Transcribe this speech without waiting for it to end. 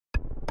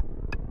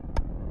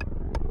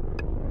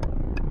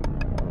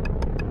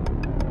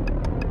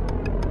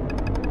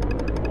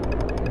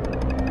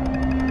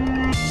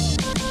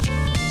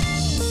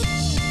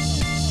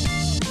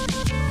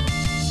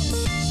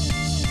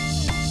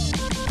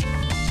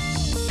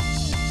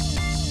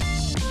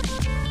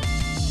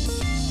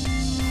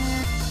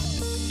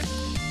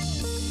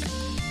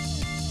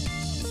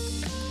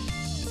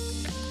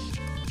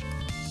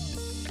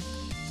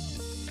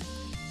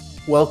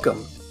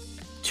welcome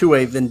to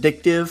a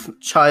vindictive,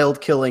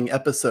 child-killing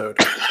episode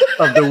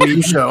of The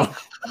Weeb Show.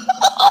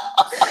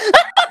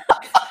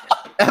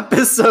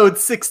 Episode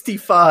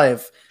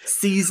 65,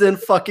 season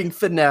fucking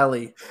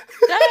finale.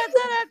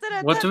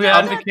 What do we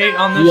advocate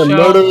on this You show?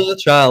 murdered a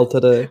child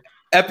today.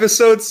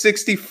 Episode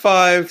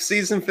 65,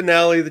 season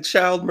finale, the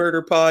Child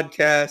Murder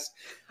Podcast.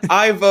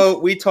 I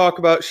vote we talk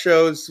about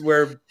shows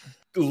where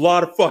a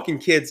lot of fucking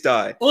kids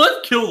die. Well,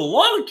 I've killed a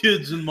lot of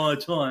kids in my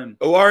time.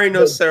 Owari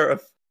no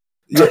Seraph.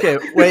 Okay,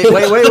 wait.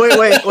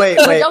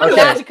 Okay.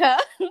 Magica.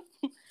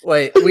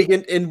 Wait, we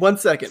can in 1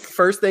 second.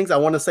 First things, I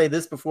want to say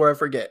this before I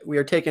forget. We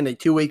are taking a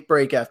 2-week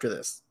break after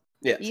this.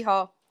 Yes.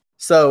 Yeehaw.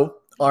 So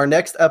our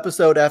next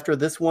episode after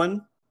this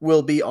one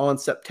will be on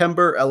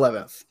September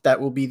 11th. That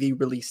will be the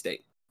release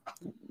date.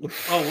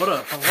 Oh, what a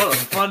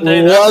fun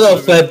day! What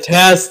a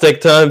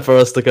fantastic time for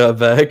us to come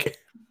back.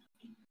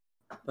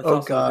 That's Oh,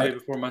 also God. the day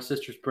before my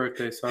sister's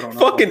birthday, so I don't know.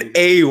 Fucking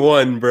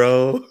A1,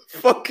 bro.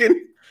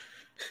 Fucking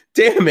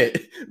damn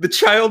it. The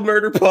Child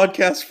Murder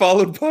Podcast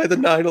followed by the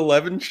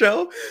 9/11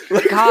 show.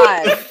 Like,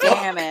 God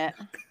damn it.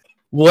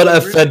 What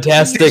a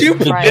fantastic Did you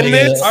beginning. plan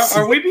this?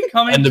 Are we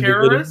becoming And the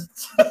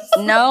terrorists?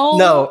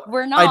 No,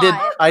 we're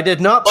not. I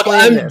did not Look,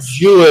 plan I'm this.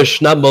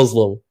 Jewish, not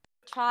Muslim.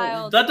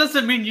 Child. That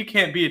doesn't mean you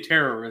can't be a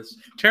terrorist.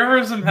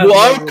 Terrorism has You no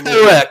are religion.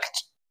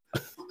 correct.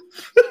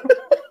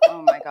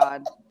 Oh my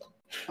god.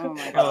 Oh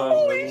my god.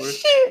 Oh, my Lord.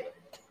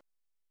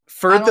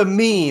 For I the don't-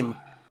 meme,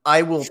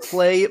 I will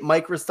play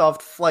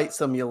Microsoft Flight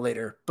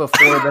Simulator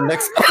before the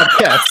next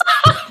podcast.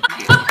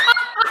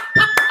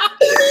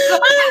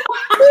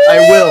 I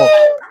will.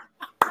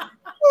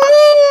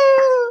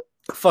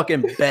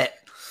 Fucking bet.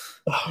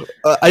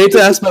 I need to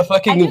ask my I just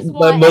fucking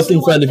want Muslim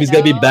everyone friend if to he's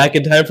gonna be know- back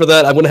in time for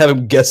that. I'm gonna have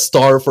him guest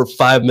star for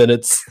 5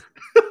 minutes.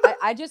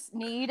 I just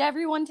need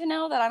everyone to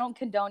know that I don't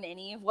condone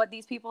any of what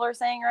these people are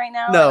saying right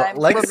now. No, and I'm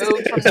Lex-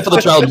 removed from Except this for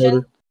the child conversation.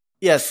 murder.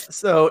 Yes,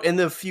 so in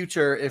the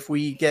future, if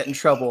we get in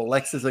trouble,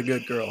 Lex is a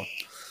good girl.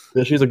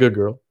 Yeah, she's a good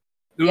girl.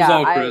 It was Yeah,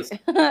 all Chris.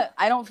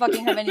 I don't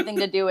fucking have anything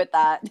to do with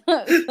that.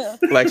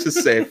 Lex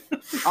is safe.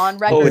 On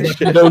Holy record.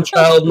 shit. No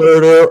child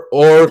murder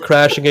or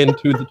crashing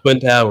into the Twin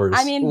Towers.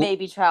 I mean,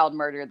 maybe child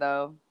murder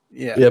though.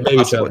 Yeah. yeah, maybe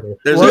Possibly. child murder.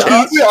 There's Well, a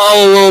chance. We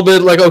all a little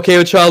bit like okay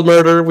with child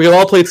murder. We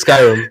all played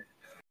Skyrim.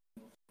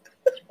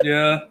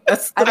 Yeah.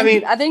 That's I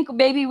mean- think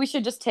maybe we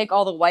should just take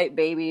all the white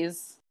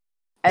babies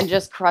and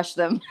just crush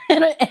them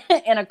in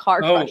a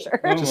car Oh, crusher.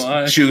 oh Just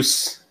my.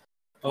 juice.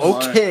 Oh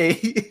my.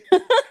 okay.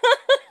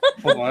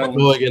 Oh my.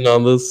 Going in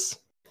on this.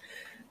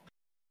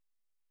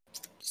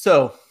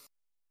 So,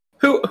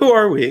 Who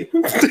are we?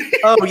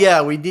 oh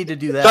yeah, we need to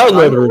do that. Child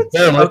murder.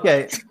 Damn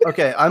it.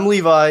 Okay. I'm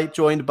Levi,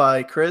 joined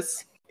by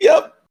Chris,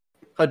 Yep.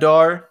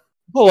 Hadar,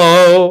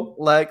 Hello.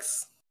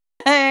 Lex,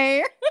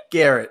 Hey.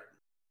 Garrett.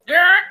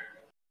 Yeah.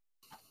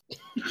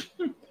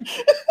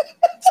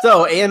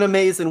 So,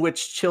 animes in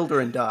which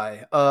children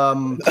die.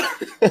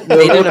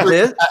 Made in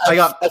Abyss. I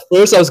got At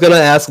first, I was gonna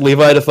ask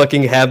Levi to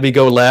fucking have me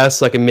go last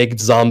so I can make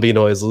zombie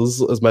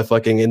noises as my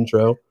fucking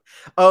intro.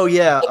 Oh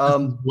yeah.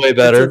 Way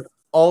better. This is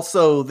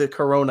also the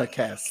Corona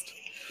cast.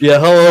 Yeah,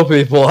 hello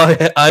people.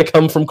 I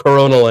come from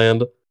Corona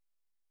Land.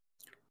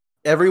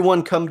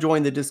 Everyone, come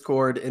join the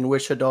Discord and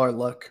wish Hadar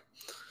luck.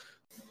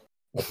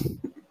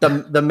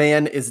 The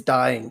man is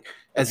dying,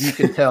 as you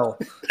can tell.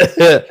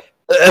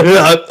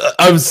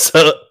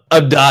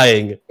 I'm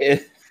dying.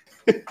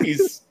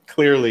 He's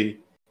clearly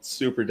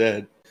super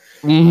dead.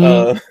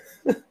 Mhm.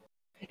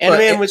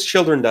 Anime in But- which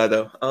children die,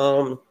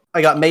 though.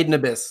 I got Made in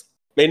Abyss,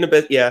 Made in a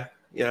bit, yeah.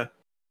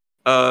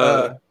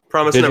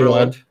 Promise Digimon.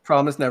 Neverland.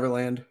 Promise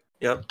Neverland.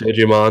 Yep.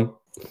 Digimon.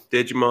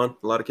 Digimon.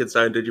 A lot of kids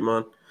die in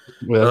Digimon.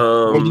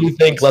 Yeah. What do you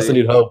think? let's Less than see.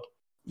 you'd hope.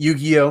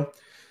 Yu-Gi-Oh!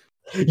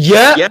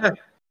 Yeah. Yeah.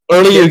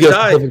 Early Kids Yu-Gi-Oh.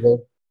 die. specifically.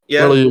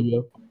 Yeah. Early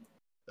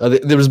Yu-Gi-Oh.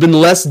 There's been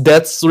less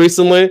deaths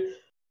recently,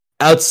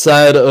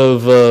 outside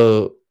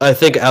of I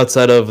think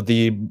outside of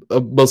the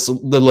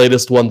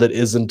latest one that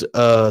isn't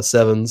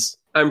sevens.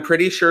 I'm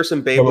pretty sure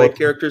some Beyblade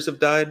characters have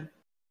died.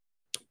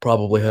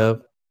 Probably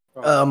have.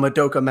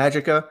 Madoka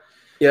Magica.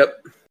 Yep.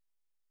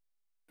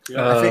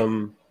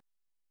 Yeah.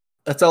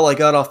 That's all I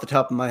got off the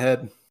top of my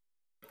head.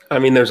 I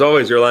mean, there's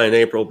always Your Lie in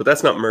April, but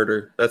that's not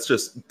murder. That's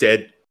just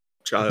dead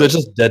child. That's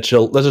just dead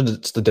child. That's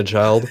just a dead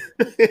child.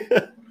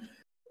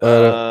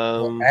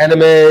 um,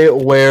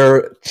 Anime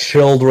where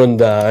children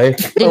die.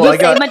 Did Oh, you I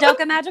say got-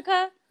 Madoka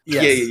Magica?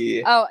 Yes.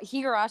 yeah. Oh,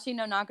 Higurashi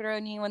no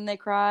Nakaroni when they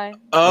cry.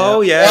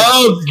 Oh, yeah.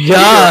 Oh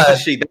god!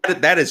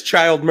 Higurashi. That is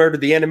Child Murder,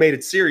 the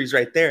animated series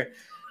right there.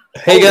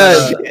 Hey Holy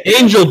guys, shit.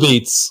 Angel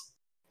Beats.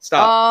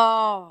 Stop.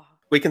 Oh.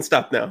 We can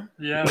stop now.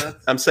 Yeah.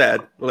 That's... I'm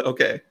sad.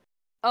 Okay.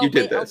 Oh, You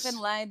did wait, this. Elfin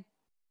Lied.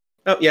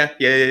 Oh, yeah.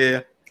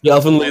 Yeah,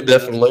 definitely,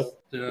 definitely.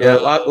 Yeah,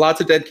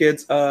 lots of dead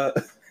kids.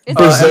 Is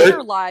Berserk? it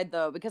or lied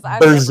though? Because I've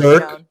never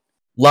Berserk? known.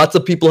 Lots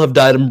of people have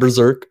died in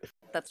Berserk.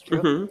 That's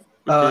true. mhm,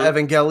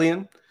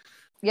 Evangelion.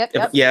 Yep.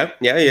 Yeah.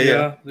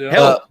 Yeah.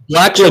 Hell,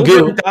 Black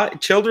Lagoon.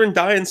 children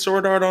die in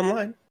Sword Art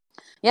Online.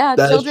 Yeah,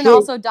 That is children true.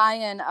 also die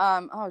in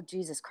oh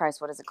Jesus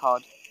Christ, what is it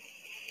called?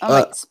 Oh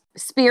Uh, my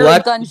Spirit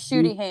Black- Gun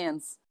Shooty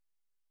Hands.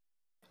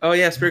 Oh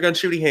yeah, Spear Gun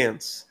Shooty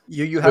Hands.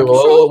 You Wait, have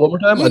one more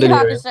time? I You didn't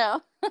have hear the you.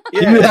 show.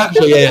 Yeah. You have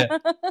to, yeah.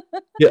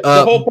 Yeah,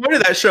 The whole point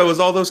of that show was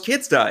all those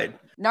kids died.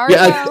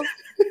 Naruto.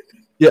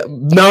 yeah,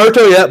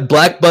 Naruto, yeah.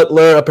 Black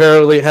Butler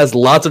apparently has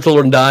lots of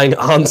children dying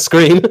on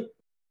screen.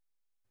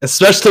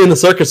 Especially in the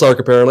circus arc,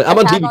 apparently. I'm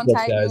on Attack TV on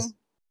Plus, Titan. guys.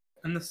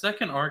 In the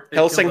second arc, they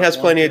Hellsing killed has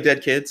that plenty one of kid.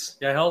 dead kids.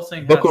 Yeah,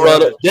 Hellsing has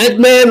Bokurano. Dead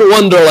Man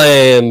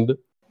Wonderland.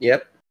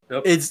 Yep.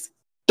 Is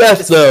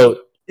Death Note.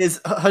 is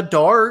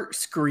Hadar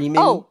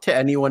screaming Oh. to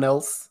anyone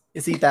else?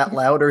 Is he that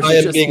loud, or is I he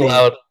am just being me?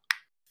 loud.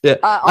 Yeah,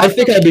 I Also-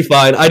 think I'd be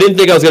fine. I didn't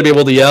think I was going to be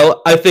able to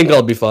yell. I think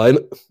I'll be fine.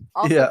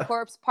 Also, Yeah.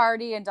 Corpse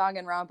Party and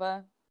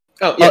Danganronpa.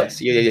 Oh yes.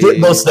 Yeah.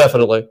 Most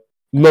definitely.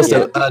 Most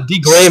Yeah. definitely. D.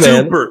 Gray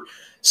Man.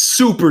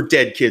 Super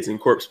dead kids in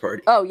Corpse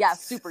Party. Oh yeah,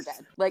 super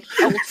dead, like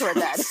ultra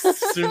dead.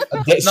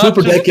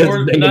 Super dead kids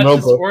in Not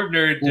just Danganronpa.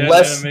 ordinary dead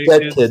Less anime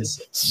dead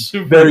kids.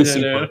 Super Very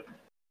dead,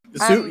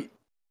 super.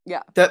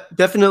 Yeah.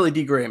 Definitely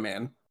D. Gray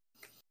Man.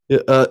 Yeah,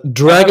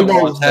 Dragon I haven't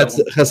Ball watched that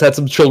one. has had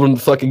some children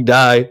fucking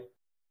die.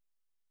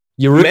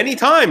 Many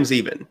times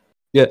even.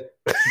 Yeah.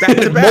 Back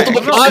to back.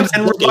 Multiple times.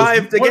 And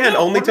revived again,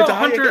 only to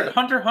die again.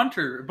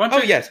 Hunter. A bunch Oh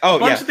of, yes. a Oh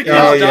bunch yeah. of the kids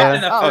Oh, died yeah.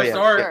 in that Oh, first yeah.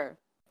 arc. Sure.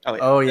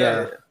 Oh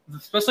yeah.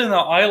 Especially in the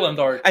island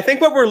arc. I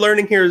think what we're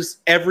learning here is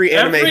every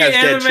anime Every has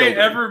dead anime children.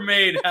 ever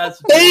made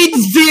has. Fate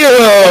What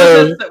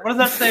Zero! does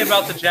that say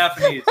about the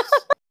Japanese?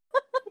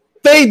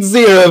 Fate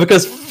Zero,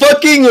 because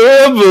fucking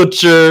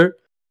Butcher.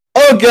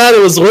 Oh god,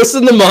 it was worse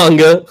than the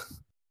manga.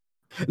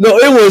 No,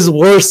 it was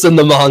worse than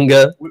the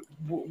manga.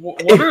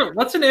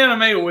 What's an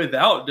anime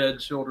without dead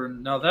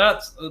children? Now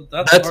that's a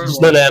That's hard just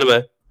one. not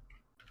anime.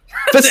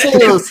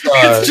 Facilio Star.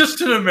 It's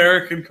just an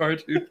American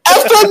cartoon.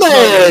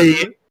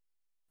 FMA!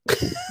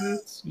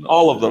 It's not-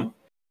 All of them.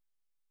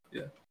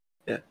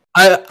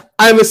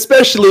 I'm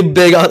especially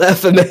big on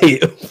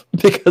FMA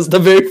because the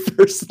very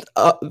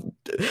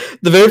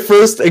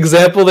first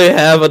example they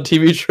have on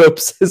TV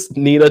tropes is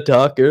Nina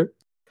Talker.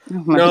 Oh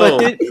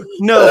my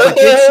No. But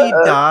did she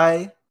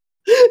die?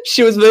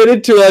 She was made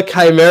into a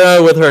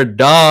chimera with her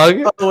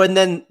dog. Oh, and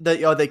then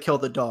they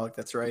killed the dog.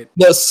 That's right.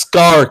 The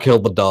Scar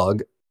killed the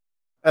dog.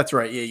 That's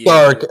right.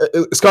 Yeah.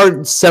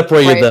 Scar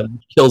separated Right. them,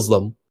 kills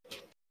them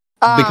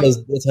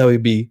because that's how he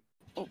be.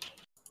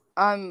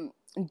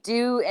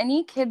 Do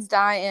any kids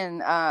die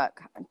in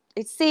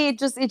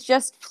it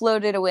just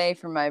floated away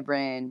from my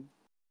brain.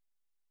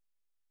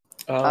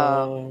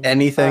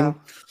 Anything?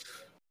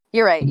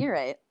 You're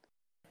right.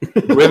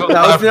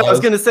 I was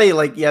gonna say,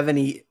 like, you have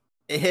any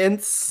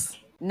hints?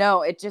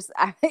 No, it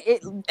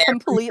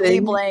completely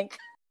Everything? blank.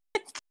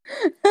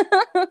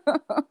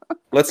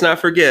 Let's not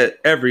forget,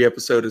 every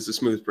episode is a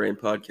Smooth Brain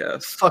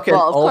podcast. Fucking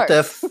Well, of alt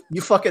course. F.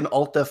 You fucking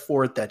alt F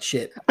forward that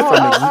shit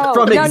Oh,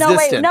 from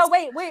existence.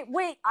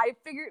 wait. I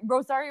figured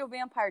Rosario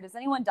Vampire. Does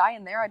anyone die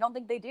in there? I don't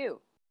think they do.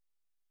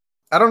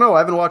 I don't know. I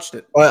haven't watched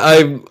it.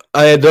 I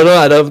don't know.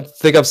 I don't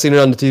think I've seen it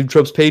on the TV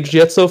tropes page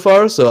yet so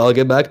far. So I'll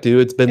get back to you.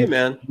 It's Hey been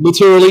man,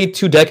 literally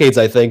 2 decades,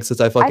 I think, since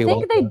I fucking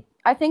watched it.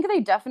 I think they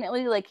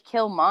definitely like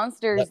kill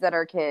monsters that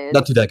are kids.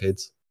 Not 2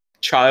 decades.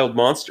 child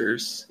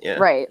monsters. Yeah.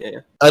 Right. Yeah.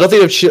 I don't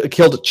think they've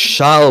killed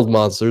child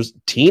monsters.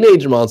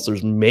 Teenage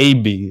monsters,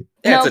 maybe.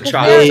 Yeah, it's a 'cause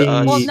child they're- to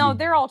us. Well, no,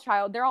 they're all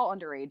child. They're all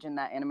underage in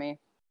that anime.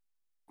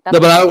 No,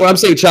 but when I'm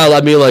saying child,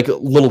 I mean like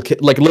little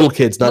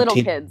kids, not little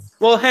teen. kids.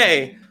 Well,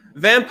 hey,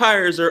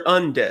 vampires are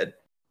undead.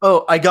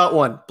 Oh, I got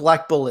one.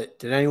 Black Bullet.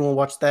 Did anyone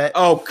watch that?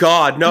 Oh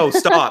God, no!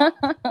 Stop!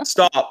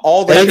 Stop!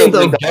 All the I think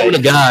children they'll died.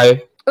 a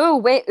guy. Oh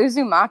wait,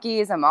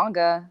 Uzumaki is a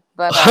manga,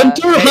 but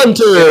Hunter Hey,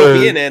 Hunter.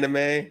 It'll be an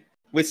anime.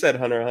 We said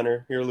Hunter x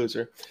Hunter. You're a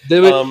loser.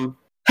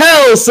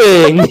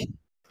 Hellsing.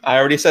 I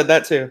already said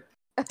that too.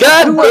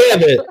 God damn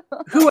it.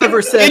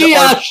 Whoever said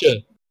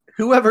Inuyasha.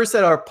 whoever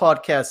said our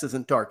podcast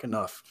isn't dark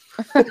enough?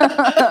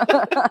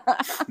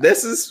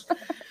 This is,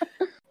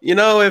 you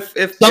know, if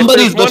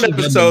Somebody's there's one Gundam,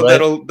 episode right?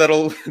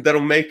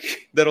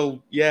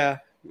 that'll yeah.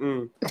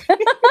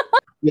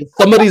 Yeah,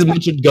 somebody's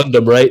mentioned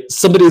Gundam, right?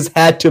 Somebody's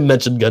had to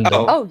mention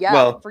Gundam. Oh yeah,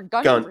 Well, for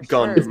Gundam.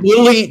 Gundam. It's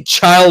literally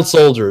child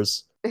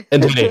soldiers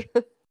and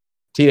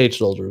teenage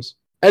soldiers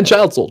and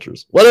child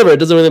soldiers. Whatever, it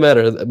doesn't really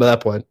matter at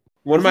that point.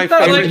 One of my Isn't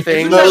that favorite like,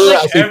 things. Isn't that No, like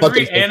I see fucking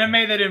every stuff.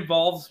 anime that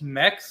involves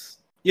mechs?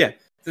 Yeah.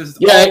 There's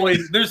Yeah.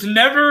 always there's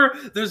never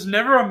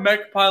a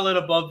mech pilot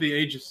above the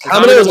age of 6.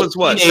 Kamina Kamina was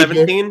what, teenager.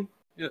 17?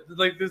 Yeah,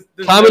 like there's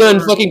Kamina and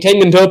never- fucking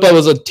Tengen Toppa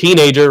was a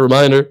teenager,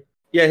 reminder.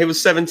 Yeah, he was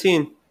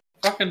 17.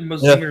 fucking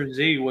Mazinger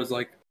Z was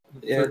like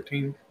Yeah.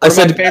 13. I One of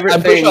my said, favorite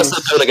I'm pretty sure I things-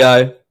 said to the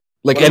guy.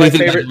 Like One of my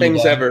anything favorite that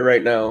things guy. ever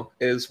right now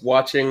is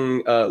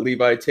watching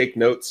Levi take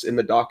notes in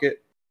the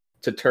docket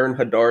to turn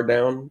Hadar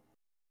down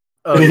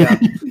Oh yeah.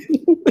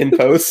 in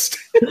post.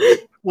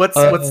 What's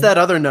that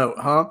other note,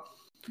 huh?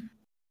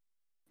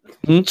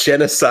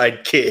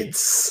 Genocide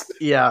kids.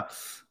 Yeah.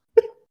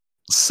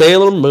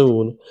 Sailor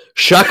Moon.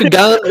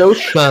 Shakugan no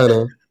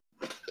Shana.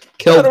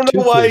 Killed I don't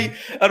know two why. kids.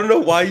 I don't know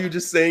why you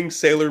just saying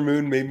Sailor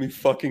Moon made me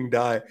fucking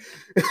die.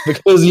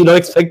 Because you don't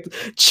expect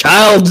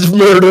child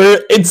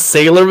murder in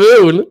Sailor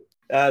Moon.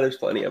 There's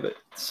plenty of it.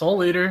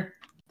 Soul Eater.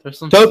 There's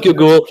some Tokyo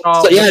Ghoul.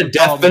 child- So, yeah, some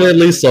child definitely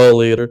murder.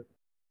 Soul Eater.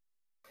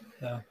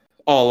 Yeah.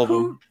 All of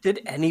Who them.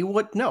 did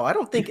anyone? No, I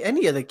don't think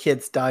any of the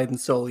kids died in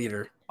Soul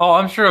Eater. Oh,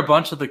 I'm sure a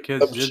bunch of the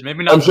kids I'm did. Maybe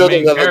I'm not the sure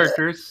main they're gonna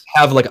characters.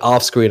 have like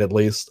off screen at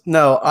least.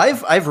 No,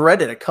 I've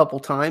read it a couple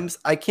times.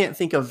 I can't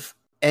think of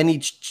any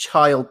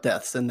child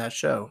deaths in that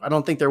show. I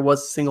don't think there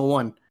was a single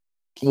one.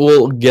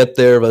 We'll get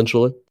there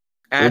eventually.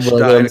 Ash Well,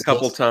 died a that's-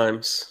 couple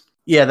times.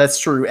 Yeah, that's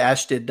true.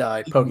 Ash did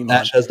die. Pokemon.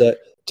 Ash has that.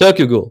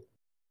 Tokyo Ghoul.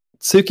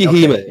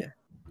 Tsukihime. Okay, yeah.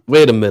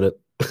 Wait a minute.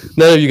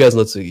 None of you guys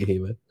know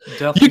Tsukihime.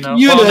 Death You, Note.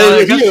 you Well,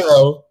 know, no, you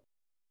know.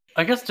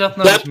 I guess Death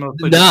Note That's is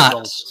mostly not.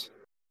 adults,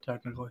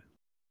 technically.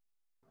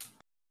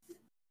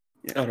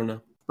 I don't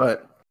know.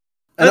 But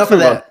Let's enough of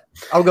move on. that.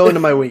 I'll go into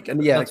my week.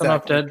 And yeah, That's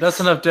exactly. enough dead. That's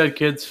enough dead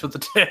kids for the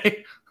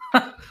day.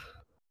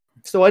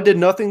 So I did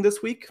nothing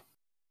this week.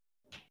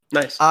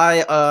 Nice.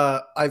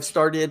 I've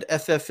started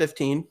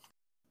FF15.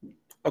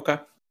 Okay.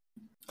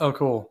 Oh,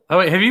 cool. Oh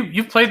wait,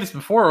 you've played this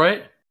before,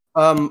 right?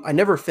 I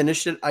never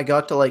finished it. I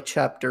got to like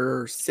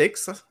chapter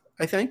 6,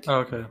 I think. Oh,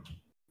 okay.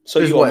 So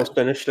Is you what? almost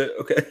finished it.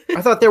 Okay.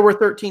 I thought there were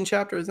 13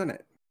 chapters in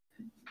it.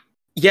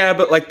 Yeah,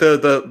 but like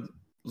the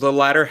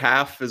latter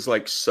half is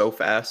like so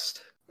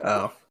fast.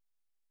 Oh.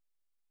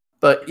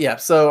 But yeah,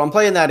 so I'm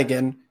playing that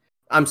again.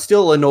 I'm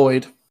still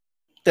annoyed.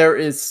 There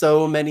is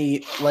so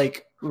many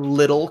like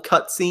little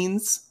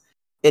cutscenes,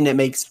 and it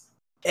makes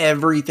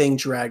everything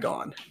drag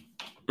on.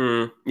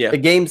 Yeah. The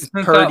game's Isn't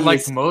that pretty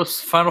like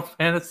most Final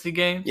Fantasy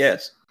games?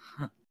 Yes.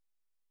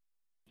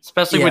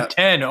 Especially Yeah. with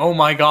 10. Oh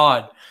my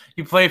god.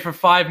 You play for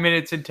 5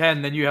 minutes in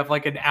 10, then you have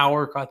like an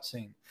hour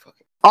cutscene.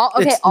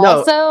 Okay. It's-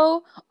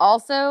 no.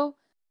 Also,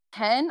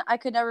 10 I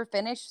could never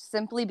finish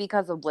simply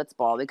because of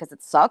Blitzball because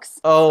it sucks.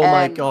 Oh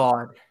my And-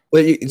 god.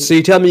 Wait, so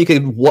you tell me you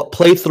can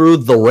play through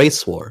the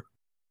race war?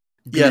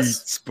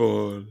 Yes.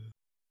 Spawn.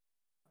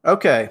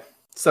 Okay,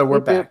 so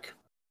we're Beep, boop.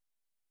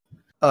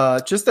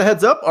 back. Just a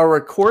heads up, our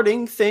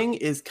recording thing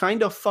is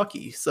kind of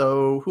fucky,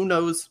 so who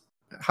knows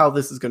how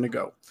this is going to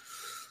go.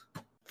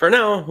 For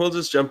now, we'll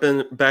just jump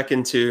back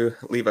into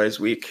Levi's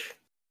week.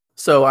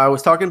 So I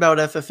was talking about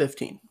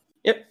FF15.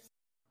 Yep.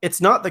 It's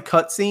not the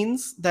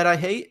cutscenes that I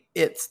hate,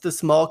 it's the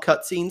small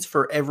cutscenes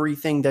for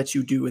everything that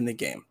you do in the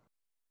game.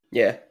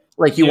 Yeah.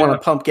 Like you Yeah. want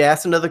to pump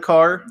gas into the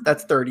car,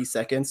 that's 30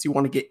 seconds. You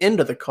want to get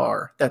into the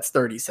car, that's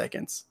 30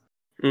 seconds.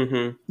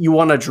 Mm-hmm. You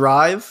want to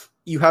drive,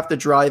 you have to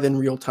drive in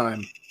real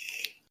time.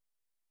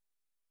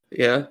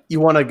 Yeah. You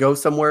want to go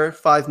somewhere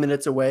 5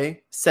 minutes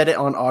away, set it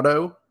on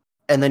auto,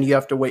 and then you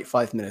have to wait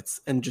 5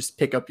 minutes and just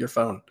pick up your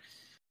phone.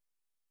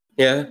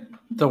 Yeah.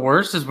 The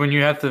worst is when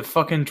you have to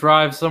fucking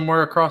drive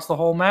somewhere across the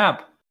whole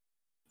map.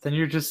 Then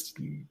you're just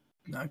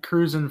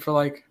cruising for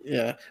like...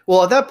 Yeah.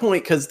 Well, at that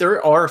point, because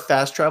there are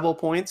fast travel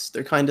points,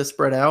 they're kind of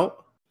spread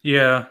out,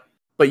 Yeah.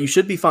 but you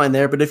should be fine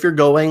there. But if you're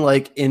going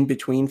like in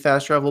between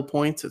fast travel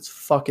points, it's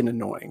fucking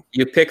annoying.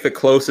 You pick the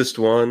closest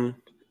one,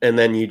 and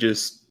then you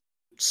just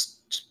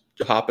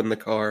hop in the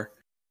car.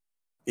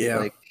 Yeah.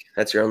 Like,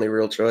 that's your only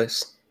real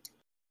choice.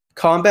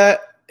 Combat,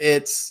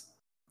 it's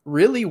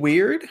really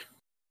weird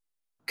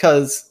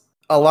because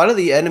a lot of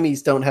the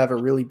enemies don't have a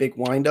really big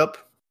windup.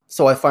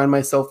 So I find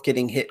myself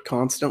getting hit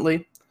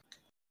constantly.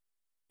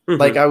 Mhm.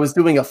 Like I was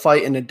doing a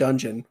fight in a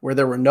dungeon where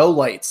there were no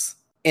lights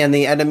and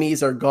the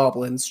enemies are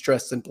goblins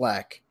dressed in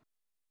black.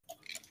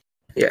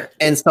 Yeah.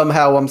 And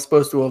somehow I'm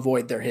supposed to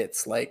avoid their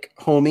hits. Like,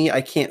 homie,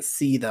 I can't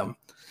see them.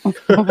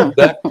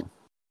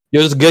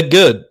 You're just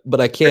good, but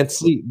I can't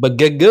see. But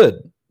get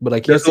good, but I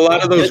can't. There's see. a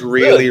lot of those Get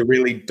really, good.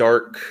 really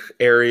dark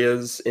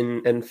areas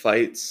in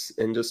fights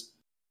and just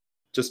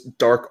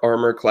dark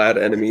armor clad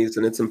enemies,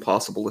 and it's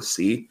impossible to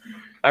see.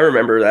 I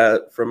remember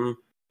that from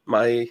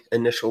my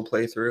initial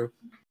playthrough.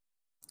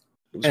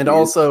 It was And weird.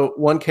 also,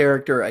 one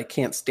character I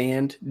can't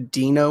stand,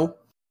 Dino.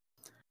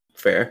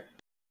 Fair.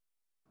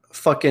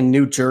 Fucking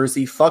New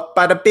Jersey. Fuck,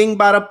 bada bing,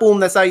 bada boom.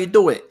 That's how you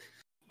do it.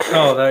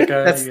 Oh, that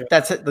guy. That's yeah.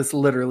 that's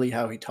literally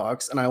how he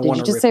talks. And I Did want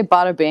you to just say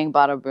bada bing,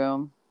 bada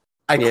boom?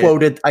 I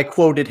Yeah.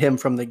 quoted him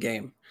from the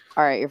game.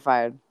 All right, you're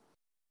fired.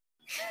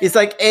 It's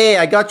like, hey,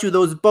 I got you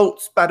those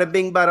boats. Bada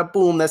bing, bada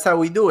boom. That's how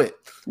we do it.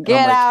 And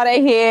Get I'm like, out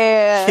of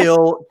here.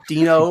 kill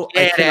Dino.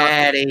 Get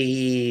out of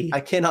here. I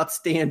cannot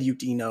stand you,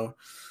 Dino.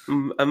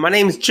 My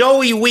name's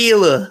Joey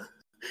Wheeler.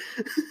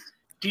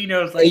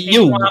 Dino's like, Hey, hey,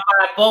 you you. want to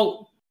buy a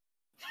boat?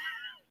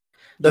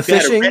 The You got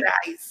a fishing, red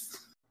eyes.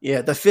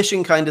 yeah, the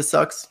fishing kind of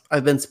sucks.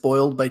 I've been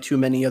spoiled by too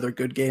many other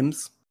good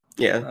games.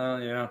 Yeah. Oh,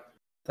 yeah.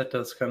 That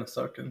does kind of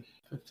suck in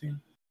 15.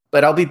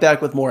 But I'll be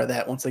back with more of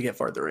that once I get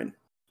farther in.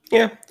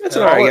 Yeah. That's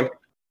Yeah, an I'll alright game.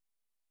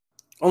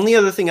 Only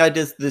other thing I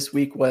did this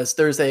week was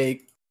there's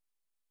a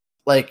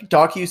like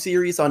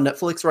docu-series on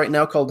Netflix right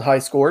now called High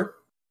Score,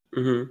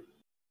 Mm-hmm.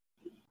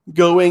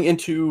 going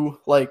into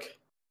like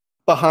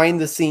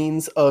behind the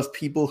scenes of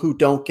people who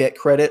don't get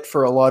credit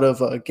for a lot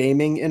of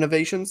gaming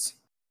innovations.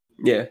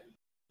 Yeah.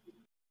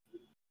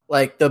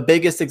 Like the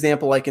biggest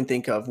example I can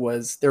think of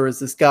was there was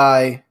this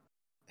guy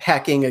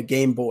hacking a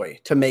Game Boy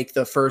to make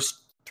the first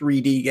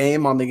 3D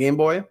game on the Game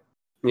Boy.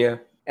 Yeah.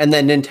 And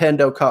then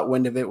Nintendo caught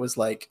wind of it, was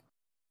like,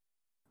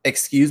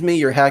 excuse me,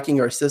 you're hacking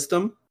our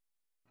system?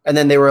 And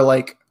then they were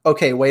like,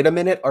 okay, wait a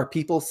minute. Our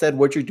people said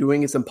what you're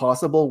doing is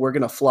impossible. We're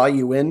going to fly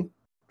you in.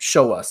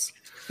 Show us.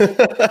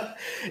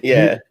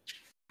 Yeah.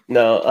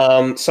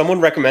 No,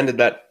 someone recommended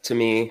that to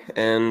me,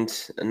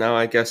 and now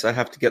I guess I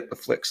have to get the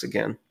flicks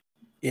again.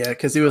 Yeah,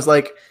 because he was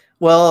like,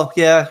 well,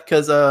 yeah,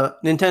 because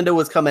Nintendo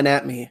was coming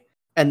at me.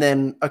 And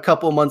then a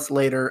couple months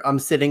later, I'm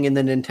sitting in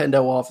the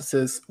Nintendo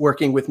offices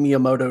working with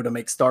Miyamoto to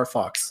make Star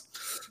Fox.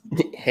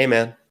 Hey,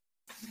 man.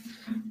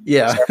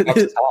 Yeah, Star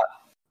Fox is hot.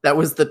 that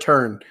was the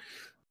turn.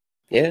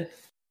 Yeah.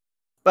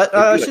 But They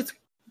do it. shit's,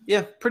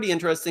 yeah, pretty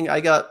interesting. I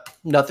got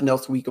nothing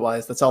else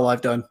week-wise. That's all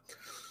I've done.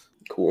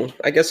 Cool.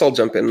 I guess I'll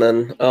jump in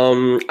then.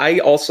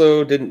 I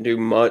also didn't do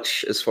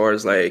much as far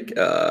as like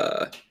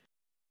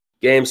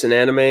games and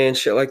anime and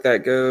shit like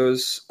that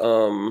goes.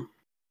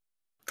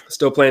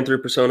 Still playing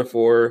through Persona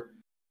 4.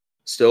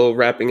 Still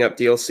wrapping up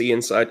DLC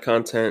and side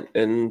content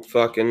in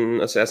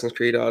fucking Assassin's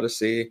Creed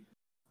Odyssey.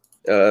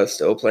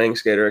 Still playing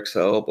Skater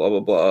XL, blah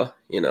blah blah.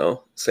 You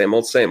know, same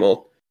old, same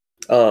old.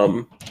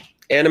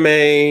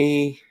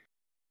 Anime,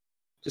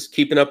 just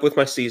keeping up with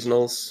my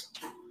seasonals.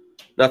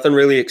 Nothing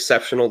really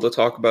exceptional to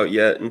talk about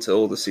yet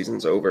until the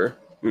season's over.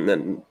 And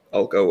then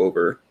I'll go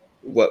over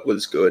what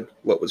was good,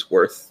 what was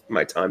worth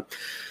my time.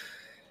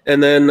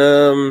 And then,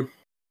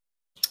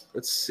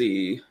 let's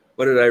see.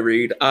 What did I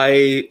read?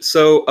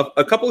 So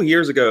a couple of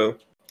years ago,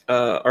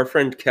 our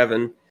friend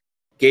Kevin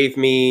gave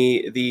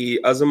me the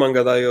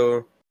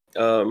Azumangadayo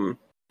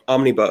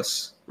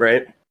omnibus,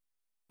 right?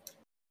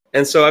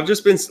 And so I've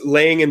just been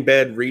laying in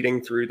bed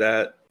reading through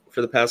that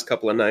for the past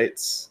couple of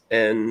nights,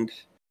 and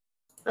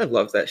I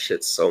love that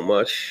shit so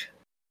much.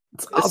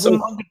 It's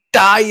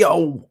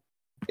Azumangadayo.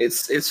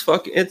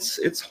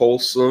 It's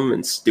wholesome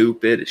and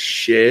stupid as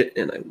shit,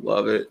 and I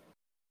love it.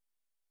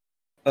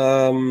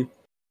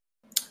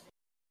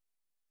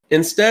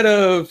 Instead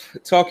of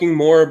talking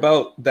more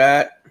about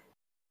that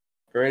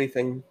or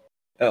anything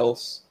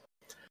else,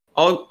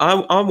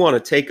 I want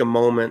to take a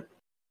moment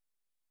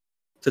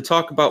to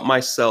talk about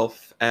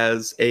myself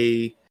as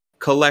a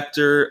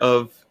collector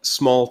of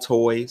small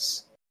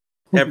toys.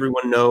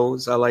 Everyone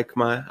knows I like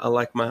my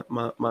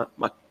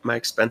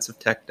expensive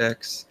tech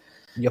decks,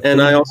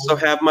 and I also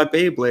have my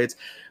Beyblades.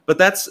 But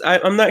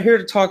I'm not here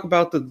to talk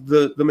about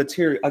the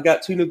material. I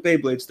got 2 new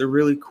Beyblades. They're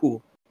really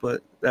cool.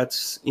 But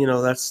that's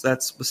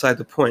beside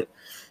the point.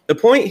 The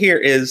point here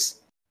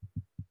is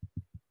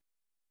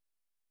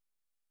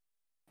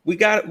we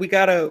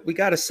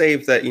gotta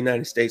save that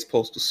United States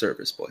Postal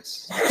Service,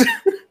 boys.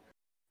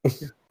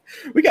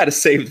 We gotta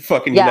save the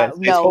fucking United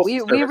States Postal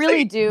Service. We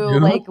really do.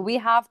 Like, we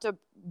have to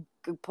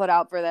put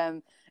out for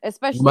them,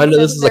 especially Reminder,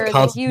 this since is a there is a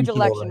huge constitutional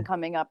election right.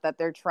 coming up that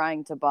they're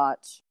trying to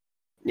botch.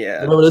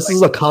 Yeah. Remember, this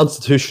is a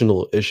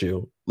constitutional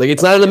issue. Like,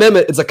 it's not an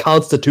amendment; it's a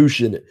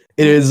constitution.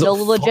 It is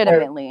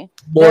legitimately.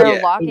 They're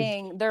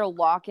locking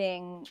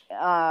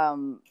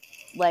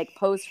like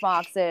post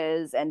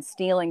boxes and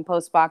stealing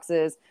post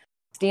boxes,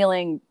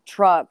 stealing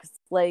trucks.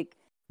 Like,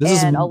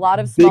 This is a lot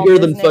of small bigger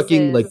than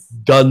fucking like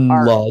gun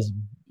laws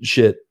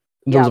shit.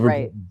 In terms of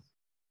right.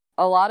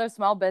 A lot of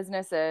small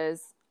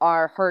businesses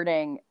are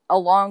hurting,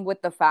 along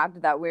with the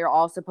fact that we're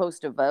all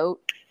supposed to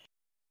vote.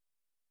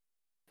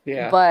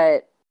 Yeah.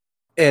 But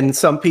and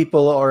some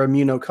people are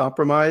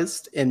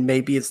immunocompromised, and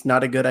maybe it's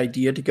not a good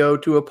idea to go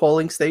to a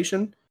polling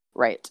station.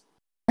 Right.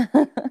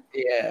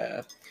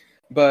 Yeah.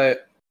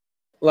 But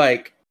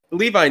like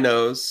Levi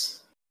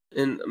knows,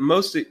 and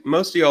most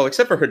of y'all,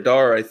 except for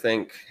Hadar, I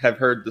think, have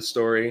heard the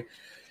story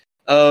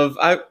of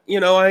I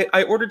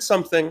ordered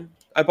something.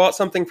 I bought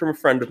something from a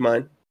friend of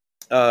mine.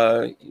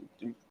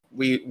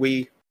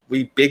 We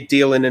big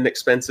deal in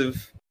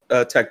inexpensive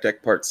tech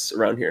deck parts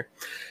around here,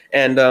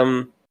 and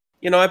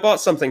I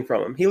bought something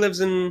from him. He lives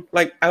in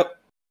like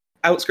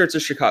outskirts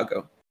of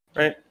Chicago,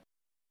 right?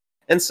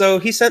 And so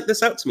he sent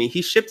this out to me.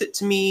 He shipped it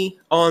to me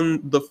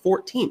on the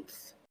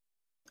 14th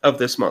of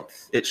this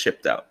month. It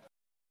shipped out.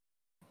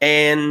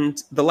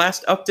 And the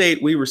last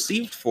update we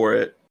received for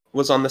it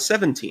was on the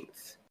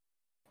 17th.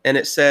 And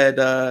it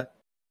said,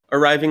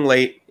 arriving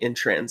late in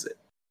transit.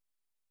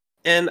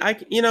 And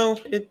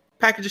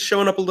package is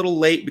showing up a little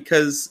late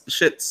because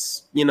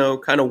shit's,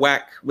 kind of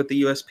whack with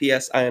the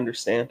USPS. I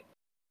understand.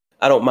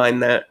 I don't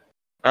mind that.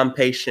 I'm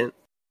patient.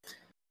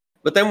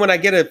 But then when I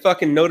get a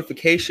fucking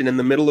notification in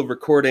the middle of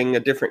recording a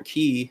different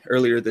key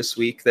earlier this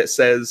week that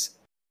says,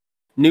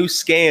 new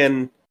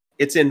scan,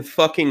 it's in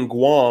fucking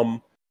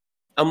Guam.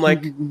 I'm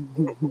like,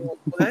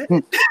 what?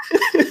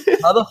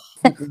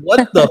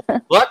 What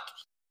the fuck?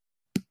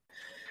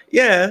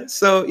 Yeah,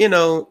 so,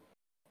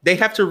 they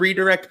have to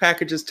redirect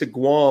packages to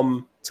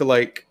Guam to,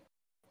 like,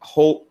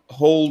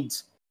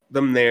 hold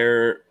them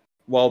there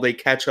while they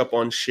catch up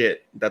on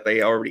shit that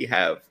they already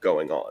have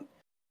going on.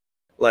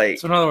 Like,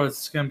 so in other words,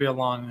 it's going to be a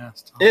long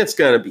ass time. It's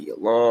going to be a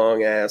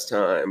long ass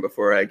time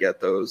before I get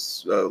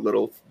those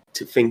little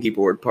fingy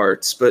board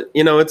parts. But,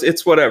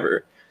 it's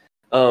whatever.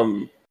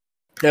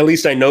 At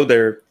least I know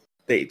they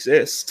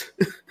exist.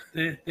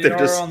 They They're are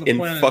just on the in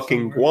planet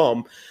fucking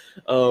somewhere.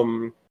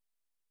 Guam.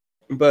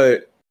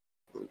 But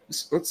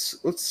let's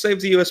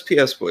save the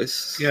USPS,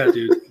 boys. Yeah,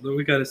 dude.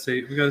 We gotta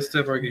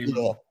step our game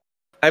up.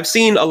 I've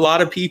seen a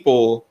lot of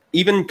people,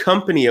 even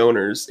company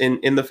owners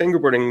in the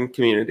fingerboarding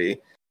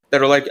community,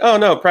 that are like, "Oh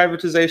no,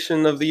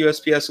 privatization of the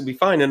USPS will be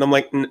fine." And I'm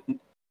like,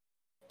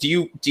 do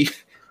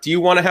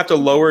you want to have to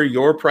lower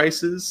your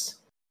prices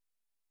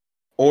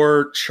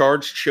or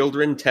charge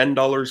children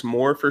 $10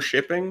 more for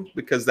shipping?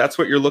 Because that's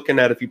what you're looking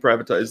at if you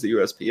privatize the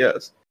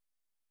USPS.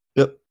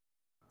 Yep.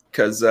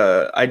 Because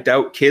I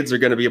doubt kids are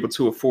going to be able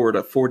to afford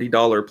a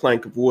 $40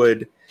 plank of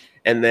wood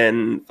and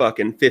then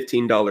fucking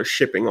 $15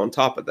 shipping on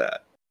top of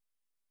that.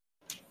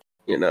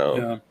 You know,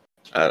 Yeah.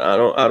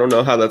 I don't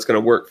know how that's going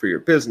to work for your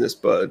business,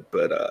 but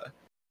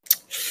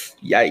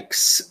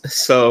yikes.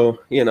 So,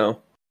 you know,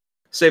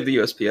 save the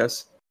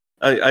USPS.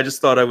 I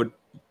just thought I would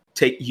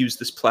use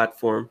this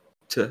platform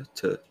to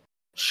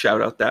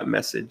shout out that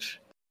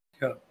message.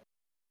 Yeah.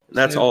 And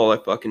that's all I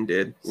fucking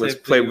did was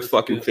save the play with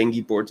fucking USPS.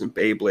 fingy boards and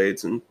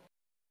Beyblades and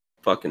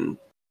fucking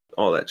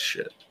all that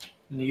shit.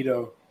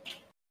 Neeto.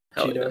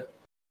 Hell Cheeto.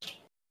 yeah.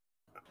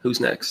 Who's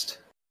next?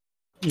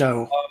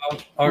 No,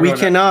 I'll we go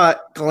next.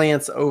 cannot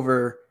glance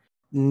over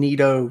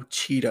Neeto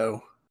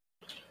Cheeto.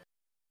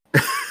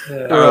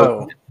 Yeah.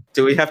 Bro,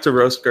 Do we have to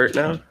roast Gert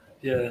now?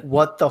 Yeah.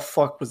 what the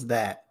fuck was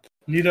that?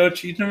 Neeto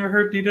Cheeto. Never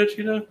heard Neeto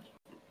Cheeto?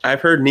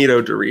 I've heard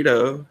Neeto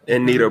Dorito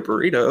and Neeto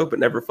Burrito, but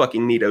never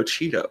fucking Neeto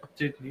Cheeto.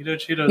 Dude, Neeto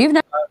Cheeto. You've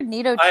never heard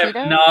Neeto I am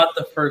Cheeto? not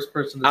the first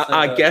person to say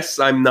I that. guess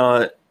I'm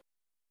not.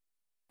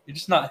 You're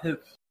just not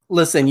hip.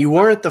 Listen, you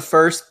weren't the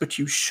first, but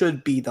you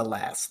should be the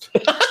last.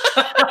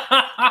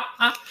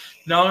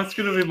 No, it's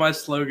gonna be my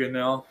slogan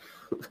now.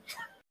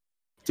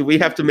 Do we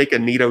have to make a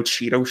Neeto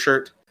Cheeto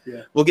shirt?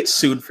 Yeah. We'll get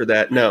sued for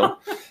that. No.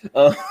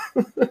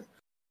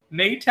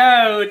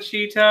 Neeto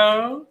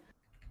Cheeto.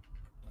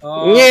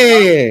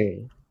 Yeah.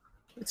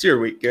 It's your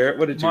week, Garrett.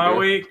 What did you My do?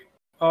 week.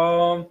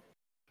 Well,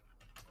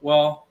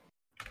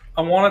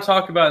 I want to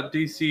talk about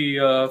DC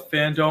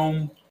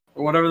Fandom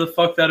or whatever the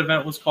fuck that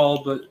event was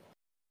called, but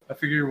I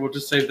figure we'll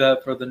just save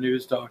that for the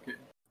news docket.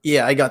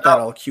 Yeah, I got that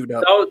all queued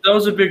up. That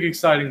was a big,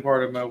 exciting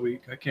part of my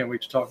week. I can't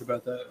wait to talk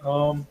about that.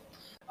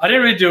 I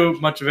didn't really do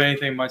much of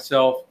anything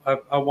myself.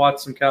 I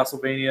watched some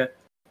Castlevania.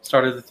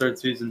 Started the 3rd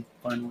season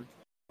finally.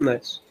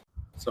 Nice.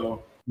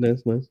 So,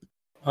 Nice. let's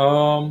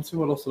see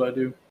what else did I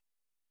do.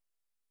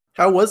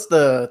 How was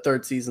the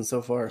 3rd season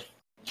so far?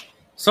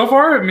 So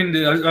far, I mean,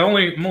 I'm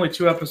only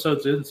 2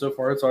 episodes in so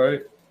far. It's all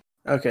right.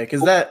 Okay,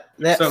 because that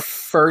So-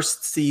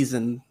 first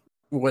season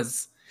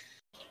was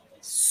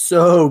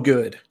so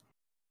good.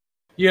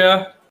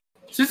 Yeah,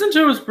 season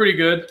 2 was pretty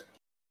good.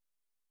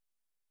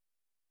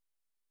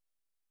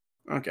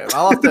 Okay,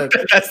 I'll have to.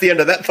 That's the end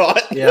of that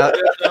thought. Yeah,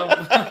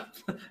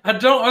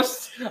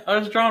 I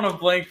was drawing a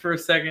blank for a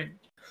second.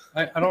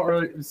 I don't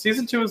really.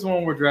 Season 2 is the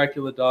one where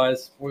Dracula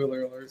dies.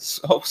 Spoiler alert.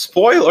 So,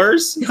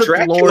 spoilers. Good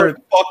Dracula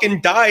Lord.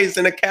 fucking dies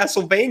in a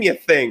Castlevania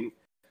thing.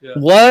 Yeah.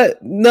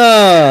 What?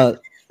 Nah,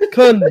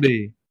 couldn't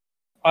be.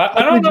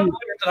 I don't know.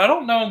 I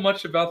don't know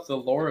much about the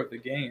lore of the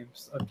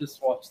games. I've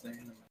just watched the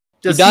anime.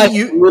 does He dies he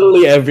u-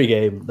 literally every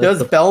game. That's does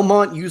the-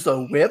 Belmont use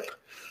a whip?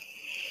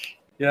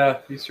 Yeah,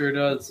 he sure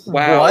does.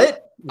 Wow.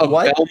 What? A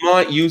What?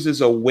 Belmont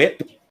uses a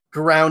whip?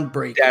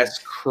 Groundbreaking. That's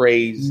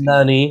crazy.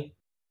 Nani?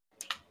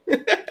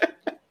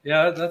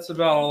 Yeah, that's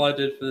about all I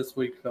did for this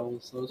week,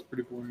 fellas. So it was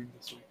pretty boring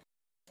this week.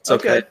 It's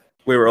okay. Okay.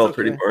 We were all It's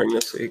pretty okay. boring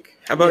this week.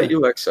 How about Yeah.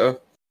 you, Exo?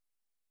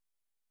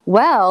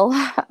 Well,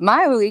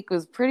 my week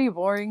was pretty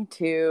boring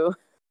too.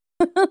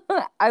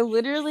 I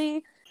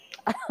literally,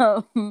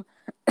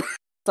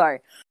 sorry.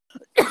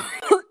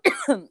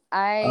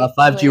 I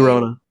 5G played-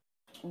 Rona.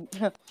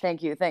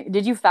 Thank you.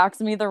 Did you fax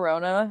me the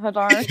Rona,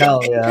 Hadar?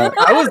 Hell yeah.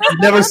 I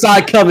Never saw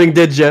it coming,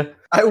 did you?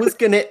 was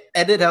gonna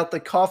edit out the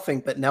coughing,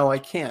 but now I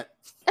can't.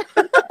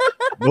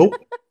 Nope.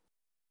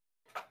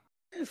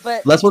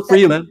 But Less work for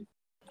you, man.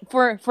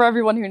 for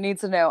everyone who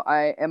needs to know,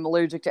 I am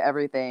allergic to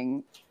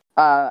everything,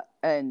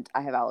 and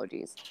I have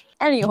allergies.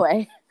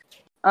 Anyway,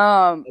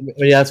 Yeah,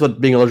 that's what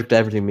being allergic to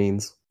everything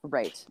means.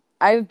 right.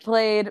 I've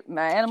played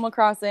my Animal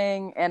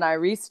Crossing, and I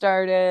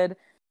restarted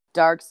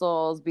Dark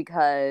Souls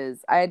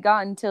because I had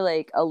gotten to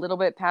like a little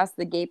bit past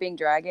the Gaping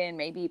Dragon,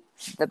 maybe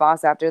the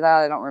boss after that.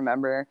 I don't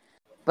remember,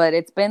 but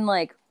it's been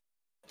like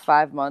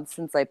 5 months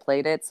since I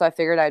played it, so I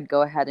figured I'd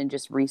go ahead and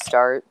just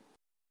restart.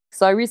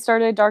 So I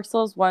restarted Dark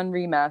Souls 1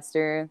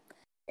 Remaster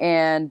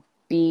and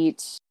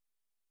beat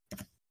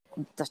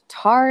the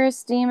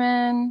Taurus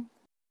Demon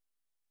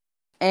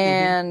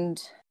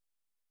and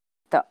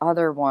the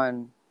other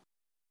one.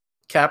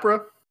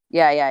 Capra?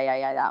 Yeah,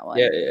 that one.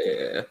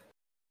 Yeah.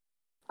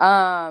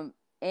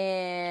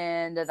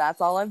 And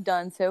that's all I've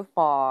done so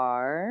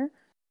far.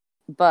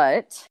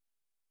 But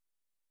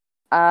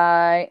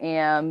I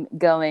am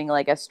going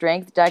like a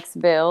strength dex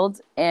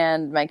build,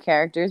 and my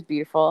character is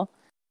beautiful.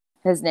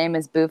 His name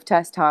is Boof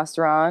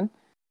Testosterone,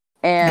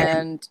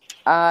 and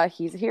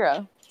he's a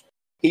hero.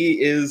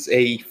 He is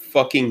a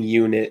fucking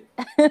unit.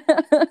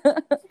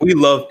 We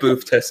love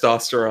Boof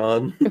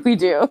Testosterone. We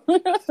do.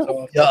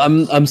 Yeah,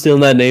 I'm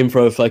stealing that name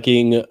for a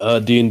fucking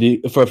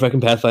D&D for a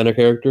fucking Pathfinder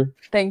character.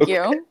 Thank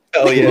you.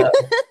 Hell yeah.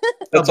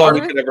 That's all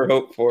we could ever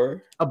hope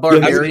for. A I was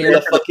barbarian.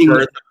 there for the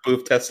birth of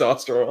booth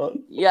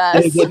testosterone.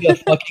 Yes. He's like a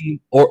fucking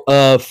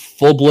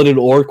full-blooded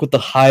orc with the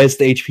highest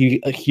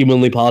HP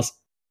humanly possible,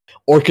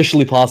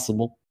 orcishly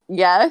possible.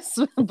 Yes.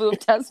 Boob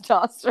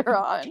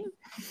testosterone.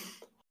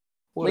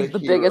 What a Like the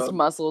hero. biggest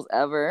muscles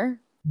ever.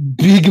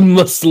 Big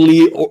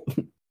muscly.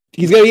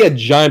 He's gonna be a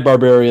giant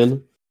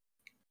barbarian.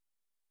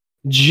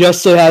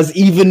 Just so has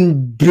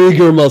even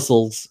bigger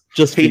muscles.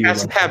 Just He for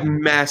has you, to have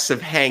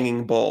massive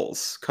hanging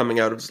balls coming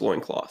out of his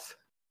loincloth.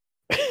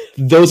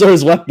 Those are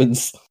his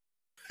weapons.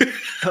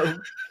 Oh,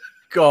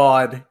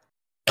 God.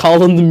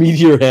 Call him the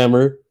meteor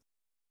hammer.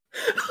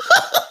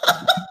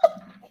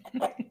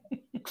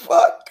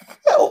 Fuck.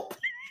 Help.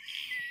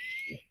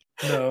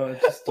 No, I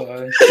just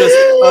died. Just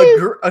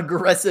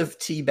aggressive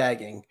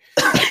teabagging.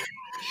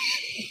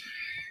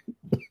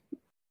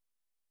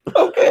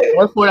 Okay. I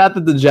want to point out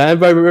that the giant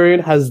barbarian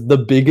has the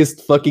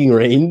biggest fucking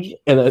range,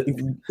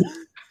 and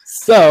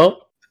so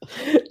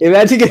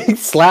imagine getting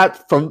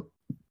slapped from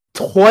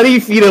 20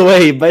 feet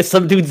away by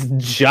some dude's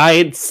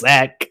giant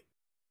sack.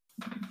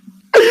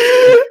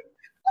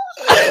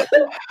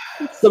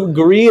 Some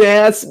green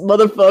ass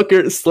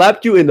motherfucker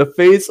slapped you in the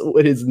face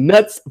with his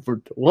nuts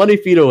from 20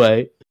 feet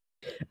away,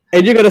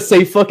 and you're gonna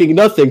say fucking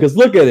nothing because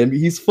look at him,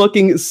 he's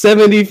fucking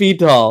 70 feet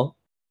tall.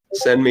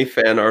 Send me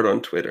fan art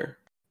on Twitter.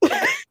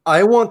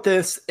 I want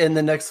this in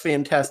the next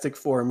Fantastic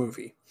Four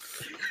movie.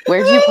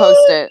 Where'd you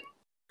post it?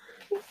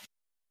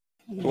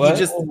 What? You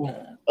just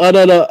Oh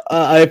no,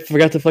 I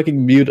forgot to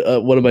fucking mute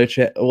one of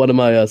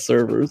my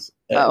servers.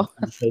 Oh.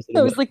 Posted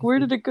I was it. like, where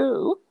did it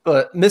go?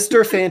 but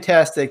Mr.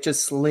 Fantastic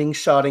just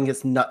slingshotting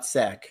his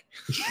nutsack.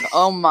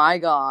 Oh my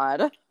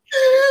god.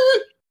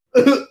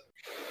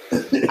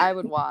 I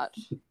would watch.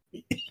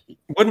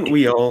 Wouldn't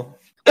we all?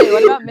 Wait,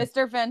 what about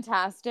Mr.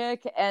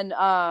 Fantastic and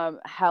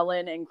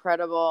Helen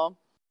Incredible?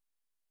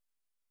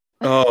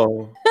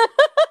 Oh.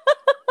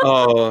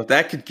 Oh,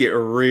 that could get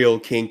real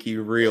kinky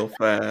real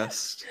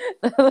fast.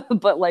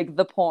 But like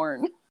the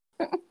porn.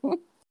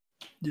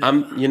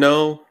 You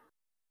know,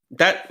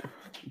 that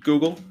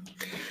Google.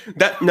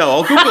 That no,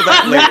 I'll Google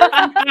that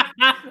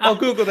later. I'll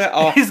Google that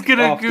off. He's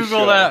gonna off the Google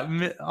show.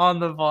 that on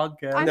the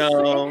podcast. I'm No.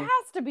 sure it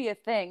has to be a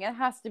thing. It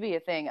has to be a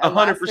thing.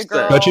 100%.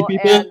 Touchy Elastigirl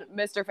people? and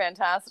Mr.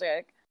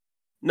 Fantastic.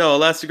 No,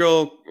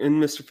 Elastigirl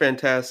and Mr.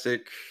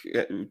 Fantastic.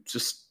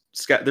 Just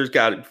there's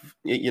got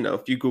you know,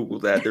 if you Google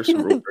that, there's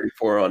some Rule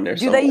 34 on there.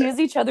 Do they somewhere. use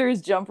each other as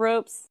jump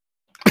ropes?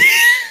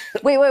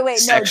 Wait. No,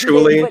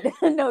 Sexually?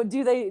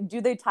 do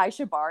they tie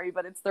shibari,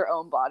 but it's their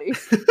own body?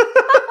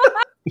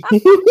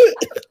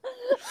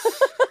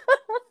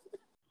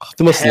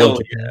 They must Hell love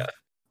it. yeah.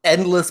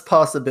 Endless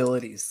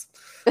possibilities.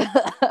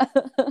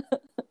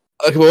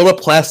 Okay, what about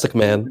Plastic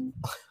Man?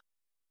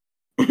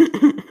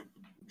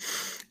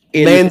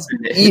 Man's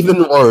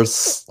even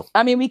worse.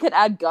 I mean, we could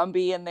add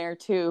Gumby in there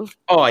too.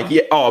 Oh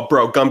yeah. Oh,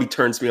 bro, Gumby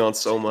turns me on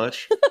so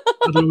much.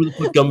 I don't know who the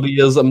fuck Gumby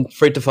is. I'm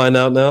afraid to find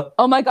out now.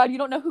 Oh my god, you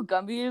don't know who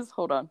Gumby is?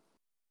 Hold on.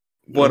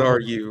 What are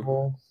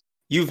you?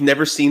 You've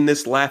never seen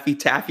this Laffy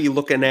Taffy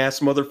looking ass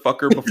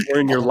motherfucker before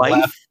in your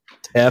life?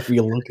 Taffy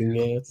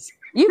looking ass.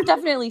 You've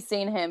definitely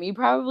seen him. You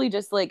probably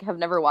just like have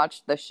never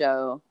watched the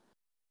show.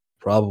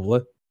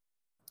 Probably.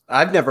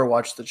 I've never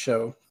watched the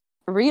show.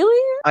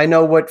 Really? I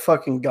know what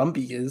fucking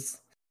Gumby is.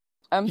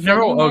 I'm You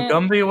never? sending Oh, it.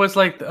 Gumby was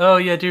like. Oh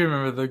yeah, I do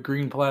remember the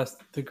green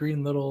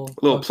little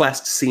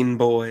Plasticine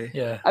boy.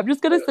 Yeah. I'm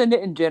just gonna send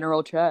it in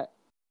general chat.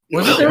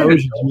 Wasn't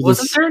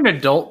there an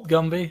adult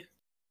Gumby?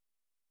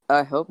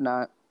 I hope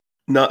not.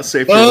 Not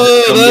safe for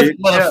Oh, Gumby.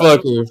 that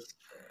motherfucker.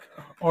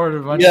 Or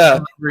a bunch Yeah.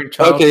 of green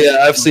child? Okay,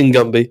 yeah, I've seen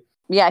Gumby.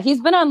 Yeah, he's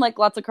been on like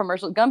lots of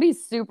commercials.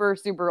 Gumby's super,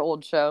 super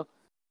old show.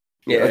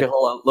 Yeah. Okay,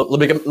 hold on. Let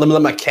me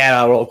let my cat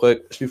out real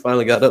quick. She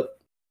finally got up.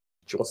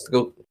 She wants to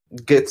go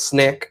get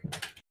snack.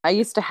 I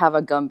used to have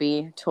a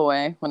Gumby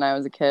toy when I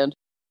was a kid.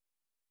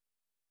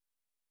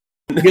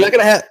 You're not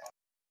gonna have.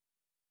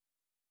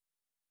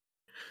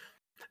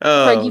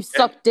 Craig, you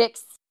suck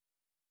dicks.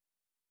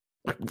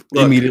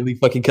 Look, Immediately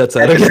fucking cuts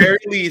out at the again.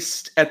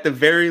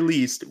 very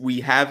least,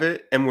 we have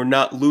it, and we're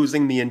not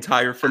losing the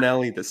entire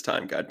finale this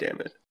time. God damn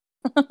it!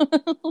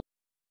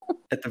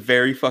 At the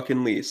very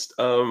fucking least.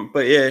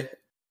 But yeah,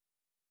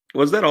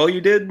 was that all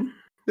you did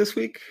this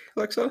week,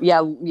 Alexa?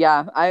 Yeah.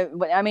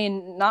 I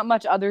mean, not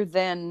much other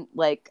than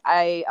like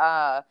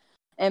I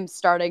am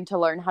starting to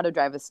learn how to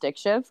drive a stick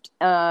shift.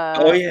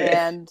 Oh,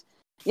 yeah. And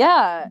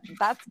yeah,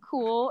 that's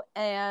cool.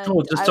 And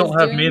Oh, just I don't was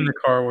have me in doing- the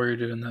car while you're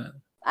doing that.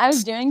 I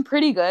was doing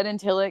pretty good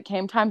until it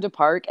came time to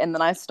park, and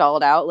then I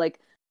stalled out like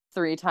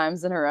 3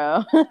 times in a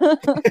row.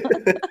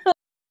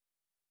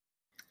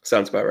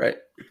 Sounds about right.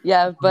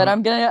 Yeah, but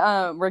I'm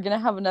gonna we're gonna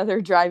have another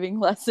driving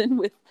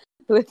lesson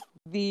with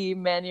the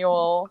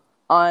manual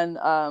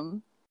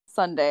on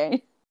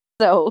Sunday.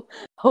 So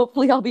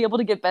hopefully I'll be able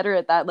to get better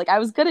at that. Like I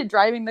was good at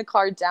driving the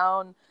car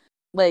down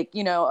like,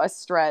 you know, a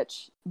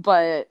stretch,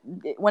 but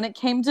when it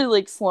came to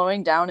like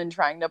slowing down and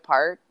trying to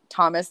park,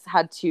 Thomas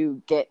had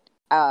to get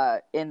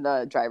in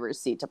the driver's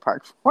seat to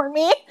park for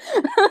me.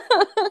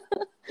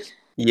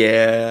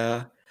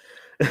 Yeah.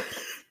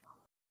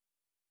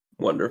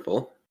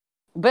 Wonderful.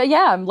 But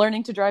yeah, I'm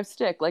learning to drive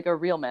stick like a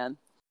real man.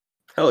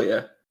 Hell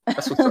yeah.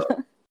 That's what's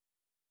up.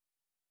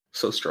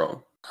 So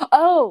strong.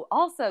 Oh,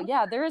 also,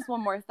 yeah, there is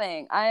one more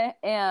thing. I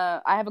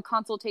have a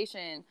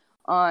consultation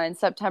on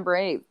September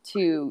 8th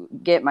to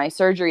get my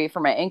surgery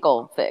for my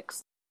ankle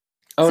fixed.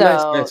 Oh,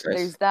 so nice.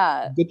 there's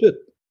that. Good shit.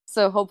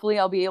 So hopefully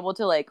I'll be able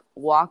to like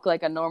walk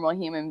like a normal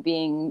human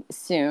being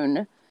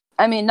soon.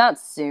 I mean, not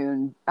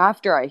soon,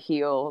 after I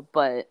heal,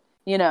 but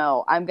you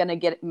know, I'm gonna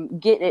get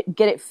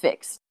it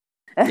fixed.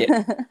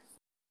 Yeah.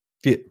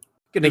 Yeah.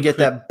 Gonna get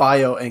that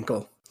bio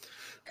ankle.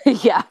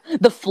 Yeah,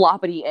 the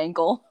floppity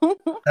ankle.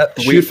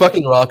 Shoot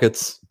fucking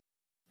rockets.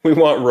 We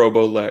want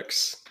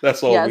Robolex.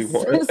 That's all we Yes,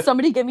 want.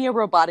 somebody give me a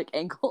robotic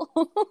ankle.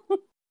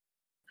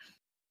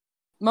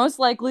 Most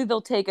likely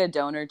they'll take a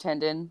donor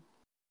tendon,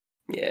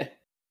 Yeah.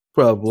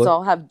 Probably. so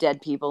I'll have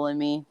dead people in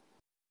me.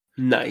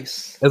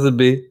 Nice. As it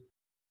be.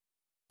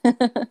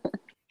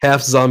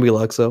 Half zombie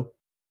Luxo.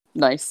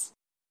 Nice.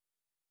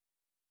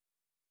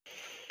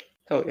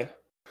 Hell yeah.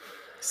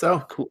 So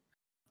cool.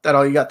 That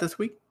all you got this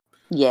week,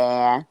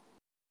 Yeah.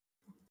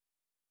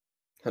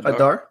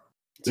 Adar?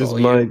 It's This all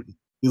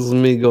is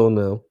me go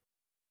now.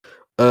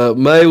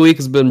 My week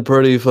has been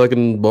pretty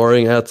fucking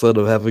boring outside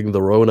of having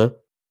the Rona.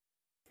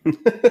 you.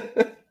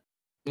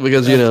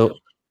 Because, you know,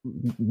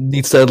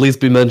 needs to at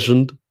least be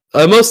mentioned.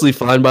 I'm mostly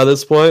fine by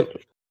this point,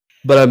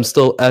 but I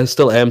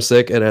still am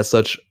sick, and as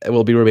such, I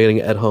will be remaining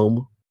at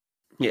home.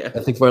 Yeah.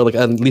 I think for like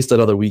at least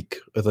another week,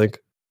 I think.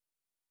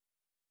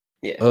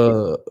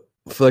 Yeah.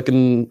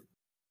 Fucking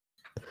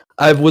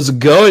I was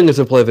going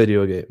to play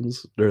video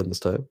games during this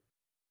time.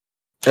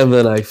 And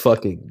then I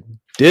fucking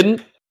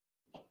didn't.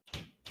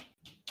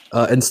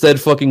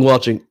 Instead fucking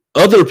watching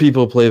other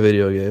people play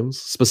video games,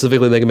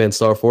 specifically Mega Man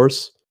Star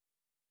Force.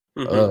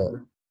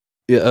 Mhm.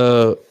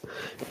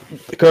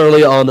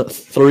 Currently on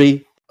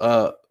 3.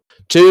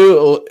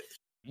 2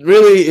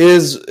 really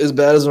is as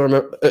bad as I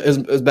remember as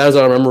bad as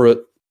I remember it.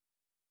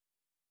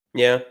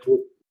 Yeah.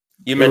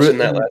 You mentioned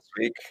that last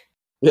week.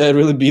 Yeah, it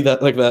really be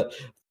that like that.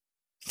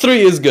 3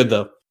 is good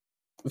though.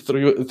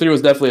 3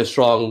 was definitely a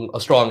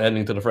strong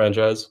ending to the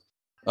franchise.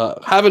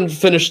 Haven't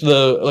finished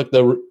the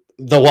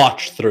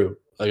watch through,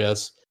 I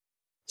guess.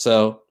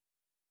 So,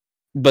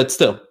 but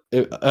still,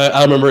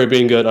 I remember it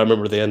being good. I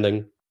remember the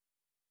ending.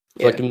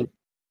 Yeah. Fucking,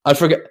 I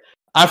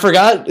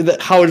forgot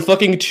that how in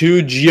fucking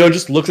 2, Geo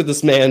just looks at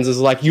this man's is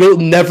like, "You'll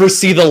never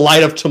see the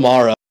light of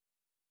tomorrow."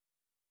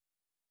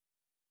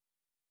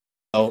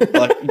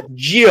 Like,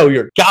 Geo,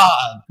 you're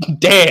god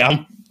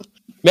damn.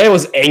 Man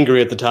was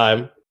angry at the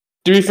time.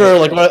 To be fair,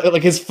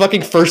 like his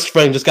fucking first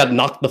friend just got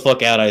knocked the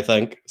fuck out, I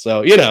think.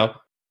 So, you know.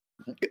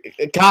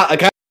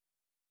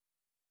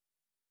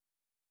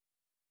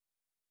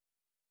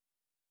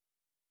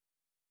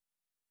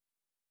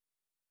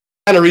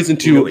 Kind of reason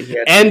to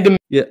end.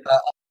 Yeah,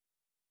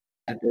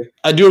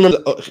 I do remember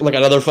like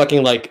another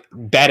fucking like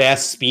badass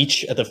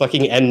speech at the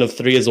fucking end of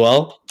 3 as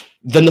well.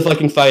 Then the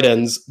fucking fight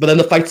ends, but then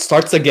the fight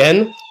starts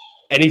again,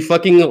 and he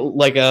fucking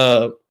like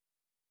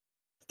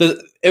they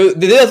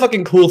did a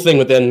fucking cool thing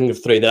with the ending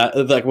of 3 that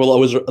I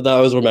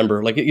always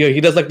remember. Like, you know,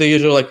 he does like the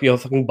usual like, you know,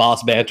 fucking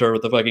boss banter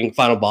with the fucking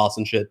final boss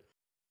and shit.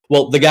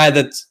 Well, the guy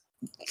that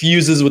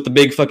fuses with the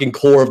big fucking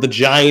core of the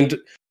giant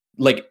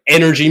like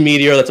energy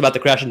meteor that's about to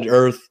crash into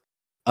Earth,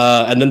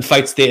 and then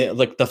fights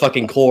the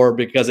fucking core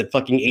because it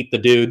fucking ate the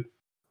dude.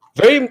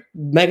 Very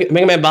Mega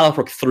Man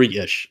Battle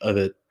 3-ish of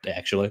it,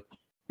 actually.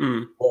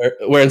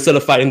 Where instead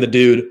of fighting the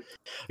dude,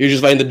 you're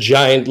just fighting the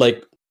giant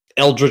like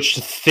eldritch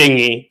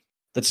thingy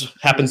that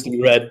happens to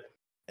be red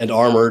and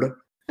armored.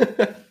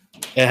 It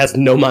has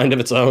no mind of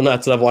its own.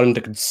 That's what I've wanted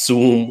to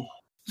consume.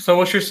 So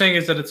what you're saying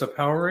is that it's a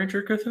Power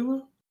Ranger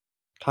Cthulhu?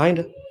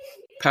 Kinda.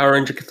 Power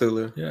Ranger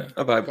Cthulhu. Yeah.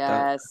 I vibe with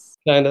that. Yes.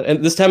 Kinda.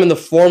 And this time in the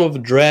form of a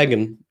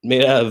dragon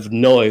made out of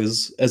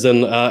noise, as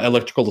in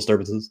electrical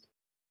disturbances.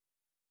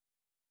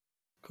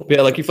 Cool.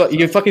 Yeah, like you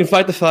fucking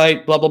fight the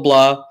fight, blah blah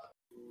blah.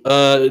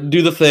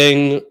 Do the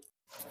thing.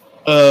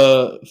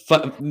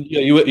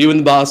 You win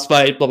the boss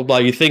fight, blah blah blah.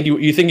 You think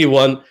you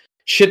won.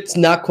 Shit's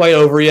not quite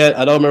over yet.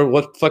 I don't remember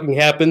what fucking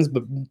happens,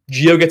 but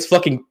Geo gets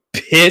fucking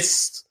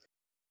pissed.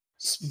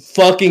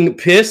 Fucking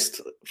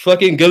pissed.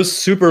 Fucking goes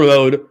super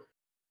mode.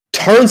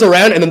 Turns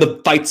around and then the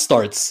fight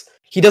starts.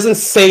 He doesn't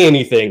say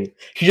anything.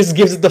 He just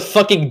gives it the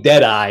fucking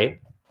dead eye.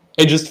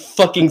 And just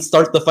fucking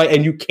starts the fight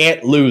and you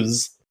can't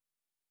lose.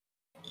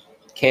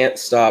 Can't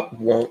stop,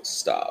 won't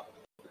stop.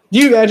 Do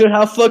you imagine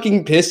how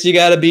fucking pissed you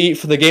gotta be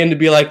for the game to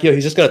be like, yo,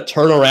 he's just gonna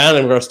turn around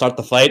and we're gonna start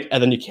the fight,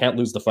 and then you can't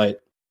lose the fight?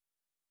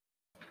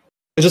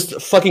 It's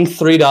just fucking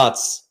 3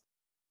 dots.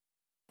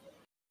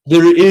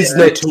 There is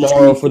no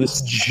tomorrow for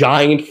this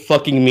giant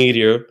fucking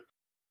meteor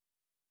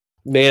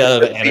made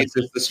out of The face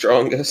is the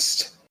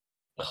strongest.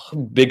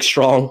 big,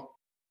 strong,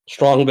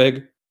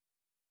 big.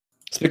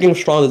 Speaking of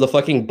strong, there's a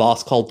fucking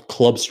boss called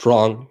Club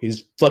Strong.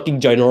 He's fucking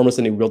ginormous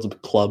and he wields a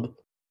club.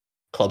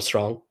 Club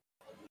Strong.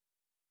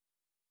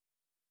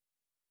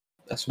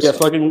 That's Yeah,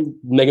 fucking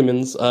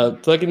Megamans.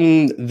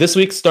 Fucking this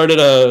week started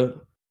the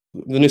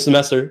new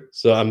semester,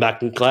 so I'm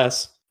back in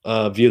class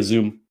via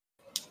Zoom.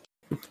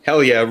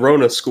 Hell yeah,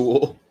 Rona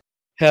school.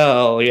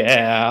 Hell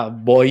yeah,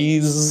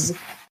 boys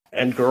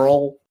and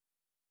girl.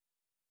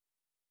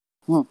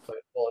 Hmm. Hold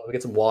on, let me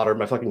get some water.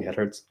 My fucking head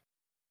hurts.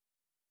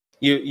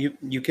 You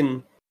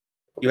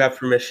have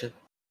permission.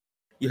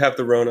 You have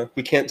the Rona.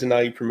 We can't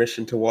deny you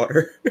permission to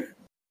water.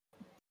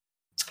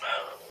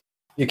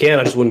 You can,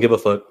 I just wouldn't give a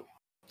fuck.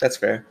 That's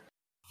fair.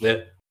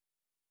 Yeah.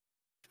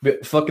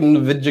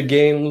 Fucking video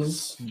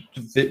games,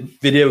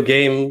 video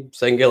game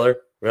singular,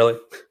 really?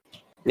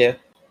 Yeah.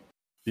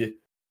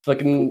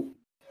 Fucking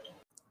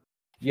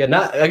yeah,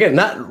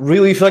 not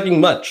really fucking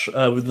much.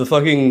 With the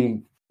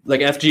fucking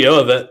like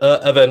FGO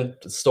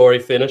event story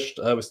finished,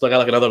 we still got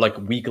like another like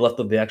week left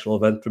of the actual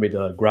event for me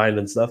to grind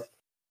and stuff.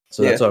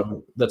 So Yeah.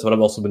 that's what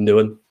I've also been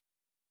doing.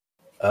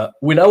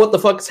 We know what the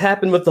fuck's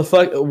happened with the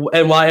fuck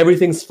and why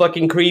everything's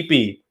fucking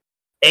creepy.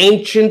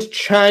 Ancient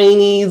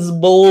Chinese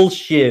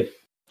bullshit.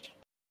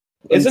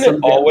 Isn't it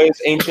always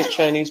ancient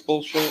Chinese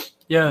bullshit?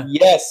 Yeah.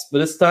 Yes, but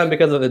this time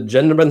because of a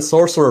genderman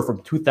sorcerer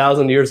from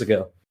 2,000 years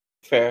ago.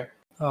 Fair.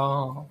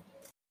 Oh.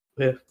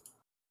 Yeah.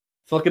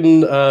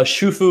 Fucking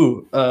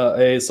Shufu,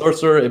 a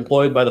sorcerer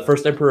employed by the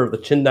first emperor of the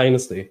Qin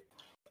dynasty,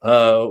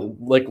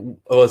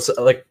 was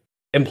like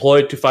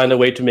employed to find a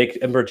way to make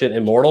Emperor Qin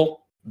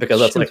immortal because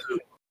that's like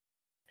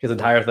his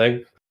entire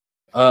thing.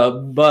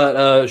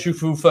 But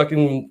Shufu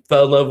fucking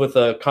fell in love with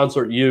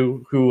Consort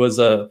Yu, who was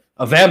a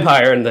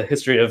vampire in the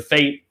history of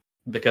fate,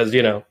 because,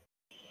 you know,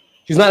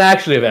 she's not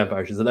actually a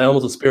vampire, she's an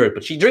elemental spirit,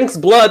 but she drinks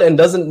blood and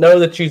doesn't know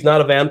that she's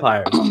not a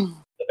vampire. She's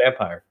a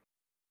vampire.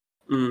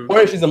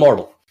 Or she's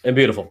immortal and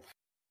beautiful.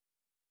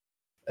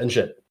 And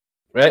shit.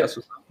 Right?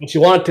 And she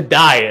wanted to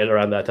die at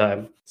around that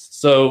time.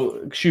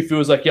 So Shufu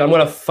was like, yeah, I'm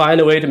going to find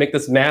a way to make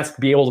this mask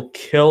be able to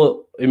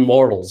kill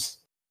immortals.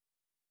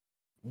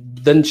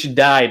 Then she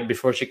died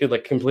before she could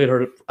like complete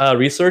her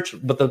research,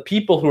 but the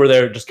people who were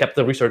there just kept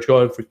the research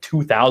going for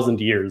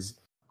 2,000 years.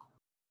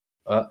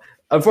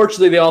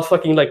 Unfortunately, they all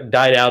fucking like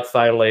died out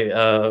finally,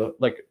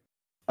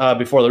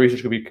 before the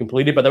research could be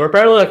completed. But they were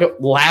apparently like a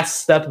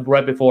last step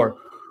right before,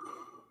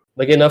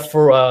 like enough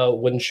for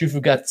when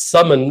Shufu got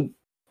summoned,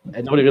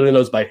 and nobody really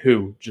knows by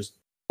who, just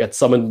got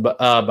summoned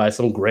by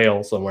some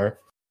grail somewhere.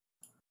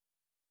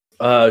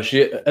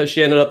 She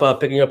ended up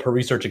picking up her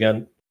research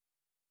again,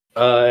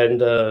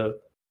 and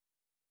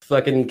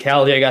fucking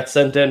Kalia got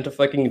sent in to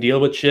fucking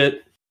deal with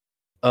shit.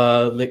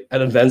 Like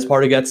an events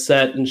party got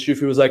set, and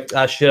Shufu was like,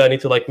 "Ah, shit! I need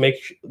to like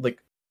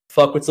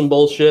fuck with some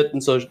bullshit."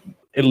 And so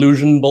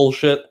illusion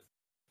bullshit.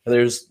 And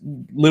there's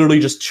literally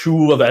just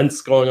 2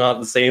 events going on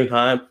at the same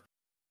time.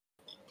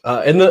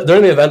 During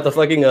the event, the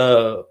fucking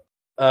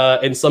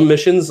in some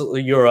missions,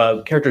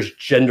 your character's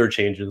gender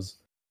changes,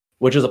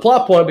 which is a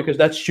plot point because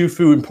that's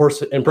Shufu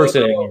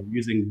impersonating you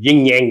using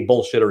yin yang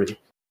bullshittery.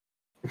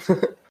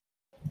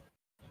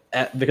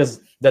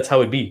 Because that's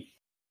how it be.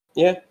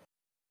 Yeah.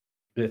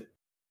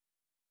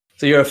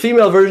 So you're a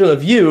female version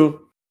of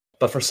you,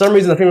 but for some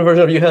reason the female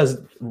version of you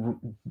has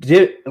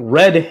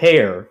red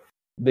hair,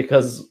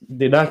 because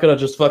they're not gonna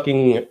just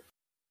fucking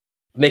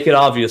make it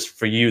obvious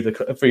for you,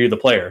 the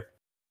player.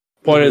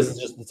 Point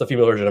is, it's a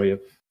female version of you,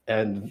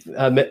 and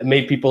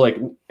made people like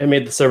it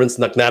made the servants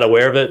like not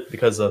aware of it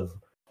because of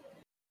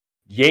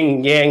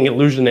yin yang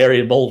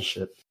illusionary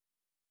bullshit.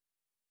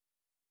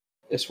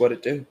 It's what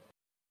it do.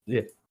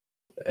 Yeah.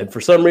 And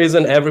for some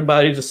reason,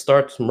 everybody just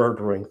starts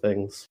murdering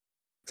things.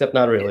 Except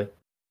not really.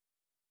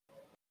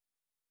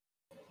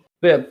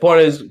 But yeah, point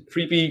is,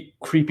 creepy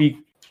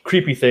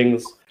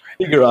things.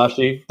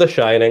 Higurashi, The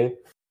Shining.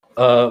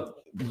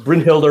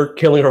 Brynhildr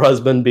killing her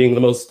husband being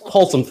the most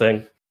wholesome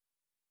thing.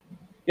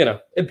 You know,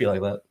 it'd be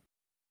like that.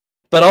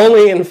 But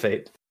only in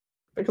Fate.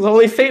 Because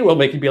only Fate will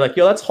make you be like,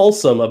 yo, that's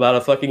wholesome about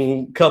a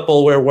fucking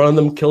couple where one of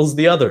them kills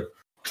the other.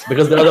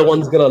 Because the other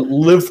one's gonna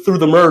live through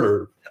the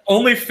murder.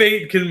 Only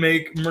Fate can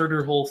make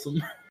murder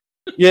wholesome.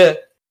 Yeah,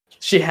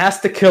 she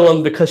has to kill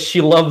him because she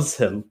loves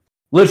him.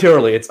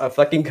 Literally, it's a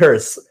fucking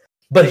curse.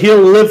 But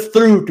he'll live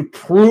through to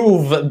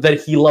prove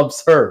that he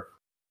loves her.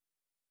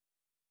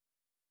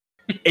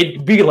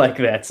 It'd be like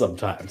that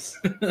sometimes.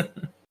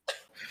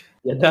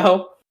 You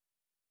know?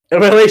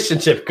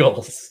 Relationship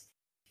goals.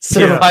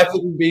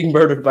 Surviving being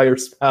murdered by your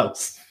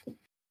spouse.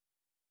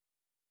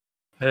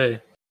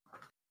 Hey.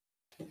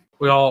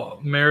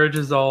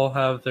 Marriages all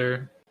have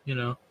their,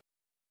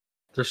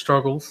 their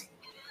struggles.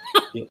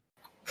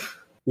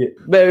 Yeah,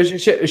 but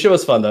it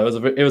was fun though.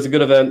 It was a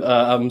good event.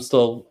 I'm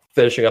still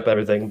finishing up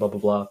everything. Blah blah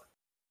blah.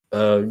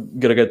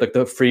 Gonna get like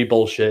the free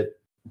bullshit.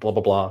 Blah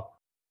blah blah.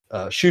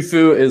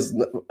 Shufu is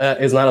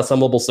not a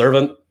summonable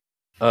servant.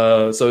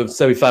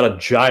 So we found a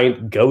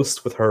giant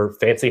ghost with her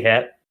fancy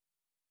hat.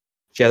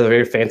 She has a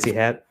very fancy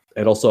hat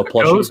and also a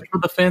plushie. Ghost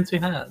with a fancy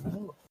hat.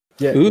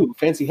 Yeah. Ooh,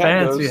 fancy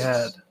hat. Fancy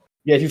hat.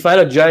 Yeah, if you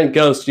find a giant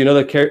ghost, you know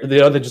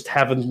they just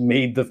haven't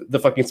made the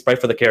fucking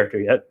sprite for the character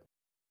yet.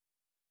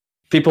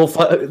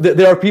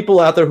 There are people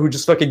out there who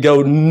just fucking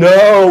go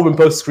no and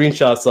post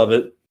screenshots of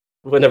it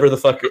whenever the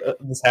fuck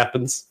this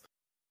happens.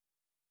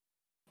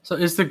 So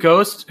is the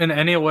ghost in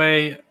any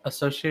way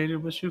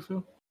associated with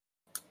Shufu?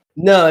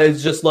 No,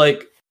 it's just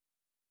like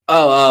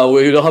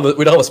We don't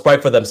have a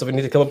sprite for them, so we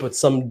need to come up with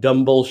some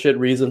dumb bullshit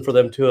reason for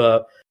them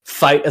to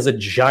fight as a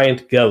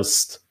giant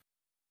ghost.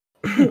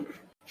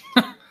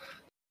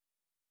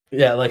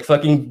 Yeah, like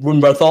fucking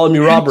when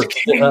Bartholomew Roberts.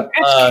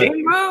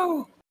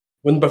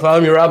 When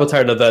Bartholomew Roberts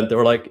had an event, they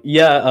were like,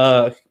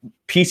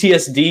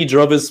 PTSD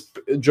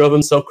drove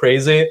him so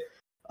crazy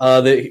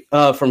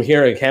from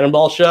hearing a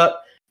cannonball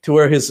shot to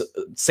where his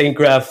Saint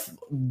Graph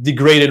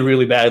degraded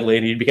really badly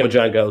and he became a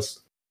giant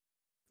ghost.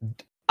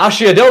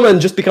 Ashia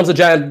Doman just becomes a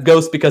giant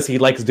ghost because he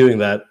likes doing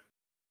that.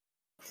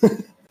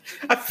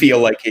 I feel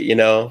like it,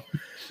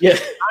 Yeah.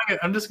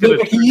 I'm just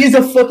gonna. He's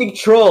a fucking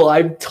troll.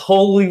 I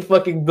totally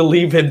fucking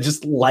believe him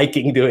just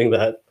liking doing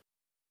that.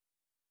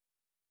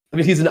 I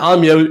mean, he's an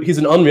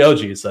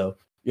Onmyoji, so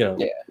Yeah.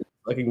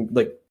 like,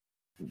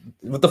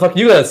 what the fuck are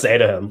you gonna say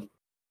to him?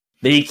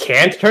 That he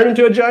can't turn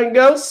into a giant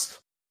ghost?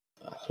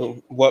 So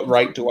what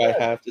right do I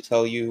have to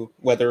tell you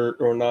whether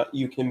or not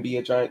you can be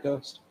a giant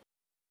ghost?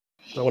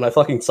 So when I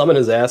fucking summon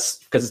his ass,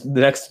 because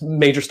the next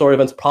major story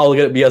event's probably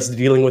gonna be us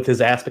dealing with his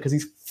ass because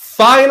he's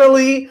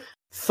finally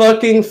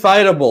fucking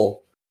fightable.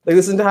 Like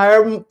this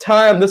entire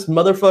time, this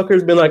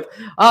motherfucker's been like,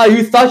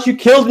 you thought you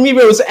killed me,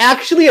 but it was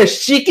actually a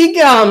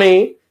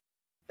Shikigami.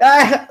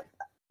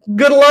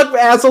 Good luck,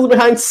 assholes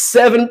behind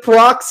 7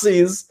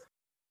 proxies.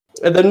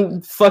 And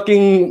then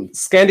fucking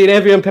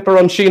Scandinavian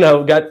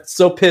Pepperoncino got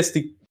so pissed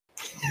he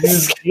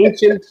used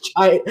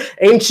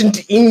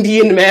ancient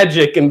Indian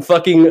magic and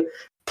fucking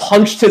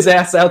punched his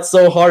ass out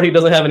so hard he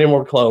doesn't have any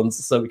more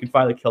clones, so we can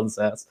finally kill his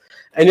ass.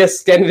 And yes,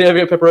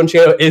 Scandinavian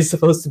Pepperoncino is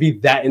supposed to be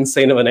that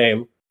insane of a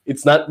name.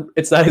 It's not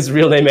his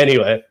real name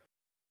anyway.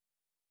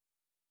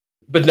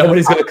 But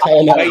nobody's gonna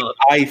call him out.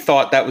 I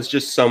thought that was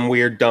just some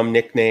weird dumb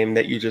nickname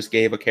that you just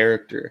gave a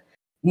character.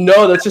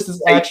 No, that's just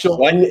his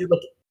actual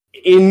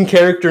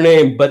in-character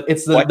name, but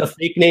it's the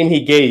fake name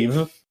he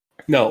gave.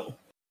 No.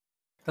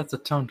 That's a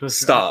tongue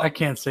twister. Stop. I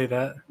can't say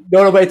that.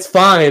 No, but it's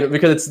fine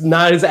because it's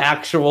not his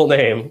actual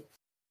name.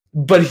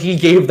 But he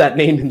gave that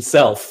name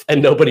himself,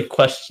 and nobody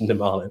questioned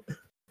him on it.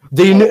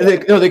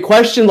 They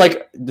questioned,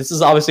 like, this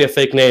is obviously a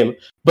fake name,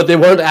 but they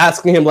weren't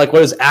asking him, like,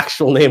 what his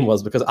actual name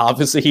was, because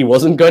obviously he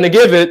wasn't going to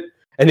give it,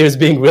 and he was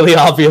being really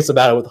obvious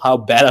about it with how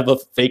bad of a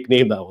fake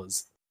name that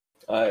was.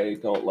 I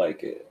don't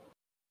like it.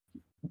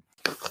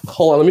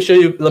 Hold on, let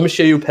me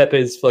show you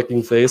Pepe's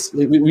fucking face.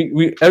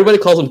 We everybody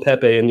calls him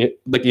Pepe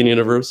in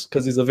universe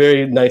because he's a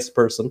very nice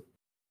person.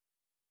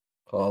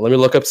 Let me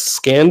look up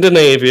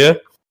Scandinavia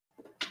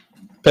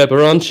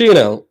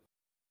Pepperoncino.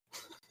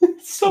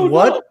 So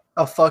what dumb.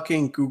 a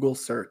fucking Google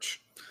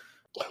search.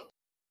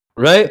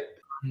 Right?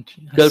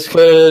 Gotta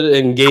put it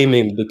in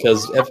gaming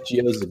because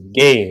FGO is a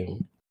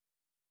game.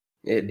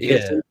 It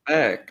is in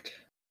fact.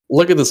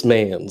 Look at this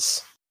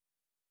man's.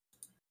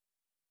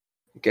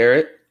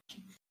 Garrett?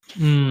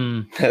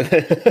 Hmm.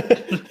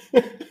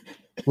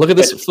 Look at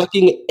this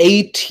fucking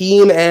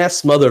A-team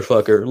ass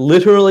motherfucker.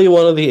 Literally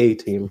one of the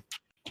A-team.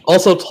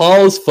 Also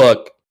tall as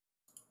fuck.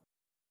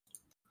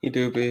 He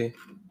do be.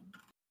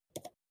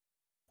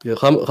 Yeah,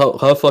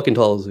 how fucking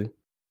tall is he?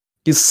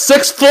 He's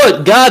 6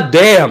 foot. God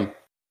damn.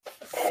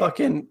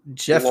 Fucking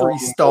Jeffree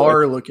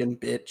Star looking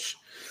bitch.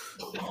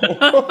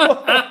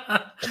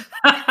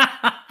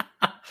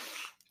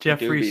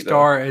 Jeffree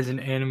Star is an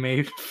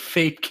anime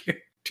fake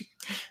character.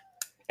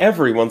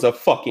 Everyone's a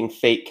fucking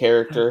fake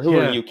character. Who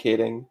Yeah. are you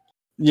kidding?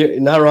 You're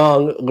not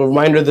wrong. A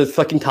reminder that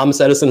fucking Thomas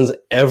Edison is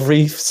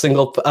every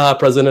single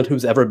president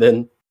who's ever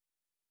been.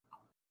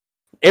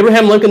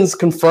 Abraham Lincoln's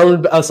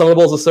confirmed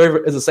summonable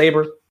as a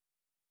saber.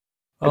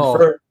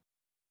 Confirmed.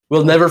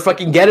 We'll never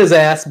fucking get his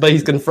ass, but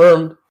he's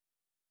confirmed.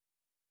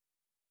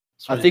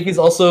 I think he's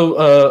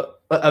also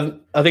I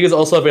think he's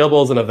also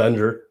available as an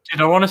Avenger.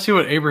 Dude, I want to see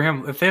what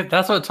Abraham.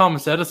 That's what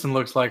Thomas Edison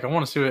looks like, I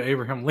want to see what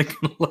Abraham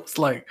Lincoln looks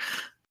like.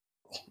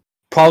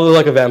 Probably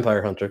like a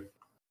vampire hunter.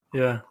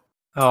 Yeah.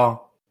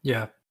 Oh,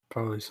 yeah.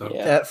 Probably so.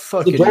 Yeah. That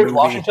fucking George movie.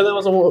 Washington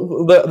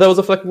that was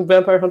a fucking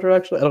vampire hunter.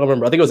 Actually, I don't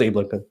remember. I think it was Abe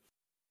Lincoln.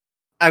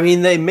 I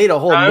mean, they made a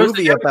whole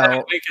movie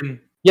about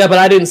Lincoln. Yeah, but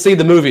I didn't see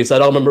the movie, so I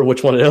don't remember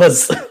which one it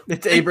was.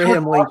 it's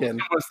Abraham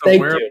Lincoln. Was the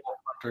Thank werewolf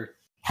you.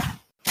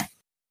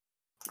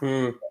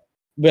 hunter.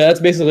 But that's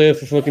basically it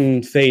for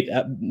fucking Fate.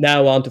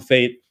 Now on to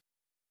Fate.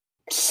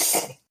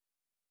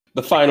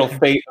 The final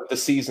fate of the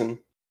season.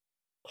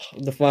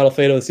 The final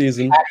Fate of the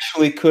season.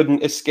 Actually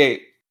couldn't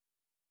escape.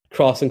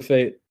 Crossing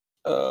Fate.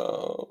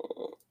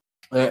 Oh.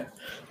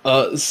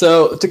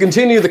 So to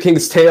continue the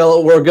King's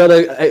Tale, we're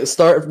gonna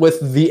start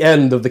with the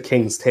end of the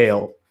King's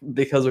Tale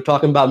because we're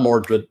talking about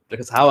Mordred.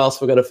 Because how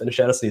else we're gonna finish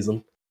out a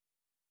season?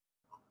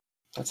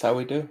 That's how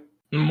we do.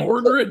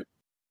 Mordred.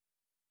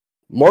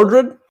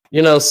 Mordred,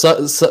 you know,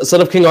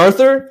 son of King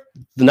Arthur,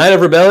 the Knight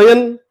of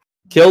Rebellion,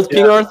 killed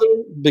King Arthur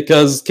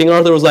because King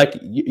Arthur was like,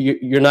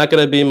 "You're not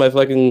gonna be my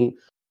fucking,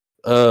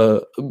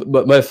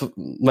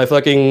 my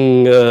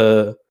fucking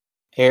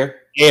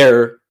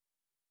heir."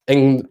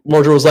 And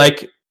Mordred was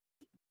like,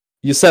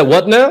 "You said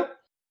what now?"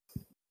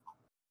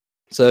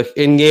 So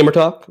in gamer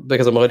talk,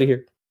 because I'm already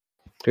here.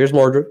 Here's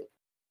Mordred.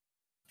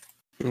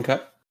 Okay.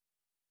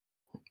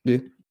 Yeah.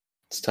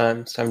 It's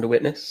time to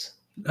witness.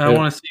 I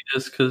want to see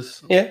this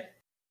because Yeah.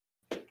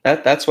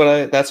 That's what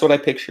I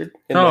pictured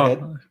in my head.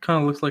 it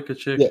kind of looks like a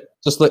chick. Yeah,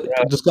 just like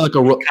kind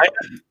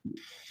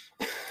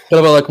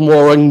of a like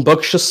more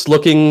rambunctious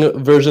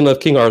looking version of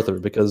King Arthur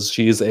because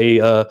she's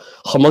a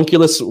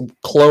homunculus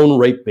clone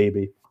rape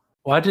baby.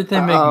 Why did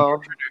they make Uh-oh.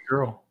 Mordred a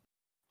girl?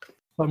 I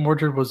thought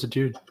Mordred was a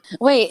dude.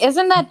 Wait,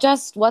 isn't that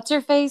just what's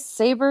her face?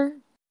 Saber?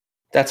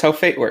 That's how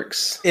fate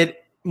works.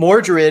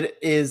 Mordred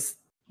is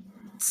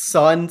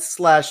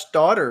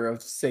son/daughter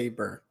of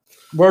Saber.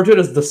 Mordred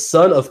is the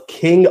son of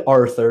King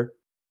Arthur,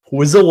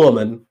 who is a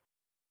woman.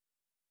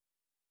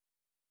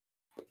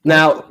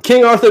 Now,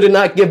 King Arthur did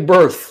not give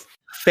birth.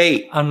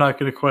 Fate. I'm not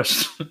going to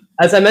question.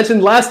 As I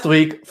mentioned last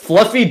week,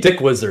 fluffy dick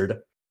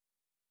wizard.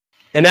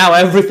 And now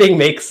everything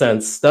makes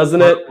sense,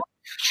 doesn't it?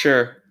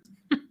 Sure.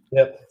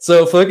 Yeah.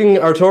 So fucking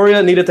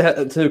Artoria needed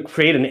to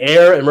create an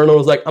heir, and Merlin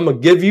was like, I'm gonna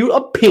give you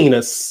a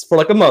penis for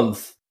like a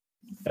month.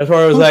 And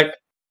Artoria was like,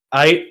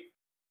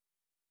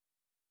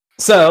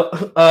 So,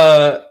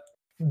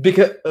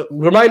 because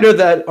reminder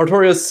that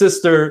Artoria's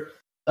sister,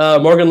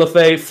 Morgan Le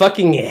Fay,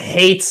 fucking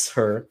hates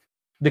her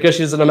because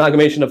she's an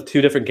amalgamation of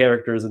two different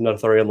characters in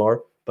Arthurian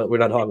lore. But we're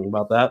not talking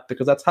about that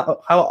because that's how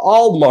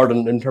all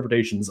modern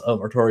interpretations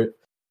of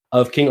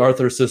King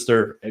Arthur's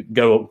sister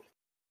go.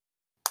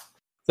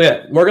 So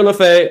yeah, Morgan Le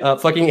Fay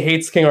fucking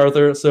hates King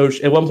Arthur. So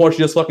at one point she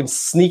just fucking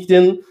sneaked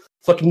in,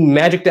 fucking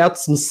magicked out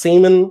some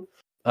semen,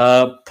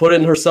 put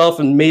it in herself,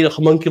 and made a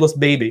homunculus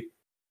baby.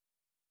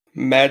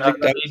 Magic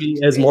Baby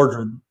as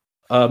Mordred.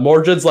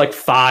 Mordred's like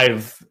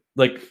 5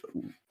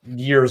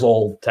 years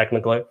old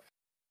technically.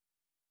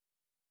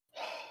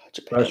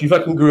 She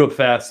fucking grew up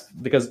fast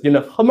because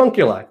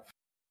homunculi.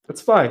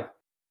 It's fine.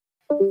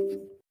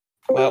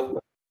 Well,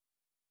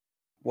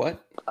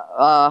 what?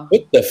 What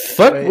the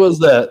fuck was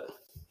that?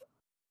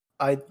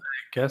 I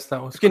guess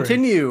that was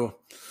continue.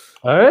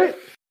 All right.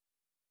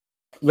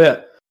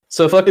 Yeah.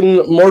 So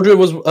fucking Mordred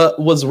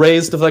was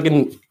raised to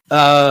fucking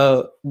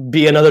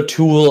be another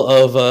tool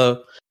of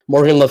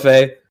Morgan Le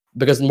Fay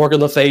because Morgan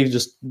Le Fay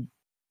just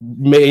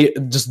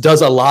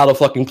does a lot of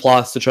fucking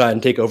plots to try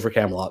and take over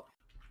Camelot.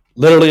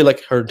 Literally,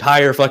 like her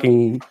entire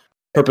fucking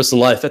purpose in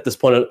life at this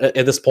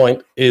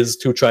point is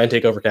to try and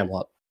take over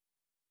Camelot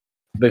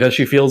because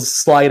she feels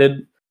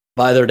slighted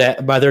by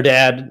their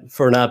dad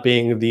for not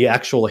being the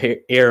actual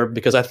heir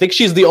because I think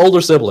she's the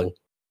older sibling.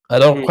 I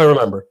don't quite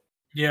remember.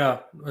 Yeah,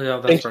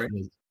 that's right.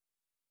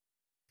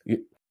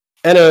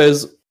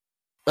 Anyways,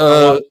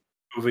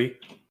 movie.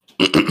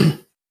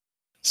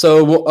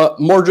 So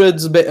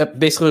Mordred's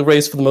basically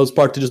raised for the most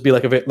part to just be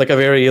like a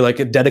very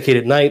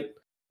dedicated knight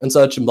and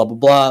such and blah blah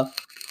blah,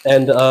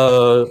 and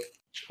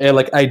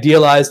like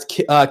idealized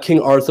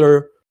King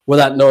Arthur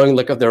without knowing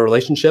of their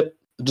relationship.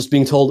 Just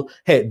being told,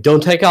 hey,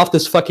 don't take off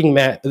this fucking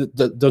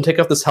don't take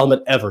off this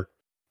helmet ever.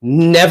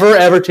 Never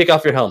ever take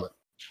off your helmet.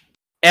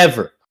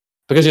 Ever.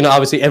 Because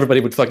obviously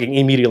everybody would fucking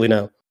immediately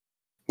know.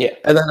 Yeah.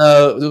 And then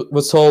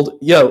was told,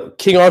 yo,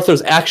 King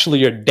Arthur's actually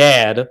your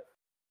dad.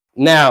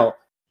 Now,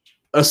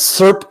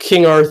 usurp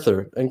King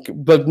Arthur.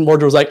 But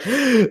Mordred was like,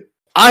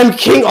 I'm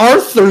King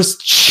Arthur's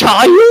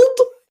child?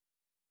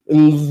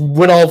 And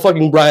went all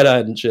fucking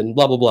bright-eyed and shit, and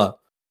blah, blah, blah.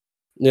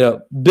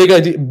 Big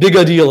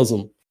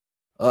idealism.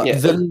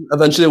 Then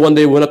eventually one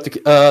day went up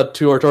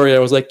to Artoria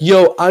and was like,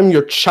 yo, I'm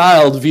your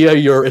child via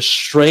your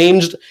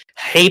estranged,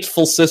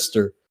 hateful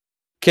sister.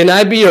 Can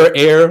I be your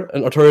heir?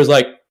 And Artoria's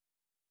like,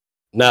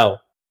 no.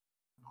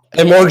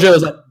 And Mordred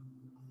was like,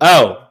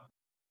 oh.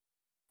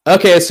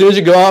 Okay, as soon as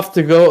you go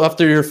after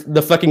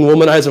the fucking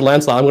womanizer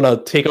Lancelot, I'm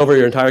gonna take over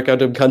your entire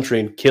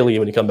country and kill you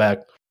when you come back.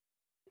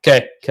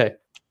 Okay.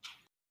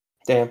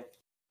 Damn.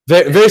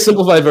 Very, very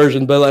simplified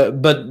version,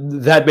 but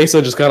that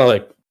basically just kind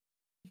of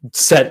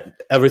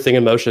set everything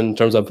in motion in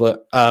terms of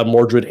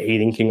Mordred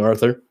hating King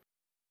Arthur.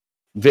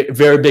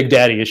 Very big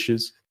daddy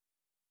issues.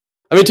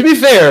 I mean, to be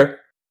fair,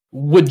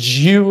 would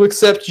you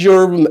accept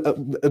your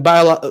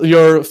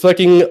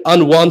fucking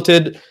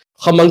unwanted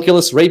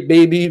homunculus rape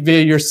baby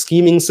via your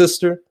scheming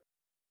sister?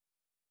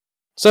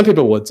 Some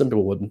people would, some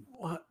people wouldn't.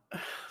 What?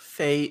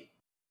 Fate.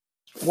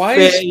 Why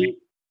is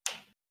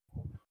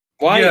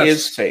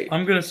fate?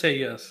 I'm gonna say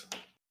yes.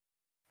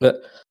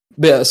 But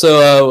yeah,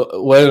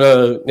 so when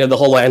the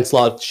whole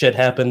Lancelot shit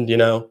happened,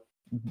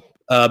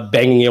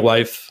 banging your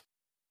wife,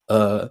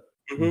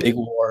 big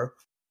war,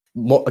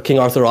 King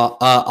Arthur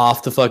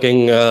off to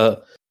fucking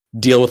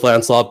deal with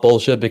Lancelot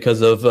bullshit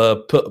because of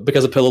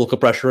political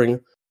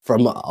pressuring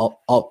from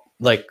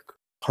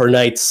her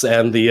knights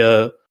and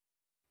the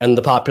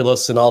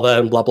populace and all that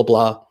and blah blah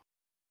blah.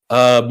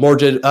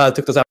 Mordred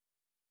took this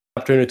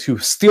opportunity to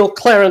steal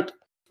Clarent,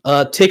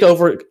 take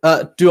over,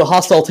 do a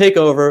hostile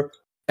takeover,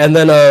 and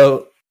then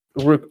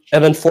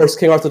force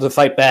King Arthur to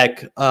fight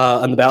back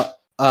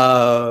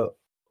upon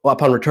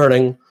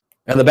returning.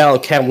 And the Battle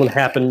of Camelot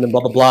happened, and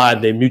blah blah blah,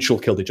 and they mutual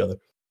killed each other.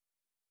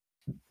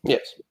 Yes.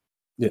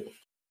 Yeah.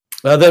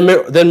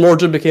 Then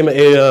Mordred became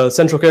a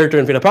central character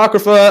in Fate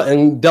Apocrypha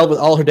and dealt with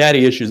all her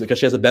daddy issues because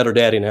she has a better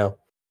daddy now.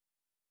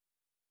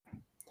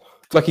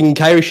 Fucking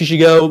Kairi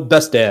Shishigo,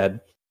 best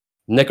dad.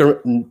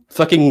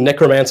 Fucking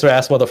necromancer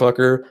ass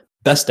motherfucker.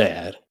 Best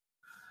dad.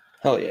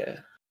 Hell yeah.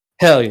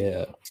 Hell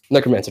yeah.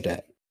 Necromancer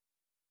dad.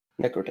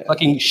 Necrodad.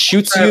 Fucking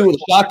shoots you with a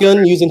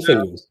shotgun using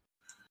fingers.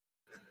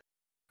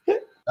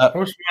 I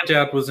wish my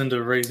dad was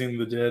into raising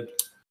the dead.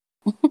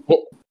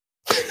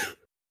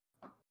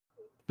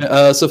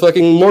 So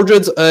fucking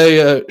Mordred's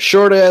a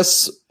short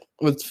ass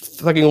with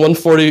fucking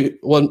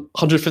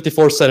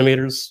 154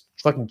 centimeters.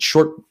 Fucking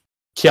short,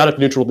 chaotic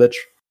neutral bitch.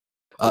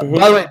 By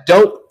the way,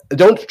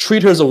 don't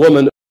treat her as a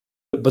woman,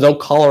 but don't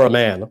call her a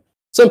man.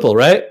 Simple,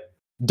 right?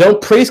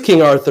 Don't praise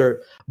King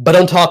Arthur, but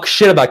don't talk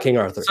shit about King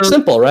Arthur. So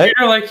Simple, right?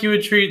 Treat her like you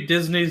would treat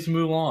Disney's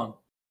Mulan.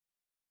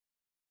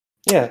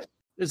 Yeah.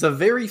 There's a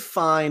very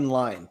fine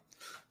line.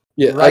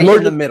 Yeah, Right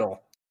in the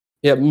middle.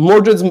 Yeah,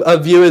 Mordred's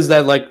view is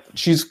that like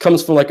she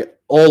comes from like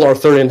old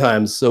Arthurian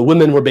times, so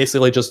women were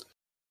basically just,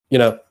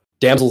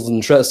 damsels in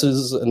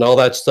dresses and all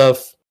that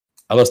stuff.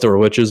 Unless there were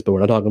witches, but we're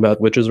not talking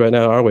about witches right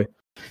now, are we?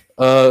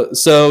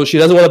 So she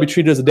doesn't want to be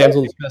treated as a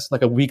damsel in distress,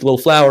 like a weak little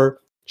flower.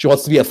 She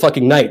wants to be a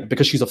fucking knight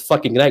because she's a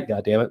fucking knight.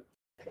 Goddammit.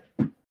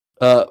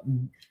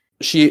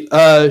 She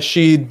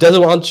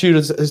doesn't want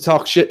you to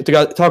talk shit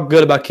to talk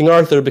good about King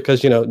Arthur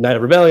because Knight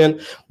of Rebellion,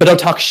 but don't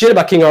talk shit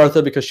about King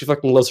Arthur because she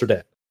fucking loves her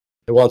dad.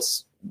 It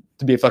wants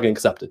to be fucking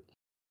accepted.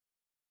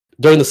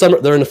 During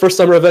the first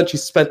summer event, she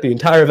spent the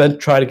entire event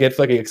trying to get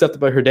fucking accepted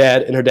by her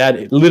dad, and her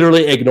dad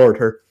literally ignored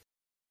her.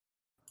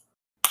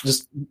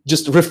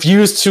 Just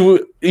refused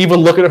to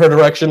even look at her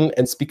direction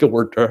and speak a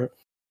word to her.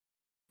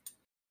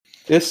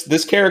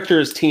 This character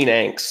is teen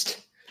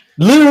angst.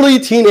 Literally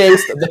teen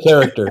angst of the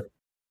character.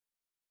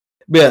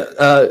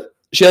 Yeah,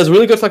 she has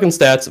really good fucking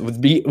stats with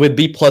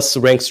B plus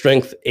rank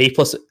strength,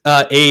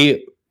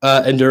 A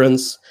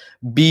endurance,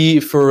 B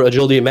for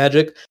agility and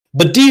magic,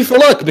 but D for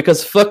luck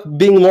because fuck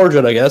being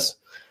Mordred, I guess,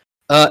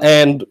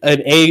 and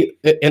an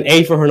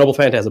A for her noble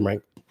phantasm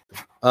rank.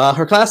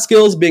 Her class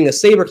skills being a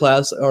saber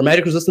class or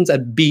magic resistance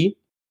at B,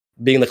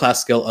 being the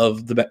class skill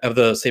of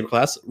the saber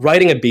class,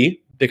 riding at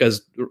B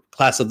because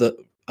class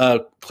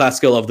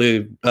skill of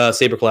the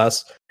saber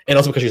class, and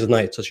also because she's a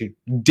knight, so she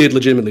did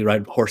legitimately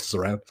ride horses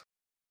around.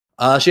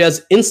 She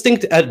has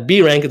instinct at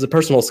B rank as a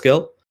personal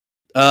skill,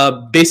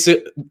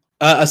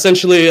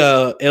 essentially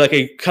like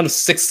a kind of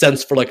sixth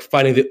sense for like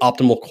finding the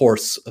optimal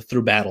course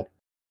through battle.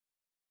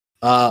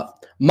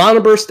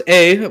 Monoburst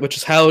A, which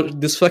is how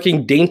this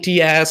fucking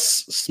dainty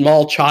ass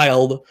small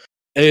child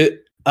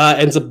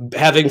ends up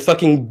having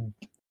fucking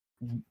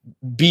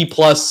B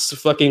plus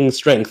fucking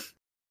strength.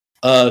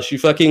 She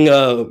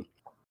fucking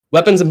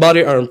weapons and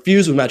body are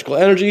infused with magical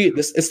energy.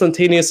 This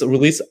instantaneous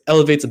release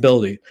elevates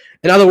ability.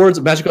 In other words,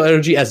 magical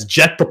energy as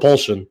jet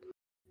propulsion.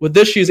 With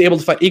this, she is able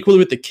to fight equally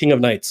with the King of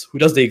Knights, who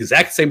does the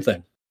exact same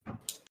thing.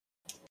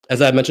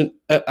 As I mentioned,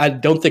 I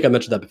don't think I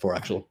mentioned that before,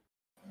 actually.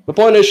 The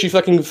point is, she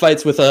fucking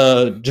fights with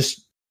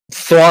just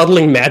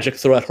throttling magic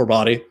throughout her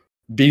body,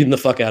 beating the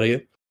fuck out of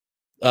you.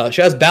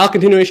 She has battle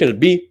continuation at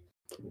B,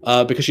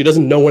 because she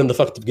doesn't know when the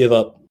fuck to give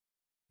up.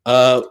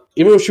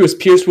 Even if she was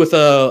pierced with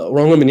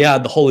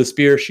the Holy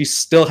Spear, she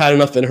still had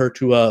enough in her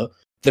to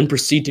then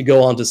proceed to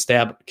go on to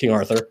stab King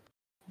Arthur.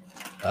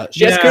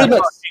 She has charisma.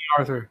 King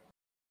Arthur.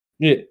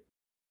 Yeah.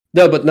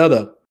 No,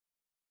 though.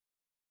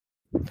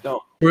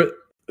 No.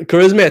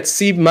 Charisma at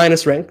C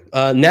minus rank.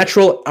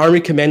 Natural army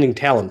commanding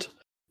talent.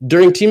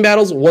 During team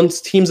battles,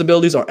 one's team's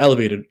abilities are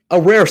elevated.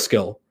 A rare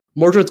skill.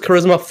 Mordred's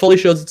charisma fully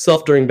shows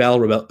itself during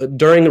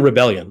during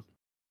rebellion,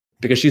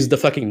 because she's the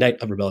fucking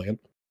Knight of Rebellion.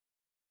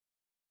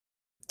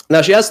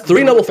 Now she has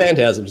 3 noble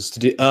phantasms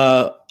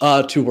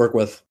to work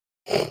with.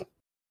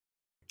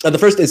 The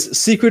first is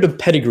Secret of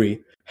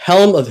Pedigree,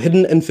 Helm of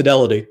Hidden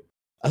Infidelity.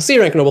 A C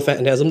rank noble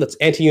phantasm that's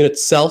anti-unit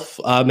self,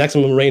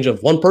 maximum range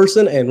of 1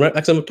 person, and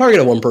maximum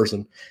target of 1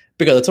 person,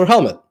 because it's her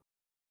helmet.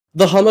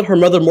 The helmet her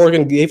mother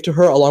Morgan gave to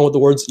her along with the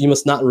words, "You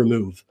must not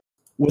remove."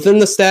 Within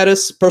the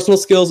status, personal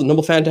skills,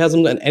 noble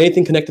phantasm, and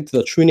anything connected to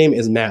the true name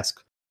is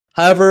masked.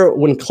 However,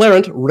 when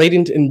Clarent,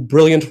 Radiant and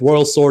Brilliant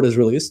Royal Sword is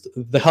released,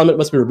 the helmet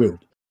must be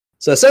removed.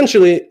 So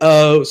essentially,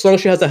 as long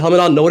as she has the helmet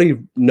on, nobody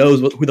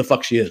knows who the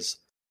fuck she is.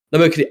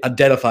 Nobody can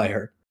identify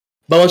her.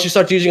 But once she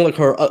starts using like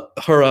her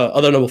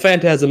other noble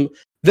phantasm,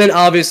 then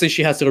obviously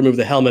she has to remove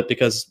the helmet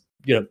because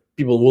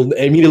people will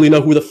immediately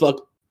know who the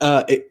fuck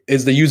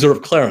is the user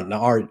of Clarent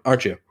now,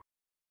 aren't you?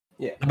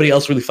 Yeah. Nobody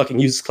else really fucking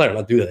uses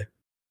Clarent, do they?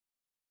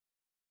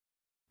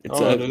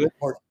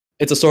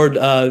 It's a sword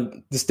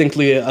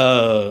distinctly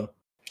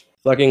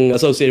fucking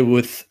associated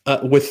with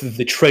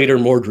the traitor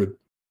Mordred.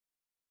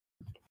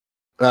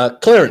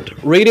 Clarent,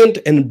 Radiant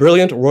and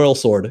Brilliant Royal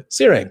Sword,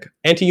 C rank,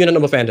 anti-unit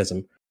noble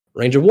phantasm,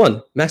 range of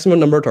 1, maximum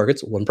number of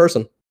targets 1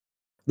 person.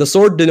 The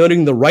sword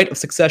denoting the right of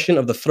succession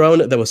of the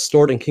throne that was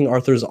stored in King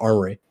Arthur's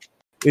armory.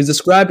 It is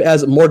described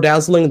as more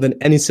dazzling than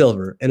any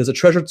silver, and is a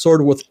treasured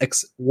sword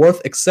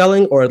worth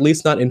excelling or at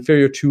least not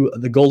inferior to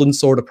the golden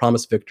sword of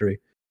promised victory,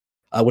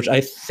 which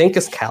I think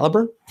is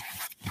Caliburn.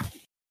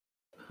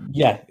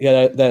 Yeah,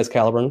 that is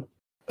Caliburn.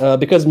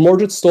 Because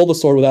Mordred stole the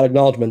sword without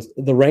acknowledgement,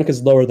 the rank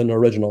is lower than the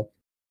original.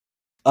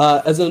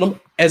 As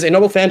a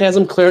noble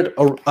phantasm, Clarent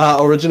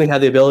originally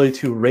had the ability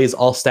to raise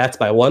all stats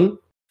by 1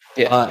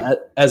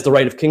 as the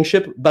right of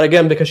kingship. But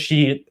again, because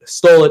she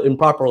stole it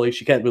improperly,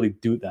 she can't really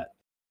do that.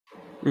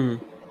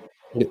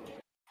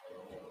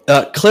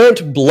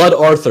 Clarent Blood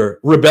Arthur,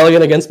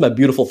 Rebellion Against My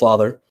Beautiful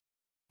Father.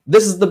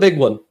 This is the big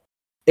one.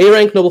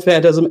 A-rank noble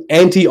phantasm,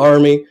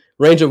 anti-army,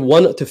 range of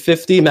 1 to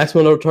 50,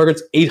 maximum number of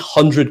targets,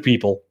 800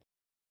 people.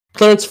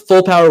 Clarent's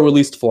full power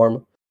released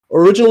form.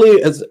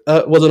 Originally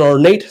was an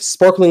ornate,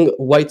 sparkling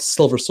white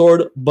silver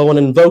sword, but when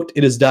invoked,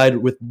 it is dyed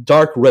with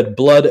dark red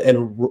blood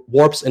and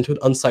warps into an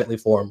unsightly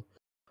form.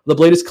 The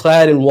blade is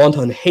clad in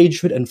wanton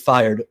hatred and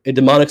fired, a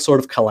demonic sword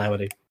of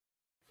calamity.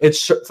 It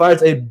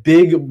fires a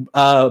big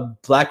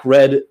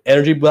black-red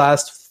energy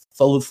blast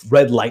full of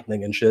red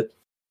lightning and shit.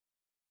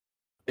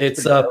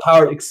 It's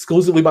powered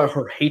exclusively by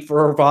her hate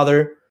for her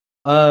father.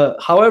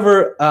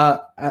 However,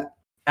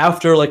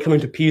 after like coming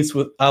to peace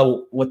with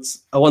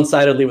what's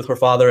one-sidedly with her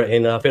father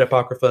in Fate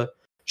Apocrypha,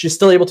 she's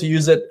still able to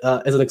use it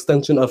as an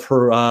extension of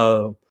her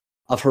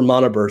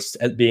mana burst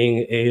at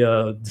being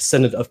a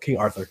descendant of King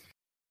Arthur.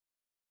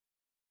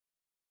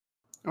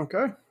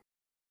 Okay.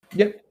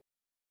 Yep.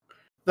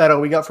 That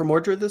all we got for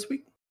Mordred this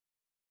week?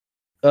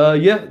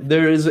 Yeah,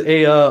 there is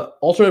a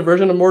alternate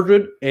version of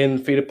Mordred in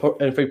Fate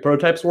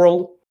Prototypes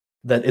world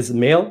that is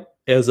male.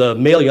 Is a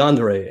male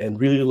yandere and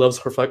really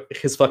loves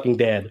his fucking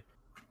dad,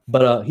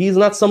 but he's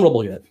not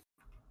summonable yet.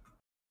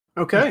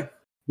 Okay.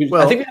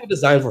 Well, I think we have a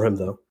design for him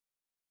though.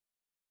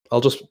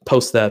 I'll just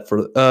post that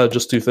for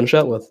just to finish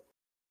out with.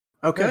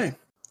 Okay.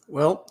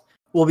 Well,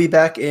 we'll be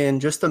back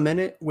in just a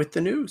minute with the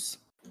news.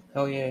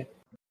 Hell yeah.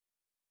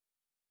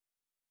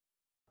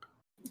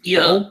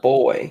 Yeah. Oh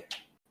boy.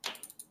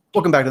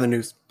 Welcome back to the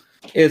news.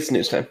 It's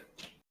news time.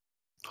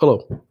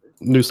 Hello.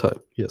 News time.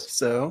 Yes.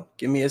 So,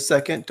 give me a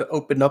second to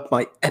open up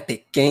my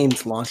Epic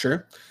Games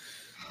launcher.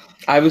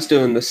 I was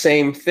doing the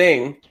same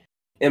thing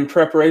in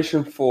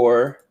preparation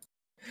for.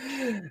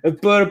 Oh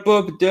boy,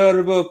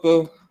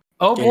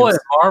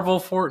 Marvel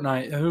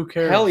Fortnite. Who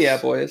cares? Hell yeah,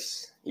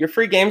 boys! Your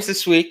free games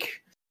this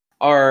week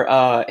are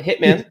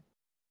Hitman,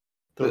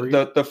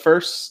 the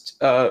first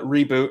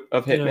reboot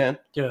of Hitman.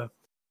 Yeah.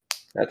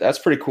 That's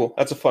pretty cool.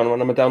 That's a fun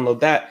one. I'm gonna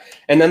download that.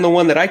 And then the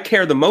one that I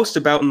care the most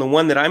about, and the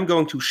one that I'm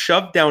going to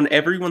shove down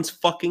everyone's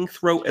fucking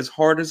throat as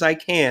hard as I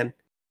can,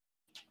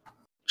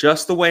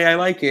 just the way I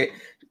like it,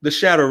 the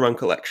Shadowrun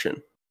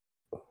collection.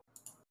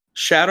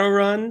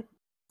 Shadowrun,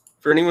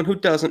 for anyone who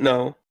doesn't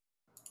know,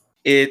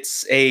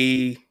 it's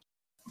a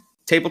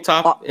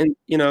tabletop,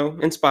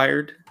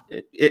 inspired.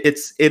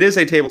 It is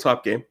a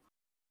tabletop game.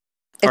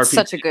 It's RPG.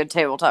 such a good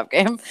tabletop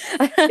game.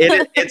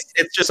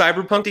 It's just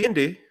Cyberpunk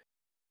D&D.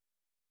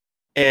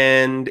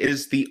 And it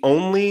is the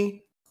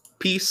only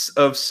piece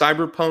of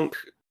cyberpunk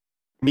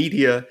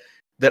media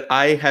that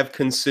I have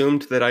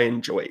consumed that I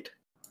enjoyed.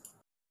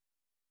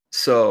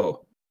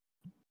 So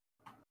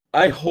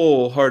I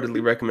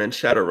wholeheartedly recommend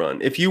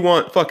Shadowrun. If you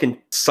want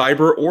fucking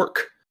cyber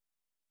orc,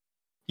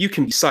 you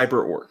can be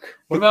cyber orc.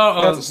 What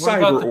about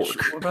orc?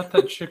 What about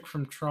that chick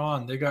from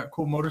Tron? They got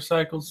cool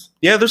motorcycles.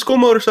 Yeah, there's cool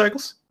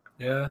motorcycles.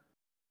 Yeah,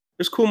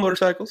 there's cool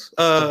motorcycles.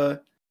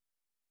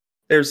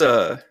 There's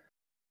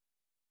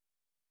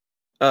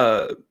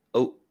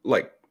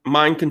like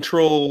mind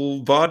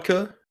control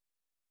vodka.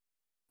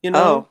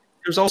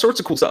 There's all sorts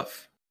of cool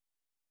stuff.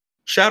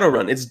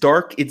 Shadowrun, it's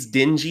dark, it's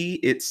dingy,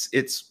 it's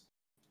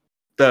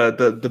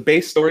the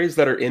base stories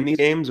that are in these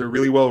games are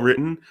really well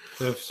written.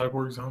 They have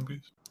cyborg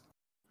zombies.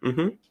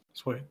 Mm-hmm.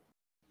 Sweet.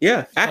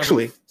 Yeah,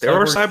 actually, there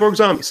are cyborg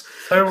zombies.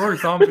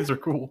 Cyborg zombies are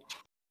cool.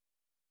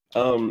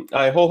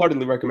 I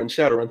wholeheartedly recommend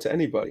Shadowrun to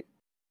anybody.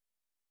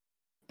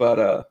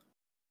 But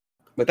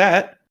with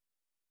that,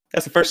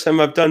 that's the first time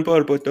I've done in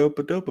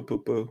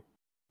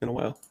a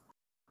while.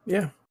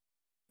 Yeah.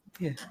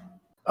 Yeah.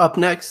 Up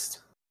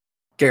next,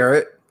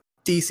 Garrett,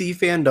 DC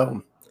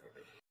fandom.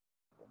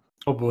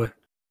 Oh boy.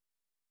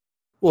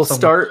 We'll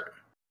start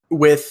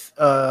with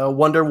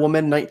Wonder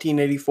Woman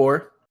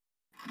 1984.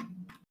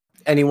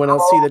 Anyone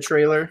else see the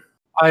trailer?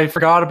 I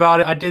forgot about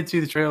it. I did see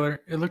the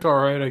trailer. It looked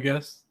alright, I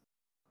guess.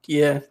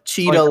 Yeah,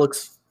 Cheeto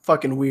looks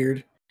fucking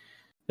weird.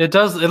 It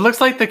does. It looks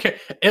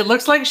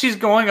like she's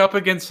going up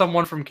against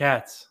someone from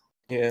Cats.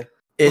 Yeah.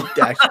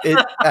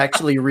 It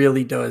actually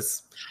really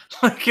does.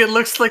 Like it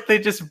looks like they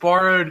just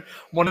borrowed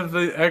one of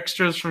the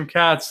extras from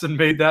Cats and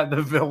made that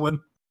the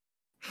villain.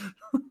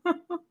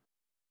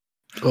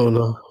 Oh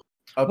no.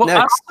 Up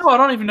next. I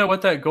don't even know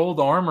what that gold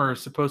armor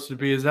is supposed to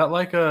be. Is that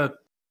like the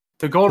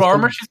gold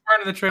armor she's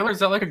wearing in the trailer? Is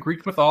that like a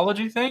Greek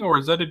mythology thing, or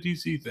is that a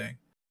DC thing?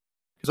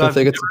 I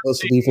think it's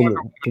supposed to be from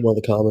one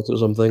of the comics or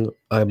something.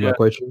 I'm not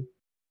quite sure.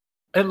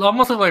 It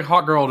almost looked like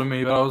Hot Girl to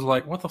me, but I was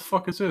like, what the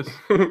fuck is this?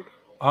 I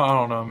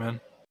don't know,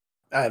 man.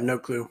 I have no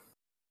clue.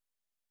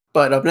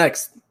 But up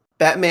next,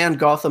 Batman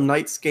Gotham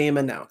Knights game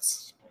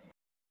announced.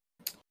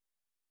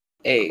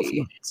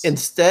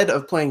 Instead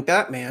of playing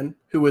Batman,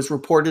 who is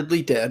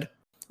reportedly dead,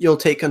 you'll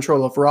take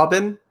control of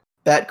Robin,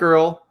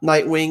 Batgirl,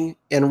 Nightwing,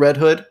 and Red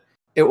Hood.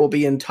 It will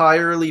be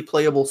entirely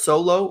playable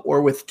solo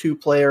or with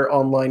 2-player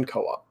online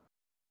co-op.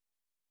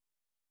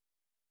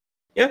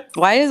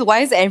 Why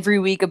is every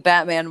week a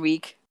Batman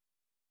week?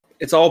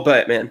 It's all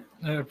Batman.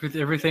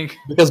 Everything.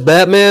 Because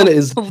Batman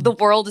is The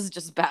world is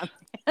just Batman.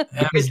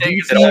 Everything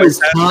is DC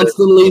is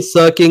constantly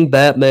sucking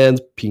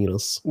Batman's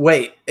penis.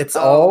 Wait, it's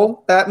Oh.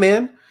 all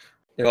Batman?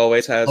 It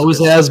always has. Always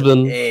been. has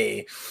been.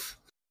 Hey.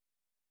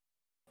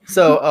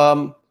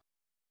 So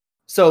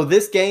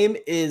this game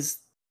is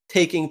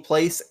taking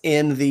place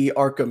in the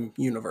Arkham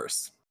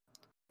universe.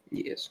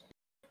 Yes.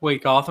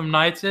 Wait, Gotham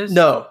Knights is?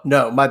 No,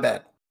 my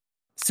bad.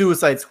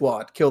 Suicide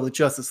Squad, Kill the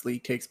Justice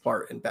League takes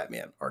part in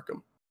Batman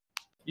Arkham.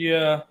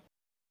 Yeah.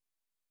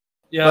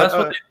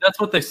 But, That's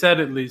what they said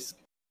at least.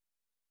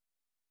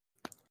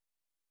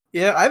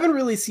 Yeah, I haven't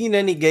really seen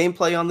any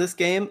gameplay on this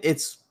game.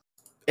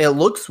 It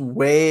looks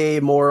way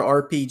more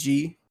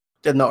RPG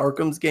than the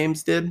Arkham's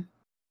games did.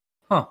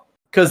 Huh.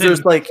 Because I didn't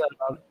there's like know that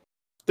about it.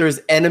 there's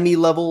enemy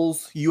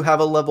levels, you have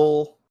a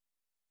level,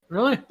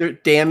 Really? there are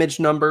damage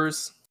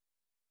numbers.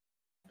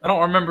 I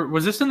don't remember.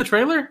 Was this in the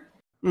trailer?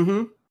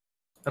 Mm-hmm.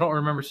 I don't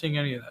remember seeing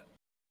any of that.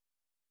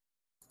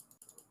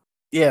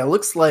 Yeah, it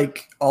looks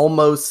like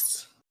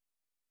almost.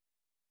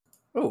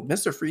 Oh,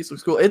 Mr. Freeze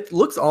looks cool. It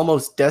looks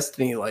almost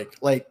Destiny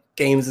like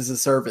games as a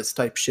service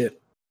type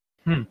shit.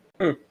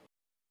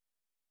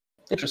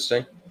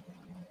 Interesting.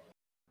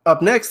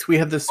 Up next, we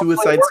have the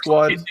Suicide Works on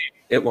Squad. PC.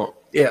 It won't.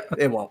 Yeah,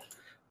 it won't.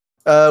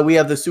 We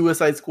have the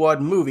Suicide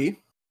Squad movie.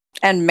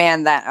 And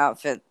man, that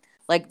outfit.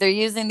 Like, they're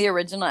using the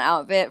original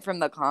outfit from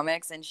the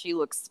comics, and she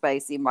looks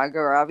spicy.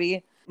 Margot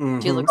Robbie. She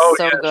Mhm. looks Oh,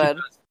 so yeah, she good.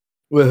 does.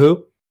 With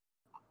who?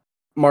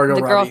 Margot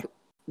The Robbie.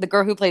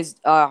 girl who plays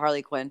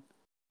Harley Quinn.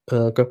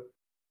 Okay.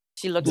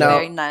 She looks Now-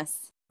 very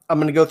nice. I'm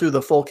going to go through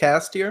the full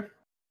cast here.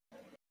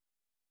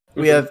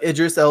 We have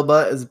Idris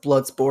Elba as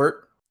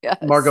Bloodsport. Yes.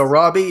 Margot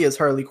Robbie as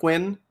Harley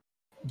Quinn.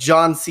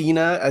 John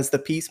Cena as the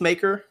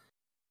Peacemaker.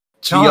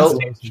 John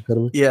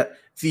Yeah.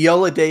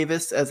 Viola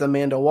Davis as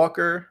Amanda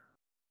Walker.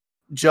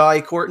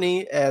 Jai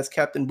Courtney as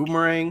Captain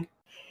Boomerang.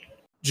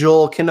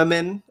 Joel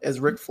Kinnaman as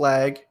Rick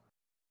Flag.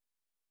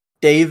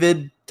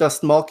 David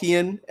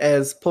Dastmalchian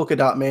as Polka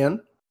Dot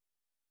Man.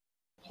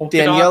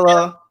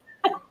 Daniela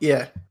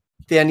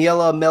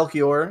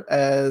Melchior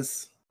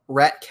as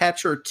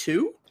Ratcatcher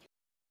 2.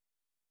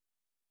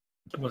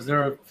 Was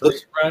there a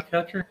first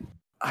Ratcatcher?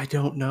 I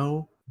don't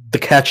know. The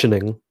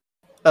catching.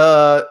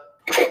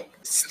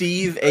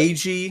 Steve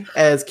Agee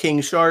as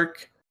King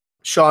Shark.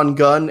 Sean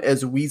Gunn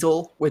as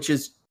Weasel,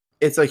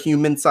 it's a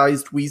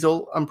human-sized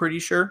weasel, I'm pretty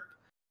sure.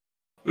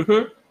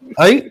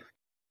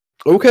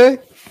 Okay.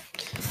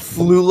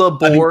 Flula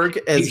Borg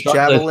as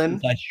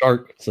Javelin.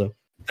 Shark. So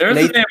There's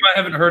Nathan- a name I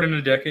haven't heard in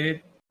a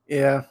decade.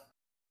 Yeah.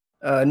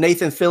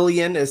 Nathan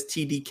Fillion as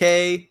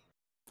TDK.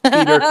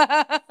 Nathan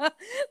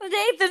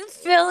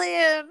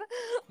Fillion.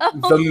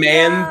 Oh, The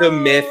man, the no.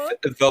 myth,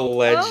 the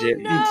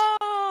legend.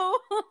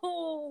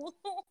 Oh,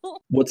 no.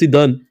 what's he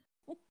done?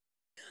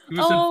 He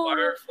was Oh. in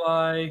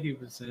Firefly. He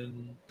was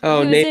in. Oh,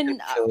 He was Nathan in,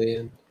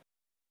 Fillion.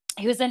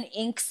 He was in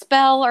Ink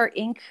Spell or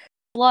Ink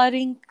Blood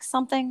Ink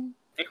something.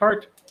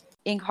 Inkheart.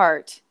 Ink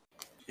Heart.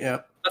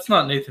 Yeah. That's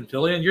not Nathan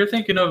Fillion. You're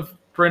thinking of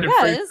Brendan Yeah,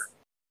 it Fraser. is.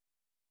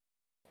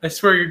 I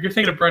swear, you're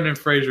thinking of Brendan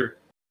Fraser.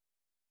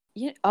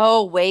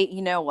 Oh, wait.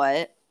 You know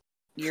what?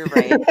 You're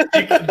right.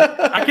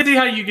 I can see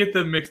how you get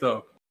them mixed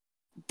up.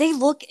 They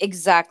look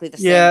exactly the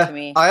same Yeah. to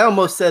me. I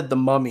almost said the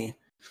Mummy.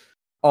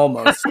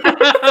 Almost.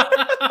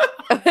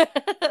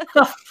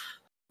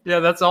 Yeah,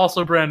 that's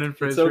also Brandon It's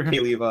Fraser. okay,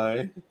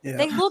 Levi. Yeah.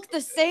 They look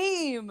the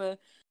same.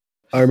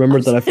 I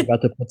remembered that I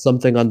forgot to put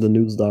something on the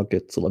news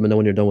docket, so let me know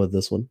when you're done with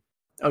this one.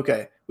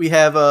 Okay. We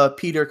have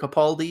Peter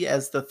Capaldi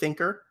as the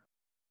Thinker.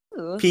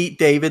 Ooh. Pete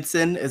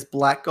Davidson as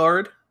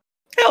Blackguard.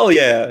 Hell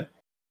yeah.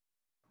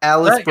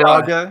 Alice That guy.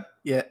 Braga.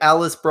 Yeah,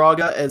 Alice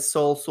Braga as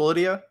Sol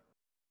Soria.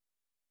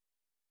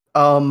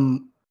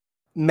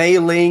 Mei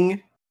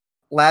Ling,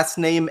 last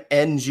name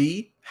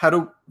NG.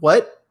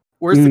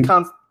 Where's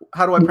the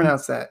how do I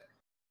pronounce that?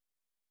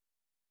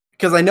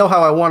 Because I know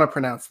how I want to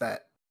pronounce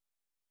that.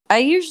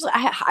 I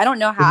don't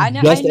know how. I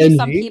know Just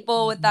some NG?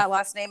 people with that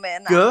last name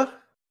in. G?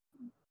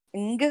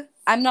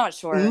 I'm not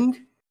sure.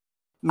 Ng?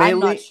 Mei I'm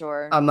Ling? not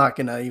sure. I'm not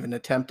gonna even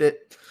attempt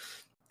it.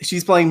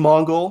 She's playing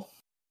Mongol.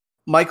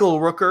 Michael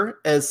Rooker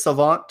as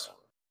Savant.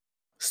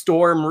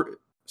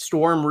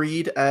 Storm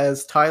Reed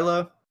as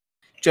Tyla.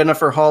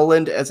 Jennifer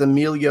Holland as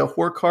Amelia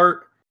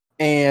Horkhart.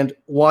 And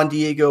Juan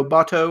Diego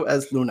Bato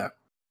as Luna.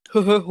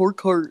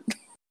 Horkart.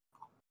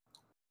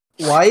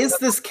 Why is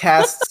this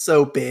cast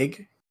so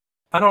big?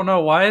 I don't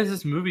know. Why is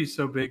this movie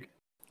so big?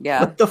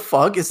 Yeah. What the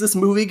fuck? Is this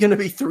movie gonna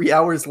be 3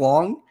 hours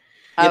long?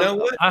 You know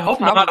what? I hope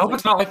not. I hope Probably.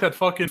 it's not like that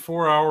fucking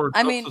 4-hour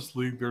I mean- Justice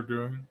League they're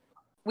doing.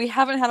 We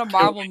haven't had a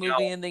Marvel Totally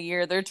movie in the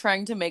year. They're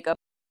trying to make up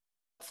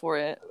for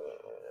it.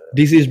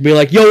 DC's be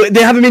like, yo,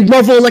 they haven't made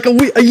Marvel in like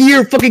a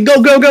year. Fucking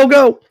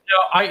go.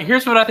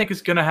 Here's what I think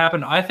is going to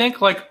happen. I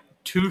think like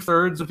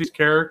 2/3 of these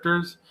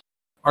characters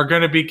are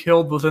going to be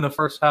killed within the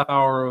first half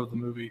hour of the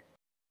movie.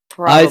 I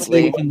Probably.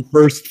 think in the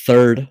first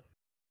third.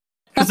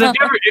 Because if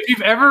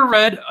you've ever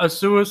read a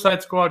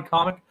Suicide Squad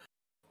comic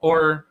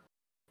or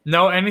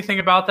know anything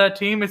about that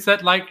team. It's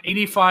that like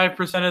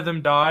 85% of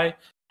them die,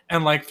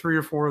 and like 3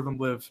 or 4 of them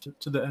live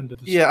to the end of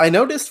the Yeah, I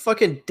noticed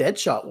fucking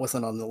Deadshot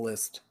wasn't on the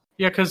list.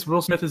 Yeah, because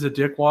Will Smith is a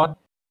dickwad.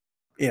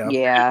 Yeah.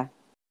 Yeah.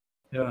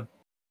 Yeah.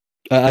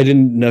 I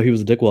didn't know he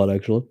was a dickwad,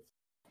 actually.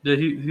 Yeah,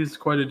 he's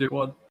quite a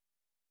dickwad.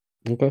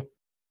 Okay.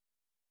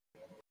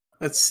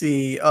 Let's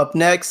see. Up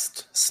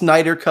next,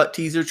 Snyder Cut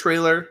teaser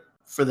trailer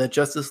for the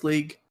Justice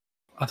League.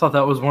 I thought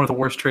that was one of the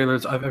worst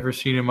trailers I've ever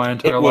seen in my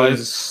entire It life.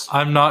 was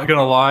I'm not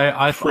gonna lie.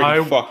 I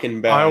fucking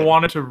bad. I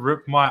wanted to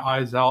rip my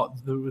eyes out.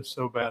 It was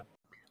so bad.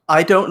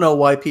 I don't know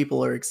why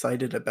people are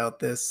excited about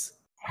this.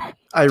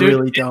 I Dude,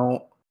 really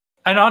don't.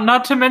 And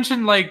not to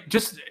mention, like,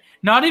 just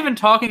not even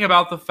talking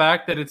about the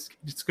fact that it's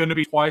going to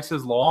be twice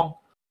as long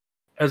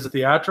as the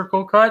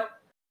theatrical cut.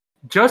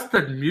 Just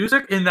the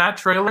music in that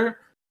trailer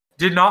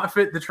did not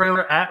fit the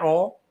trailer at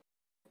all.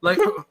 Like,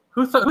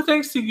 who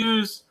thinks to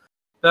use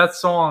that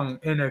song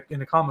in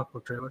a comic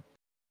book trailer?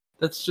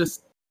 That's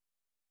just,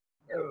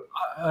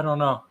 I don't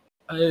know.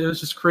 It was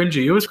just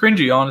cringy. It was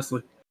cringy,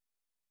 honestly.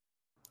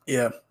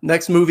 Yeah.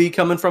 Next movie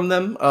coming from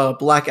them,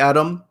 Black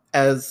Adam,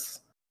 as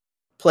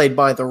played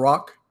by The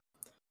Rock.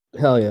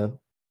 Hell yeah.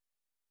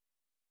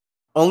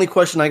 Only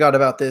question I got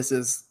about this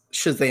is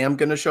Shazam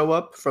gonna show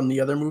up from the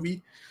other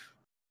movie?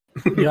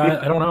 Yeah,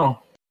 I don't know.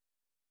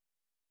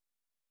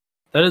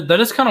 That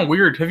is kind of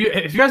weird. Have you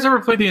guys ever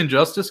played the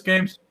Injustice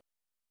games?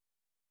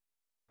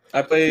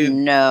 I played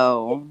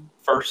No.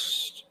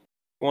 first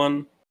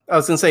one. I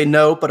was gonna say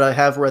no, but I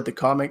have read the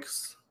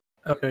comics.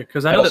 Okay,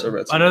 because I I know also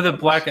read that some comics.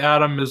 Black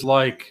Adam is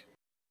like,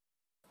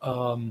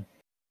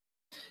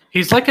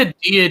 he's like a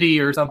deity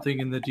or something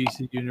in the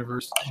DC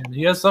universe, and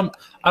he has some.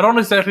 I don't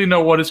exactly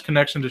know what his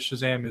connection to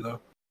Shazam is, though.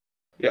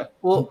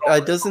 Well, I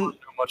it doesn't. don't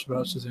know much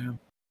about Shazam.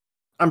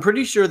 I'm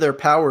pretty sure their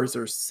powers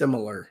are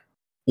similar.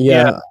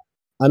 Yeah.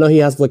 I know he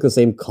has like the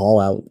same call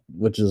out,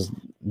 which is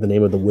the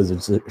name of the wizard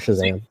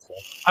Shazam.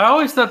 I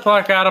always thought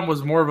Black Adam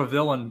was more of a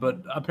villain, but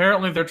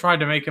apparently they're trying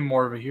to make him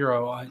more of a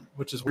hero,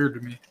 which is weird to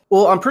me.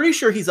 Well, I'm pretty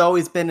sure he's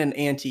always been an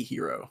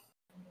anti-hero.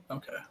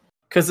 Okay.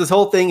 Because this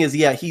whole thing is,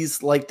 yeah,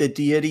 he's like the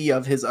deity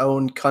of his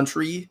own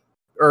country.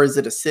 Or is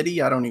it a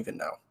city? I don't even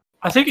know.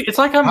 I think it's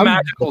like a I'm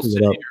magical looking it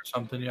city up. or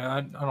something. Yeah,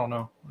 I don't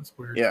know. That's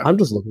weird. Yeah. I'm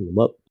just looking them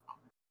up.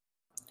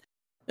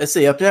 Let's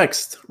see, up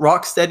next.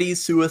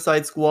 Rocksteady's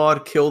Suicide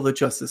Squad Kill the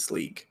Justice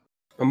League.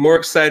 I'm more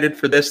excited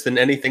for this than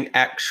anything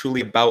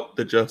actually about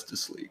the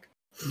Justice League.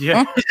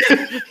 Yeah.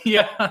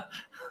 Yeah.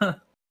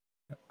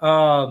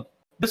 I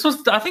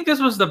think this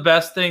was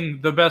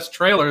the best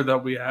trailer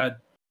that we had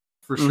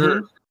for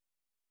sure.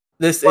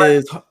 This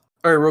is, all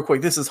right, real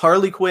quick. This is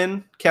Harley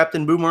Quinn,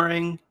 Captain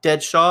Boomerang,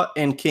 Deadshot,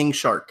 and King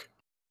Shark.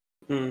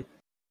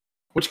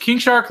 Which King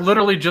Shark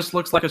literally just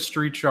looks like a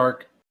street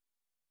shark.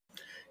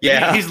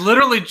 Yeah. He's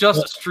literally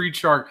just a street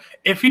shark.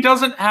 If he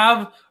doesn't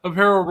have a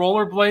pair of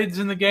rollerblades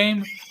in the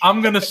game,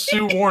 I'm gonna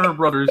sue Warner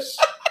Brothers.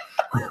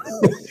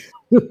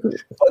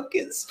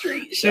 Fucking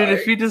street Dude,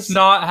 if he does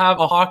not have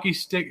a hockey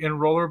stick and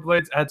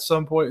rollerblades at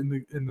some point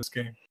in this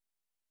game,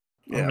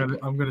 Yeah.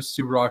 I'm gonna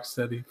sue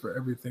Rocksteady for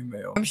everything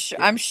they own.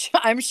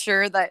 I'm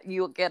sure that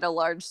you'll get a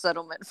large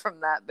settlement from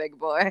that, big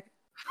boy.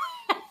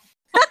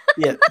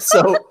 Yeah.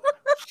 So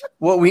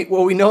what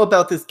we know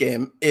about this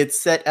game, it's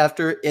set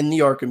after in the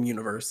Arkham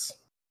universe.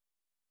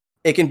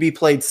 It can be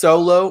played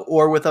solo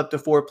or with up to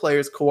 4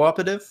 players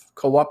cooperative.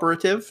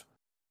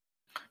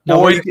 Now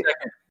Or wait you a can-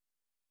 second.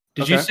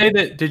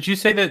 Okay. Did you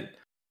say that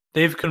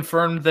they've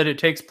confirmed that it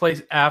takes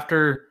place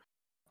after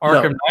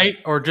Arkham Knight,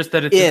 or just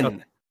that it's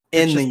in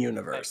it's the just-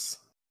 universe.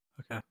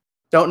 Okay.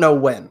 Don't know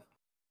when.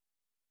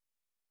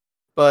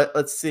 But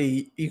let's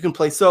see. You can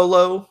play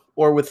solo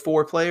or with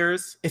 4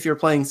 players. If you're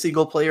playing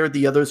single player,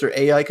 the others are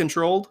AI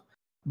controlled,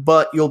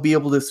 but you'll be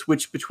able to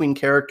switch between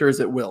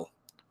characters at will.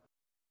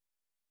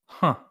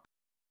 Huh.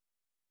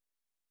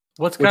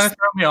 What's kind of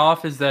throwing me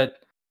off is that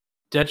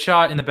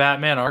Deadshot in the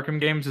Batman Arkham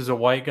games is a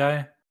white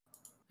guy,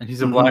 and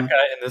he's a black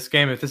guy in this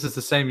game. If this is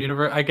the same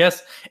universe, I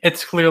guess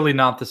it's clearly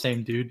not the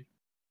same dude.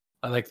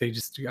 Like they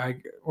just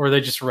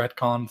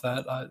retconned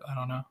that. I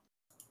don't know.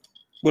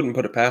 Wouldn't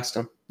put it past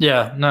him.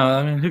 Yeah, no,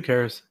 I mean, who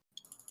cares?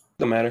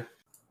 Doesn't matter.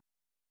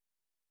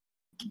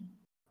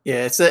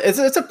 Yeah, it's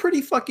a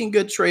pretty fucking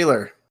good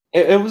trailer.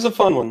 It was a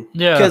fun one.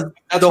 Yeah, Because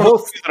That's the one whole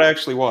of the things that I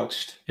actually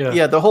watched.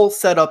 yeah. the whole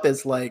setup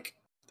is like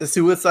the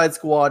Suicide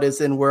Squad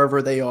is in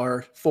wherever they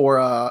are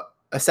for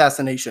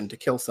assassination to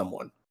kill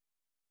someone.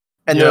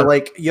 And Yeah. they're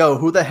like, yo,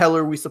 who the hell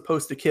are we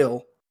supposed to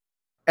kill?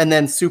 And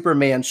then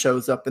Superman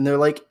shows up and they're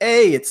like,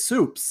 hey, it's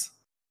Soups.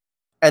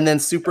 And then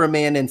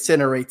Superman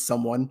incinerates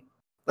someone,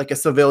 like a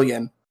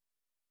civilian.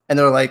 And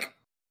they're like,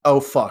 oh,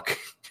 fuck.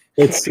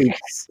 It's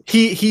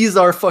He's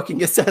our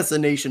fucking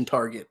assassination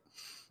target.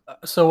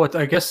 So what?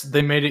 I guess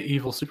they made it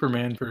evil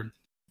Superman for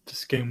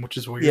this game, which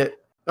is weird.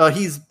 Yeah,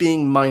 he's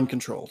being mind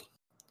controlled.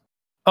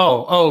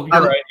 Oh, you're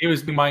I'm- right. He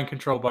was being mind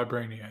controlled by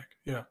Brainiac.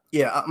 Yeah,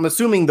 Yeah, I'm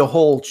assuming the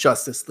whole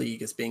Justice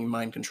League is being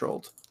mind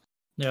controlled.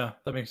 yeah,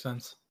 that makes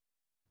sense.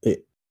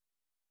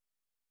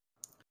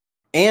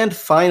 And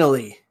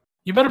finally,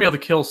 You better be able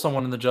to kill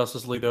someone in the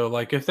Justice League though.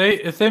 Like if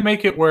they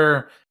make it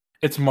where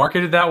it's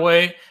marketed that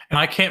way, and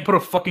I can't put a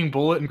fucking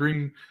bullet in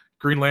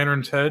Green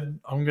Lantern's head,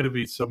 I'm gonna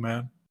be so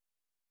mad.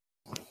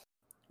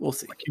 We'll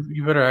see. Like,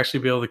 you better actually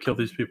be able to kill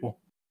these people.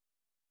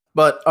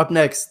 But up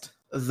next,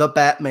 the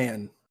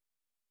Batman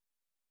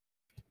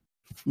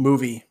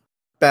movie.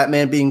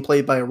 Batman being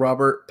played by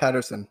Robert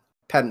Pattinson.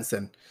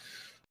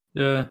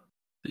 Yeah,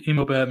 the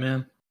emo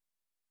Batman.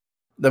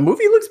 The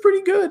movie looks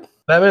pretty good.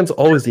 Batman's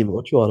always emo.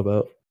 What you on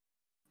about?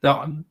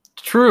 No,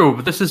 true,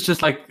 but this is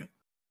just like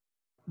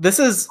This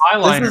is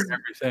eyeliner and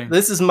everything.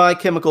 This is My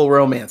Chemical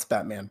Romance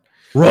Batman.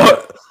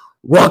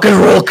 Rock and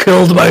roll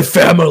killed my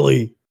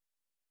family.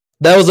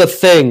 That was a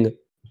thing.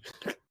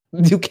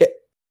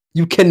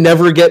 You can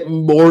never get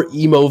more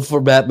emo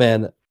for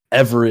Batman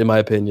ever, in my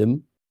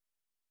opinion.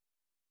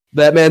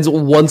 Batman's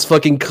once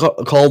fucking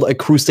called a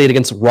crusade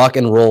against rock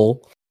and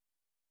roll.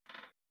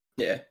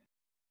 Yeah.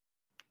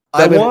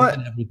 I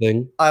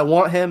everything.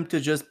 want him to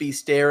just be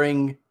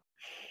staring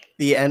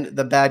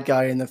the bad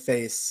guy in the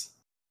face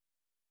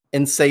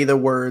and say the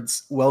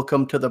words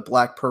 "Welcome to the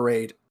Black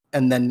Parade"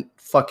 and then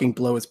fucking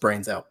blow his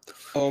brains out.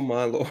 Oh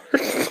my lord.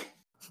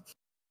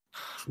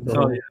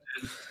 Oh,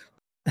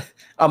 yeah.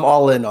 I'm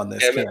all in on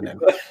this Damn canon.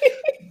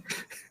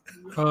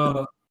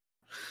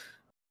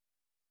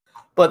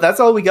 But that's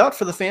all we got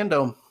for the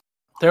fandom.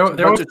 There A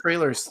bunch of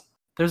trailers.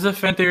 There's a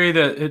fan theory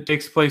that it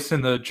takes place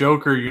in the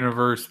Joker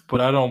universe, but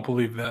I don't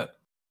believe that.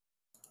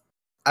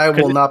 I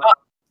will not.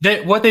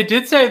 What they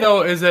did say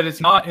though is that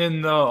it's not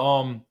in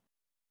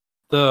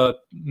the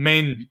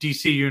main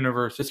DC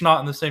universe. It's not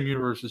in the same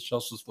universe as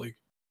Justice League.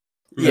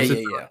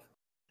 Yeah.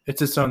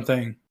 It's its own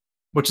thing,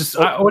 which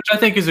I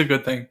think is a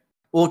good thing.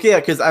 Well, yeah,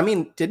 because I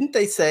mean, didn't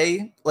they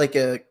say like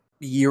a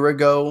year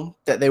ago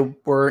that they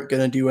weren't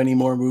going to do any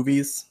more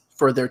movies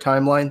for their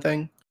timeline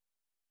thing?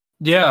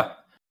 Yeah,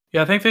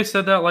 I think they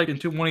said that like in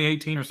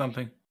 2018 or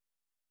something.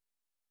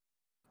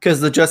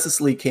 Because the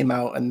Justice League came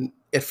out and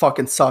it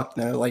fucking sucked.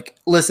 And they're like,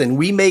 listen,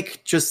 we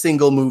make just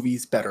single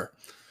movies better.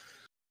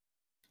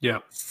 Yeah.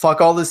 Fuck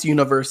all this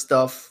universe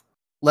stuff.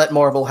 Let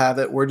Marvel have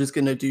it. We're just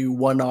going to do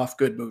one-off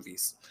good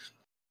movies.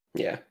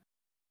 Yeah.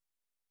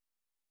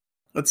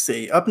 Let's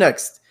see. Up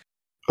next,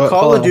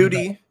 Call of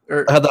Duty.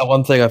 I had that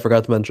one thing I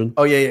forgot to mention.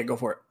 Oh, yeah, go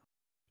for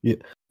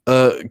it.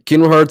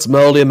 Kingdom Hearts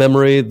Melody of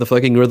Memory, the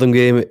fucking rhythm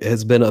game,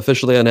 has been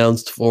officially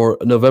announced for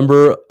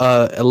November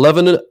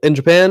 11 in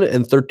Japan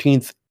and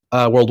 13th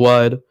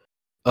worldwide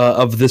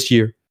of this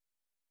year.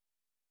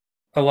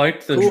 I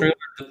liked the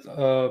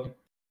trailer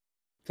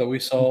that we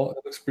saw. It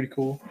looks pretty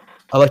cool.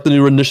 I like the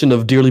new rendition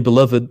of Dearly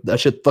Beloved. That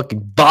shit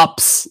fucking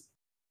bops.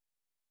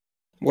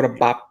 What a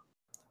bop.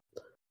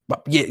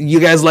 Yeah, you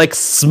guys like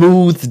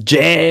smooth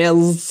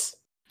jazz?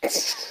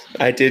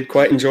 I did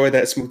quite enjoy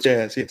that smooth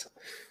jazz, yes.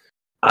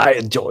 I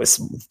enjoy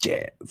smooth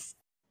jazz.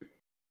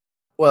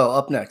 Well,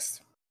 up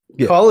next.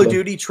 Yeah, Call of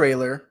Duty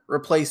trailer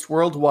replaced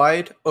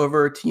worldwide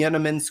over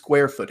Tiananmen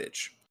Square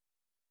footage.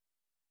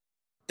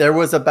 There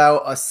was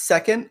about a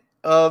second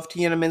of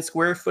Tiananmen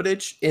Square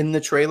footage in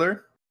the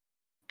trailer.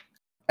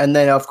 And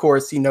then, of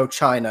course,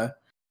 China.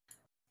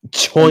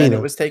 And then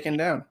it was taken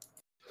down.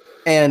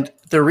 And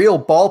the real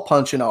ball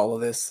punch in all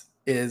of this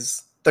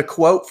is the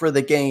quote for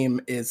the game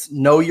is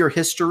 "Know your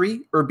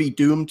history or be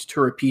doomed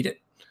to repeat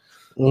it."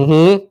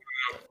 Mm-hmm.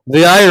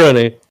 The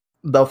irony.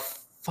 The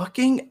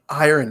fucking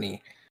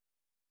irony.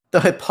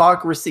 The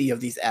hypocrisy of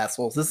these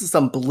assholes. This is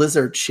some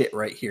Blizzard shit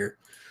right here.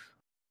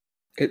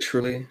 It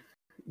truly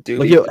do.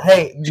 Like,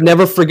 hey,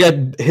 never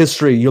forget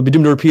history. You'll be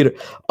doomed to repeat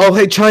it. Oh,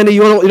 hey, China,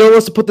 you don't want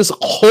us to put this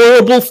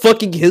horrible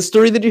fucking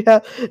history that you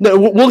have? No,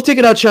 we'll take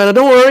it out, China.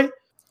 Don't worry.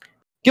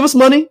 Give us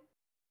money.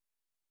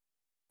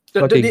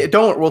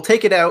 Don't. We'll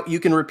take it out. You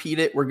can repeat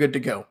it. We're good to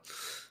go.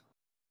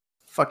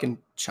 Fucking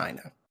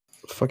China.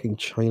 Fucking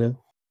China.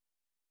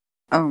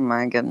 Oh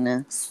my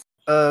goodness.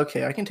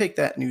 Okay, I can take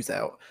that news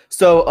out.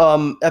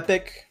 So,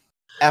 Epic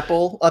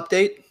Apple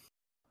update.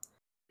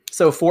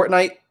 So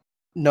Fortnite,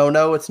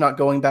 no, it's not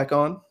going back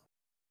on.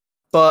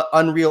 But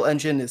Unreal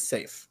Engine is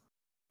safe.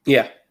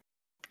 Yeah.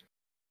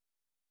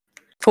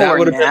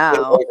 For that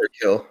now. Been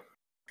overkill.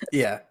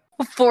 Yeah.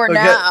 For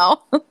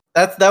now.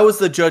 That was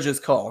the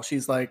judge's call.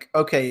 She's like,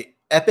 okay,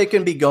 Epic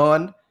can be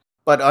gone,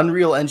 but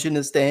Unreal Engine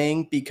is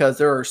staying because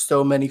there are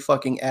so many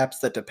fucking apps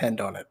that depend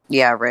on it.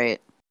 Yeah,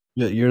 right.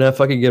 Yeah, you're not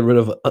fucking getting rid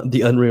of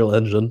the Unreal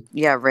Engine.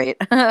 Yeah, right.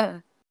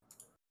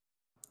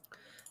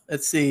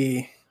 Let's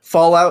see.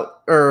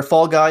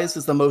 Fall Guys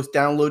is the most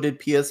downloaded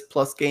PS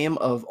Plus game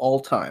of all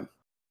time.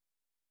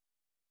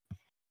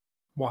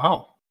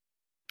 Wow.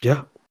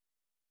 Yeah.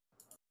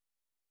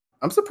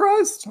 I'm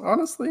surprised,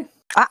 honestly.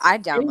 I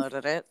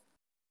downloaded it.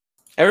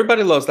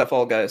 Everybody loves that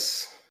Fall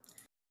Guys.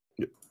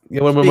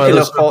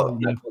 Yeah,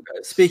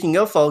 Speaking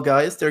of Fall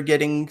Guys, they're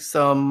getting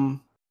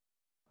some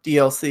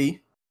DLC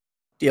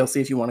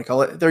if you want to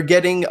call it. They're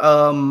getting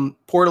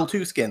Portal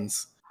 2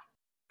 skins.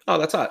 Oh,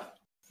 that's hot.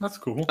 That's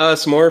cool.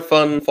 Some more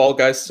fun Fall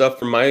Guys stuff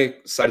from my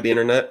side of the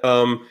internet.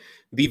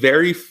 The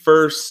very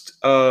first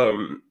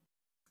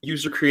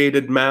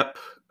user-created map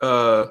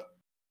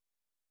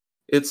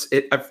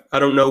I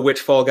don't know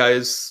which Fall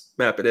Guys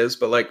map it is,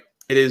 but like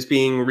it is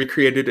being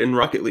recreated in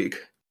Rocket League.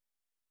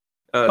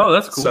 Oh,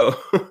 that's cool.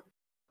 So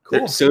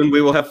Cool. soon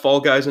we will have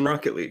Fall Guys in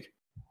Rocket League.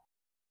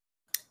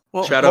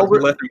 Well, Shout out to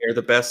Lethamir,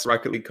 the best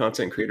Rocket League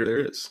content creator there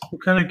is.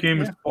 What kind of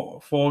game is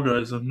Fall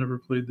Guys? I've never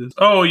played this.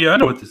 Oh yeah, I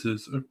know what this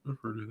is. I've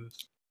heard of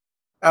this.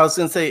 I was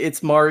gonna say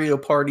it's Mario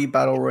Party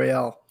Battle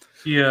Royale.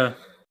 Yeah.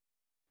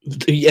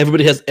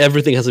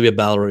 Everything has to be a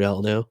battle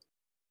royale now.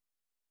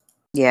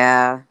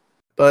 Yeah.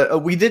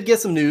 But we did get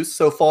some news.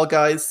 So Fall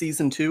Guys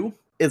Season 2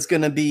 is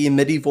going to be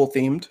medieval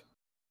themed.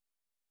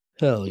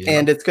 Hell yeah.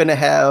 And it's going to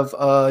have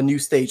new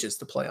stages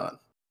to play on.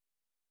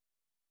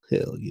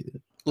 Hell yeah.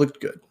 Looked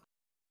good.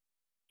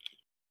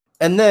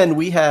 And then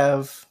we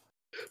have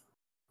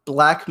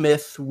Black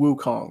Myth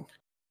Wukong.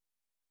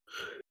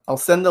 I'll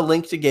send the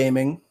link to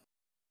gaming.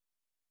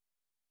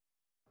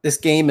 This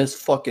game is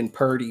fucking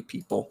purdy,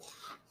 people.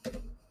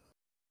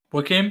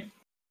 What game?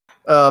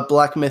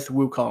 Black Myth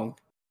Wukong.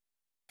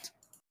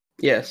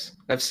 Yes,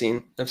 I've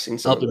seen some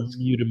I've of been this.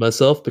 muted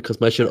myself because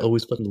my shit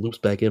always fucking loops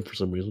back in for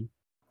some reason.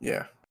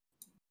 Yeah.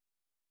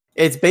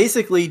 It's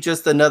basically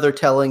just another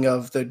telling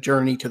of the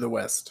Journey to the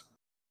West,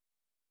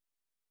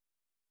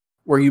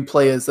 where you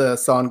play as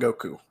Son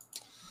Goku.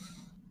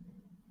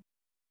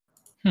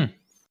 Yeah.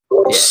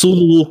 Sun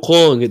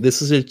Wukong.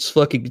 This is it's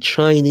fucking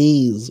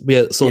Chinese.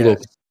 Yeah, Sun Yeah.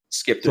 Goku.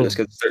 Skip through this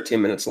because it's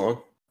 13 minutes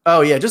long.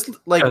 Oh yeah, just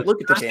like Yeah,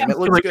 look at the game. It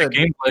looks like good. the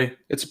gameplay.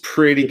 It's a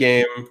pretty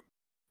game.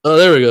 Oh,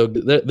 there we go.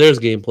 There's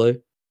gameplay.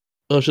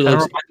 Oh shit, Kind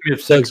of looks, reminds me of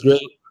looks Sex. great.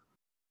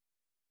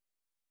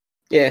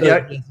 Yeah. Yeah.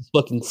 This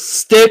fucking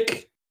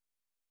stick.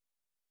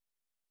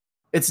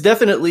 It's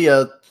definitely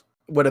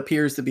what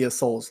appears to be a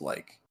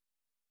Souls-like.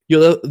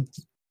 Yo,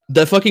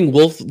 that fucking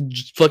wolf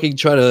just fucking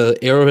try to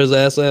arrow his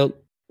ass out.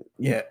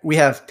 Yeah, we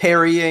have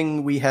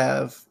parrying, we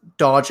have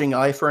dodging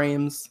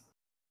iframes.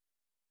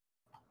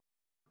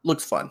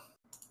 Looks fun.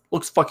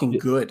 Looks fucking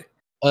good.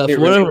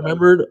 From what I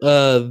remembered,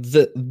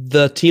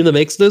 the team that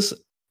makes this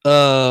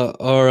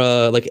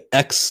are like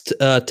ex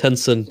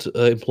Tencent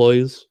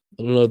employees.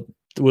 I don't know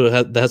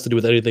what that has to do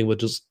with anything, but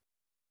just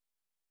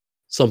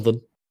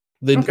something.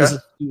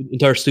 The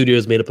entire studio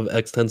is made up of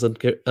ex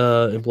Tencent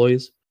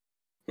employees.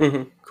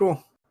 Mm-hmm.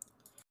 Cool.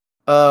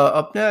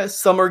 Up next,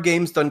 Summer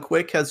Games Done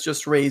Quick has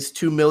just raised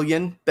 $2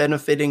 million,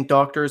 benefiting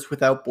Doctors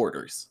Without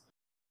Borders.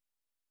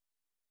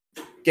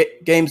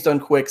 Games Done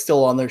Quick,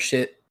 still on their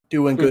shit,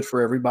 doing good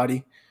for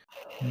everybody.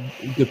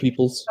 Good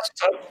peoples.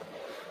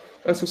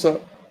 That's what's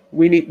up.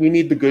 We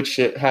need the good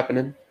shit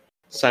happening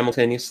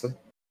simultaneously.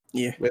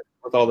 Yeah. With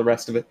all the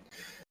rest of it.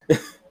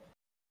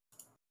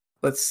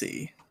 Let's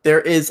see.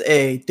 There is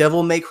a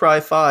Devil May Cry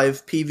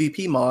 5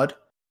 PvP mod,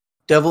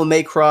 Devil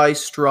May Cry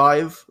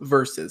Strive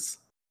Versus.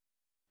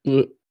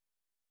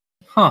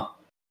 Huh.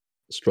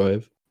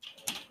 Strive.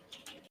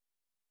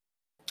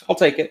 I'll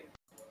take it.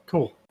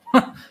 Cool.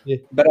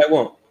 But I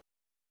won't.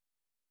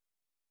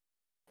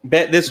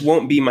 Bet this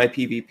won't be my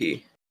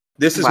PvP.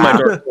 This is my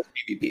Dark Souls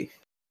PvP.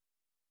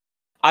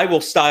 I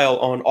will style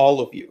on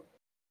all of you.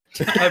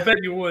 I bet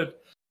you would.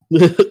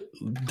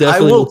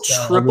 I will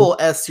triple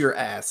S your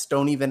ass.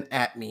 Don't even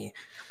at me.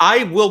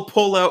 I will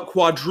pull out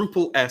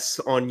quadruple S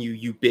on you,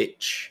 you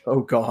bitch. Oh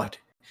god.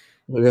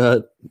 Oh my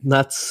god,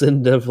 not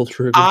Sin Devil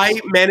triggers. I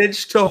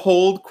managed to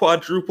hold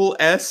quadruple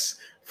S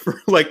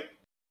for like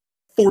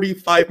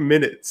 45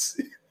 minutes.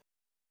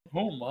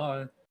 Oh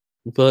my.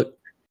 But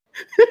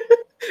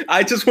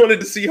I just wanted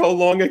to see how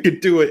long I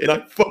could do it, and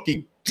I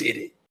fucking did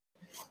it.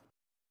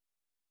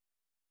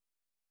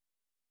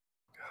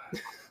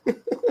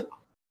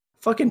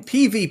 Fucking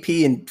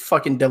PvP and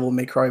fucking Devil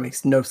May Cry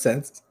makes no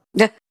sense.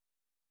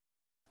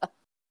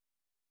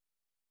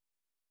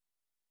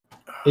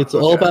 it's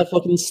all about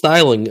fucking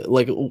styling.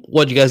 Like,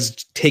 what, you guys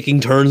taking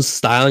turns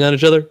styling on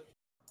each other?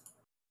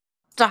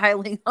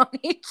 Styling on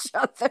each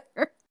other.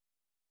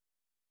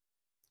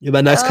 Yeah,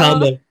 but nice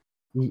combo.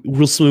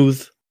 Real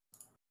smooth.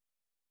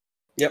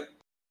 Yep.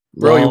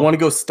 Bro, you Raw. want to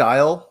go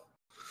style?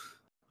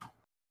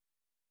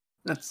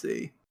 Let's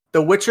see.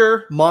 The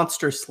Witcher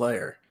Monster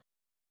Slayer.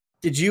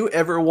 Did you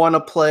ever want to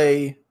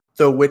play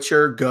The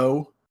Witcher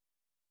Go?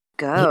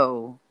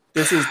 Go.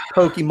 This is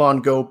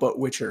Pokemon Go, but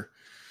Witcher.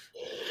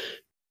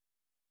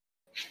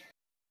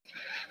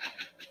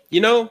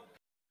 You know,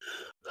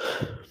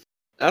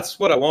 that's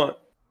what I want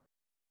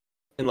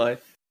in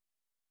life.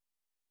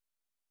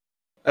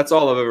 That's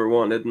all I've ever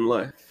wanted in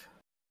life.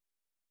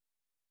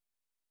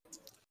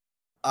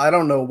 I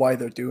don't know why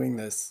they're doing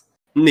this.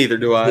 Neither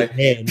do I.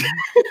 Man,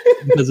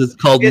 because it's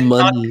called It's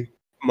not- money.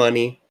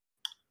 Money.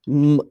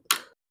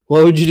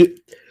 What would you do?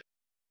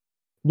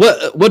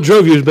 What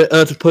drove you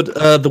to put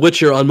The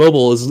Witcher on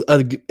mobile as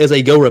a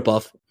Go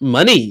ripoff?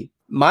 Money.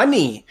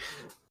 Money.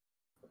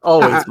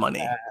 Always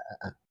money.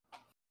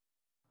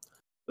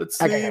 Let's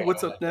see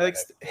what's up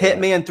next.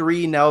 Hitman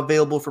 3 now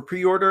available for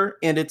pre-order,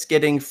 and it's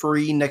getting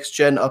free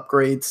next-gen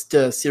upgrades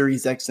to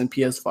Series X and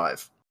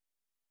PS5.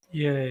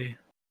 Yay.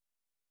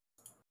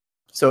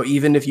 So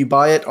even if you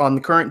buy it on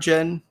the current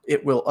gen,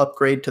 it will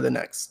upgrade to the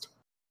next.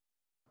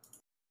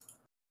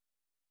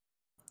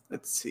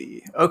 Let's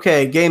see.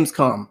 Okay,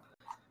 Gamescom.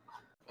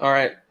 All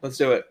right, let's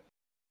do it.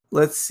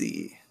 Let's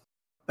see.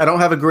 I don't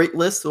have a great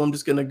list, so I'm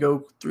just gonna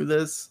go through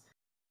this.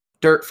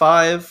 Dirt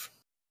 5.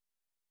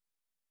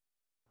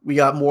 We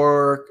got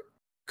more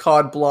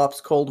COD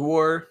Blops Cold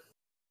War.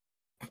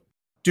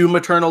 Doom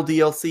Eternal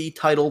DLC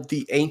titled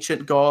The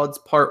Ancient Gods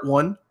Part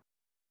 1.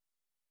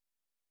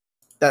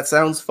 That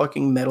sounds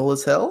fucking metal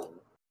as hell.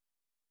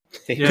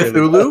 Yeah.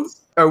 Cthulhu?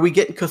 Are we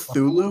getting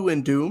Cthulhu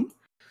in Doom?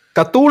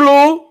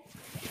 Cthulhu!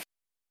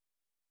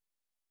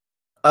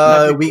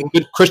 We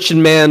Good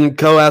Christian man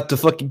go out to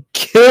fucking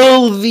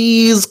kill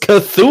these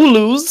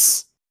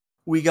Cthulhus.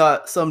 we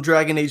got some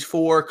Dragon Age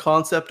 4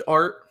 concept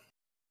art.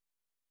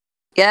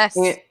 Yes.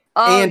 And,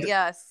 Oh, and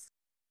yes.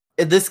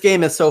 this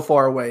game is so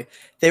far away.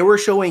 They were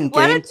showing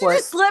Why don't you gameplay.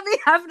 just let me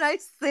have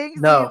nice things,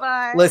 No,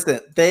 Levi? listen.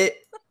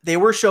 They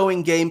were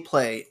showing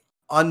gameplay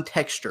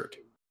untextured,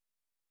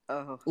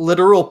 Oh.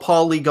 literal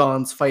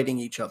polygons fighting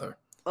each other.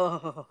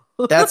 Oh.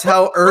 That's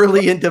how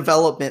early in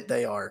development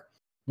they are.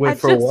 Wait, I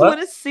for just what?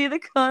 want to see the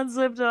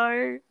concept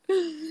art.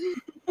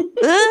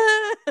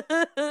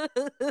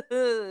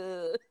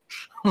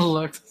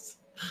 Alexis.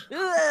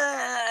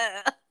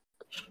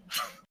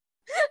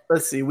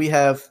 Let's see. We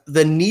have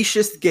the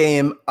nichest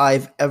game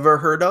I've ever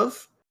heard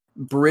of: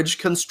 Bridge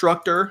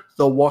Constructor: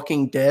 The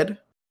Walking Dead.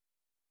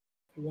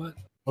 What?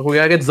 Like, we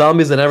gotta get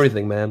zombies and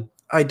everything, man.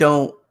 I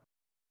don't.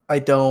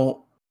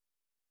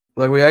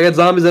 Like, we gotta get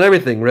zombies and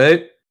everything,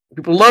 right?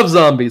 People love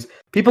zombies.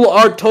 People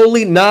are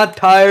totally not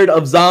tired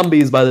of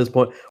zombies by this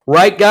point.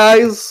 Right,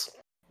 guys?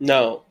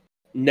 No,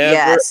 never,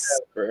 Yes.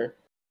 ever.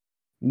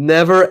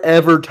 Never,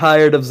 ever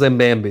tired of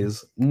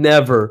Zambambis.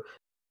 Never.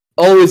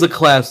 Always a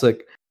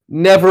classic.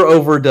 Never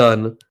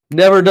overdone.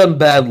 Never done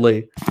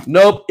badly.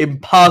 Nope,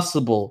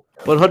 impossible.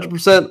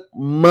 100%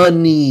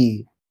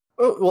 money.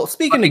 Oh, well,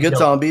 speaking of Fucking good dope.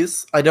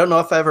 zombies, I don't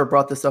know if I ever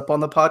brought this up on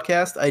the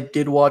podcast. I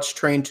did watch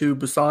Train to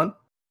Busan.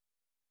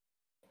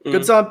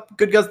 Good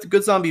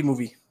zombie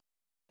movie.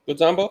 Good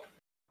Zombo?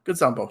 Good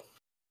zombo. I haven't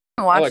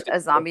I watched like it. a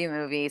zombie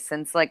movie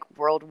since like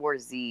World War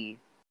Z.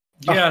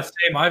 Yeah,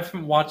 same. I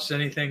haven't watched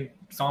anything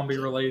zombie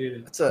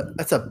related.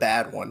 That's a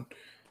bad one.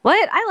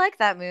 What? I like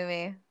that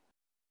movie.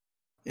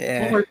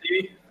 Yeah.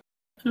 It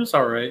was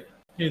alright.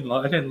 I didn't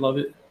love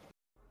it.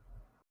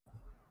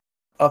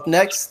 Up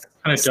next,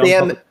 Kind of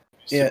Sam.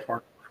 Yeah.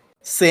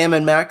 Sam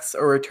and Max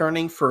are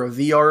returning for a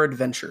VR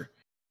adventure.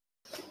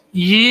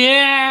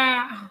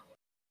 Yeah.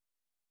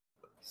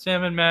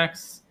 Sam and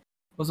Max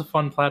was a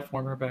fun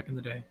platformer back in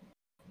the day.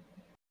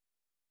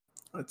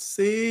 Let's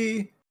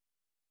see.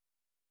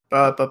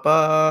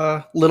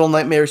 Little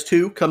Nightmares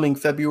 2 coming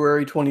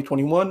February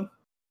 2021.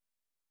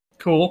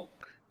 Cool.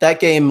 That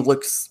game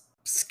looks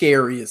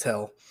scary as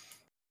hell.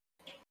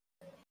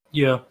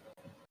 Yeah.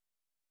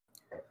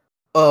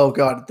 Oh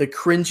god, the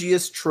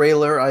cringiest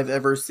trailer I've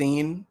ever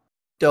seen.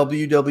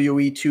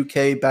 WWE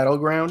 2K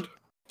Battleground.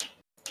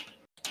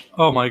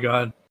 Oh my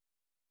god.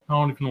 I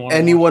don't even want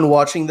Anyone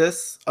watching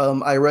this,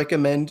 I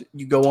recommend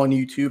you go on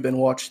YouTube and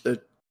watch the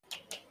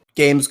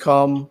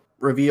Gamescom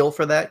reveal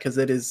for that because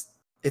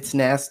it's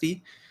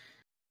nasty.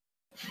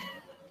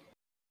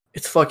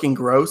 It's fucking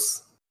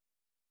gross.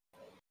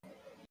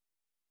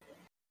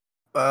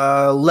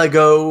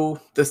 Lego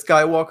The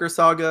Skywalker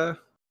Saga.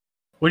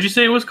 What'd you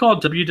say it was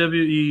called?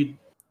 WWE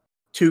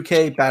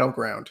 2K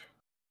Battleground.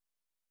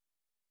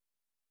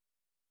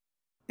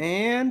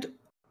 And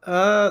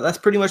that's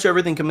pretty much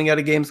everything coming out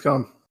of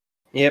Gamescom.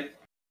 Yep.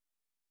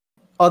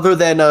 Other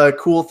than a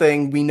cool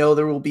thing, we know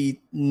there will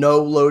be no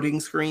loading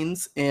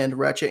screens in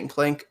Ratchet and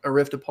Clank: A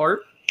Rift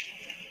Apart.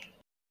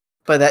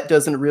 But that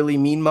doesn't really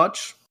mean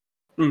much.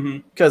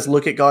 Mm-hmm. Because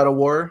look at God of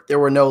War. There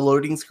were no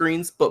loading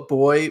screens, but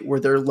boy, were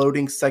there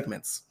loading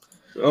segments.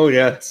 Oh,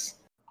 yes.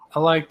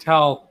 I liked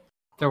how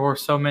there were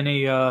so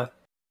many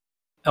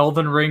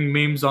Elden Ring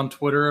memes on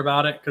Twitter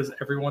about it because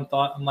everyone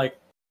thought, I'm like,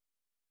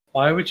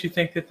 why would you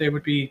think that they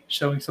would be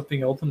showing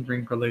something Elden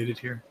Ring related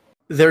here?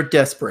 They're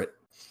desperate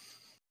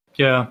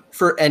Yeah.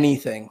 for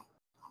anything.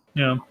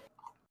 Yeah.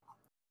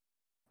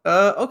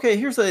 Okay,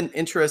 here's an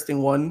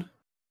interesting one.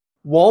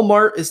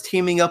 Walmart is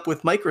teaming up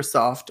with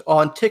Microsoft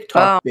on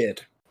TikTok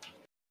bid.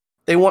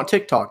 They want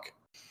TikTok.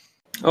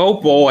 Oh,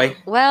 boy.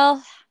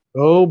 Well,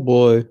 Oh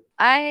boy.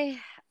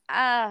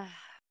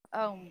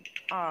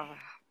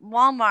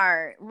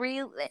 Walmart.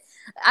 Really,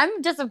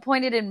 I'm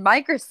disappointed in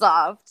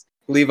Microsoft.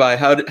 Levi,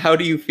 how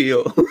do you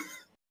feel?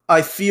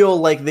 I feel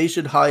like they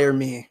should hire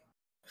me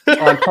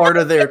on part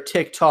of their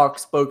TikTok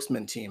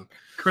spokesman team.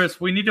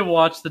 Chris, we need to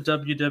watch the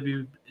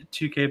WW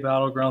 2K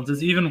Battlegrounds.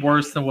 It's even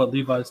worse than what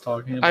Levi's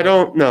talking about. I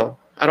don't know.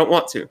 I don't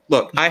want to.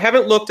 Look, I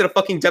haven't looked at a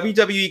fucking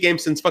WWE game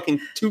since fucking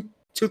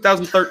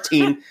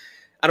 2013.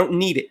 I don't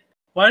need it.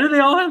 Why do they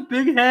all have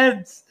big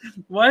heads?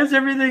 Why is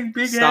everything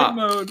big Stop. head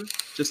mode?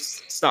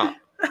 Just stop.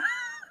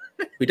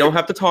 We don't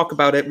have to talk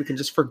about it. We can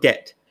just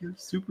forget. You're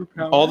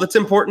superpowered. All that's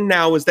important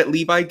now is that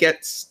Levi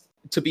gets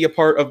to be a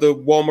part of the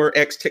Walmart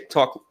X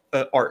TikTok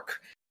arc.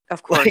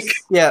 Of course. Like,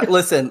 Yeah,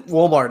 listen,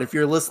 Walmart, if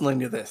you're listening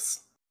to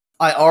this,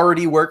 I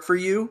already work for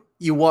you.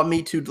 You want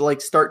me to like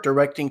start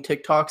directing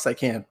TikToks? I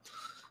can.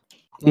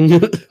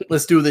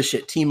 Let's do this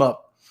shit. Team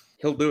up.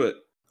 He'll do it.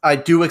 I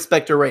do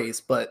expect a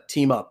raise, but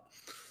team up.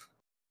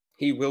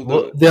 He will do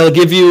it. They'll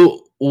give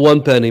you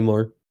 1 penny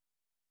more.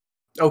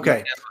 Okay.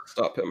 You cannot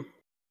stop him.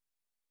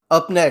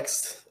 Up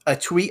next, a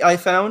tweet I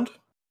found.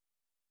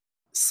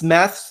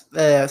 Smash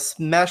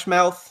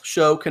Mouth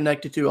show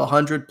connected to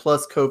 100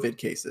 plus COVID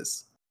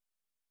cases.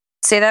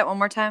 Say that one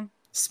more time.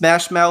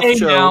 Smash Mouth Hey,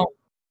 show. now.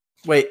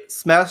 Wait,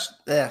 Smash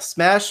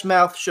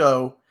Mouth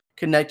show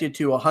connected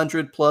to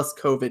 100 plus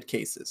COVID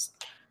cases.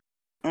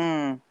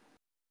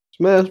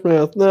 Smash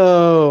Mouth,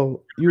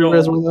 no. You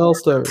guys were the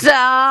All-Star.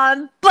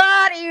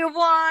 Somebody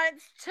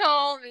once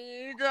told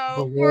me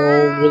The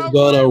world was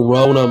gonna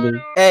Rona me.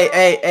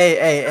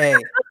 Hey.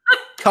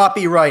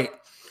 Copyright.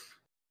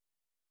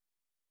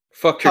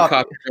 Fuck your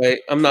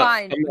copyright. I'm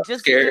not just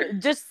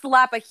scared. just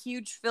slap a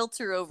huge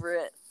filter over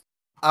it.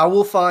 I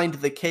will find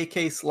the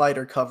KK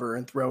Slider cover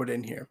and throw it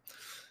in here.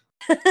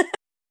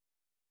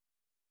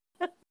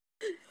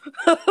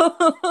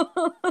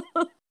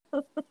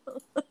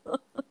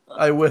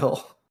 I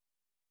will.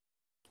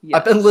 Yes.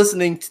 I've been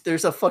listening to,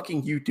 there's a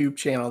fucking YouTube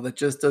channel that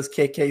just does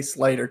KK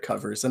Slider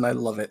covers, and I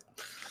love it.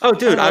 Oh,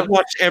 dude, I've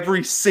watched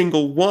every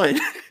single one.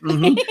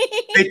 Mhm.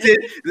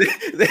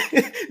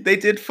 They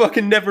did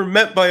fucking Never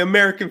Met by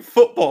American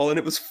Football, and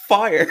it was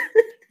fire.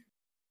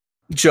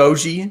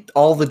 Joji,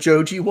 all the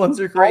Joji ones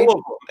are great. All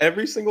of them,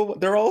 every single one.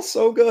 They're all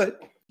so good.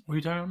 What are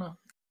you talking about?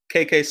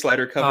 KK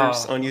Slider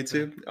covers Oh, on okay.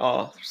 YouTube.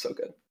 Oh, they're so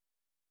good.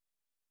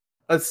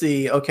 Let's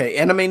see. Okay,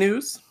 anime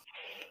news.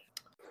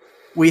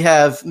 We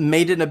have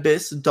Made in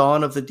Abyss,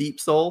 Dawn of the Deep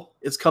Soul.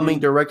 It's coming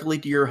directly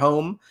to your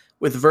home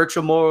with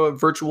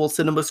virtual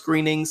cinema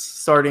screenings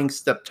starting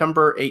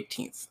September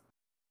 18th.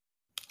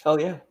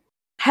 Hell yeah.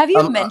 Have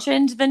you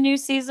mentioned the new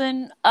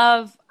season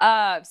of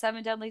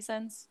Seven Deadly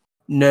Sins?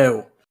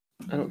 No.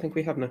 I don't think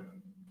we have no.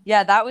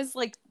 Yeah, that was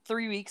like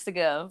 3 weeks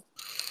ago.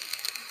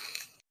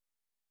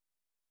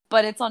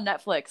 But it's on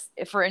Netflix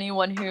for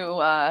anyone who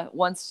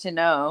wants to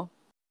know.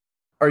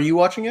 Are you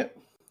watching it?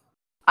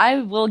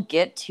 I will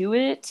get to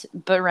it,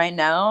 but right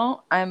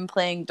now I'm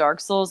playing Dark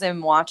Souls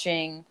and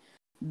watching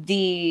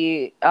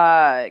the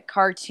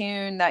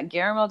cartoon that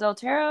Guillermo del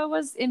Toro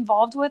was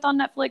involved with on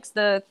Netflix,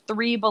 the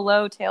Three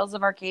Below Tales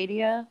of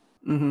Arcadia.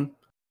 Mm-hmm.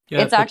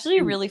 Yeah, It's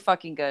actually really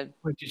fucking good.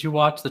 Wait, did you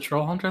watch the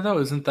Troll Hunter though?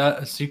 Isn't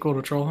that a sequel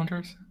to Troll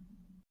Hunters?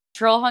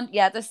 Troll Hunt,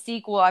 yeah, the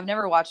sequel. I've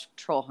never watched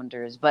Troll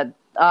Hunters, but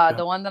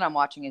the one that I'm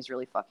watching is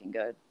really fucking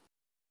good.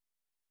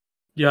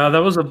 Yeah, that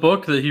was a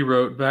book that he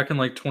wrote back in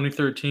like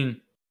 2013.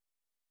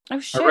 Oh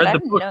shit, I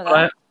didn't know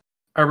that.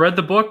 I read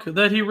the book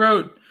that he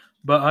wrote,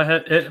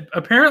 but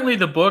apparently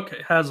the book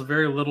has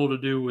very little to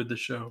do with the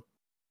show.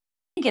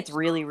 I think it's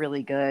really,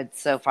 really good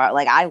so far.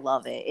 Like, I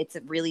love it. It's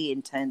really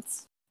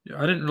intense. Yeah,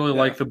 I didn't really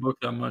like the book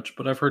that much,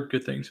 but I've heard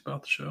good things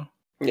about the show.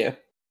 Yeah.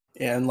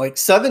 And like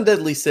Seven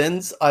Deadly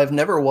Sins, I've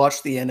never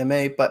watched the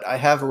anime, but I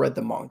have read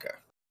the manga.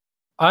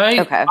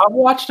 I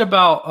watched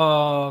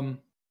about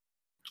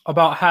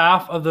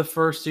half of the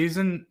first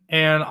season,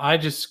 and I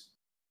just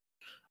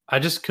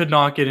could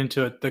not get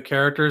into it. The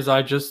characters,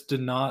 I just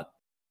did not.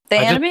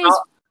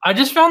 I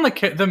just found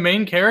the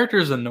main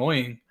characters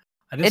annoying.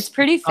 It's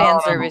pretty fan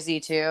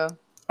servicey too.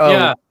 Oh,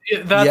 yeah,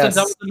 that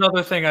was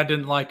another thing I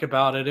didn't like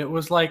about it. It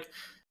was like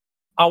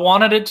I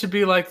wanted it to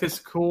be like this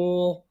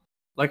cool,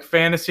 like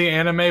fantasy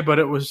anime, but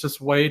it was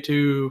just way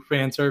too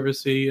fan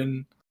servicey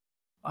and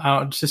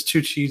it's just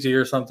too cheesy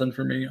or something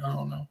for me. I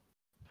don't know.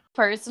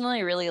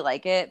 Personally, really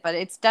like it, but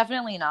it's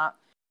definitely not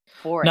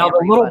for now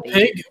everybody. The little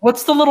pig.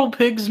 What's the little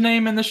pig's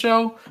name in the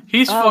show?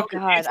 He's fucking.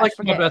 God, he's like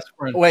my best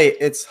friend. Wait,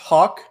 it's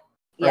Hawk.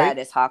 Right? Yeah, it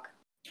is Hawk.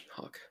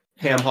 Hawk.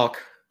 Ham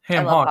Hawk.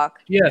 Ham Hawk.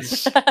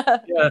 Yes.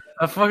 Yeah,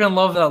 I fucking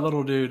love that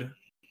little dude.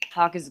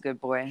 Hawk is a good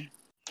boy.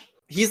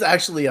 He's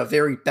actually a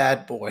very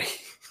bad boy.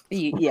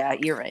 Yeah,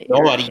 you're right.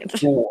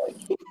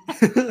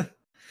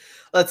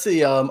 Let's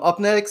see. Up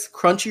next,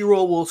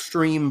 Crunchyroll will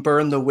stream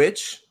Burn the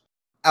Witch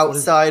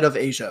outside of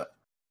Asia.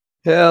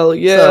 Hell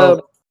yeah.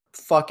 So,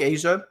 fuck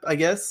Asia, I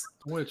guess.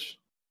 Which?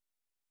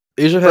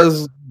 Asia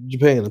has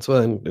Japan, it's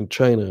fine, and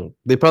China.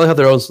 They probably have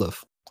their own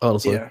stuff,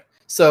 honestly. Yeah.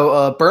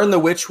 So, Burn the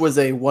Witch was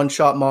a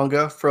one-shot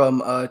manga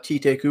from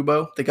Tite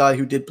Kubo, the guy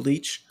who did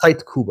Bleach.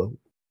 Tite Kubo.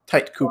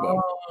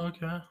 Kubo. Oh,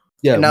 okay.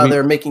 Yeah. And now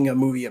they're making a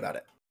movie about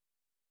it.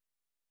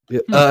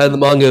 Yeah, and the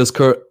manga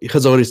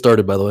has already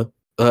started, by the way.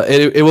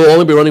 It will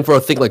only be running for, I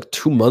think, like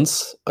 2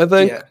 months, I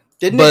think. Yeah.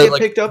 Didn't it get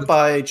picked up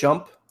by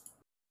Jump?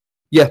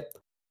 Yeah.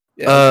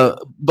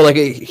 But like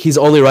he's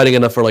only writing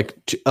enough for like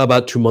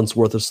about 2 months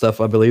worth of stuff,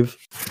 I believe.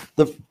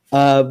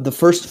 The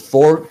first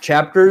 4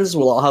 chapters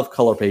will all have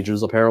color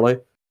pages, apparently.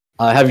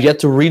 I have yet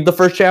to read the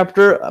first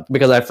chapter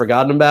because I've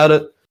forgotten about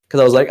it.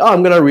 Because I was like, oh,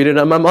 I'm going to read it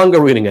on my manga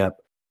reading app.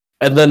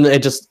 And then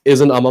it just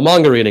isn't on my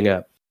manga reading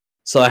app.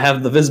 So I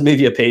have the Viz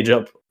Media page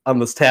up on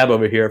this tab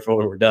over here for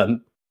when we're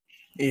done.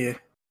 Yeah.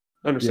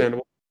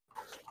 Understandable.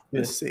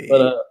 Let's see.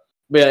 But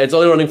yeah, it's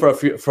only running for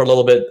a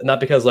little bit. Not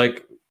because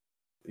like,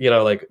 you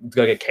know, like it's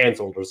going to get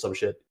canceled or some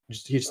shit.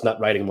 He's just not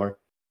writing more.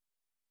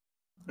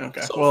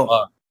 Okay. So,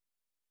 well,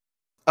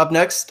 Up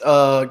next,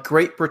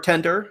 Great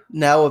Pretender,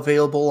 now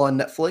available on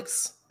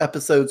Netflix,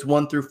 episodes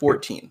 1 through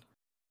 14.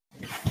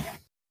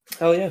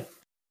 Hell yeah.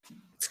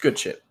 It's good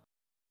shit.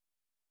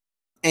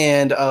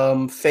 And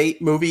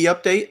Fate movie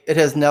update. It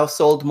has now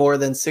sold more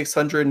than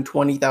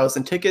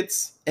 620,000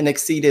 tickets and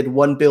exceeded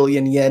 1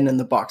 billion yen in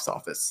the box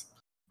office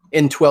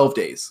in 12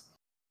 days.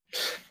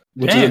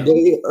 Which is a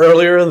day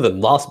earlier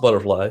than Lost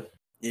Butterfly,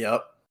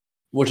 Yep.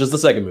 which is the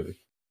second movie.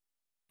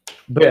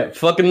 But yeah,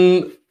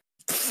 fucking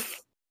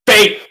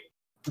Fate!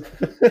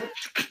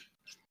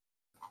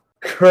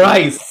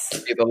 Christ!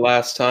 It'll be the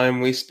last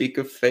time we speak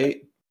of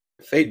Fate.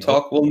 Fate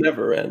talk will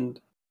never end.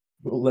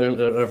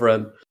 Never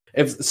end.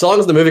 If as long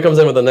as the movie comes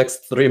in within the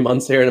next 3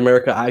 months here in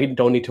America, I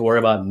don't need to worry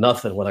about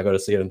nothing when I go to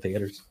see it in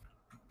theaters.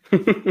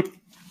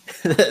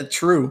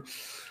 True.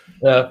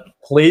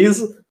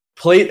 Please,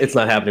 it's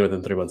not happening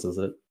within 3 months, is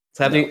it? It's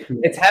happening.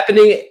 No. It's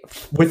happening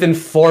within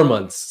 4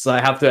 months, so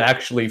I have to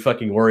actually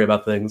fucking worry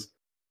about things.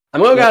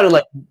 I'm going out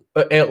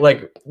and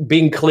like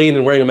being clean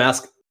and wearing a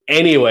mask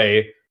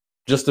anyway,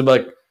 just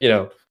to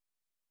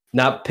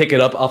not pick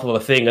it up off of a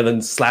thing and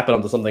then slap it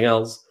onto something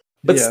else.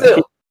 But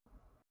still.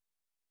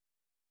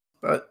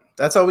 But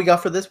that's all we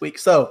got for this week.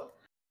 So,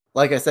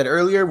 like I said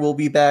earlier, we'll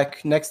be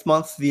back next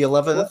month, the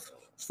 11th,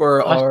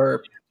 for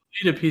our.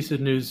 I need a piece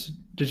of news.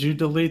 Did you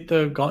delete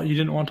the? You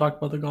didn't want to talk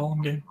about the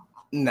Gollum game?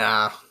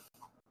 Nah.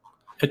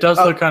 It does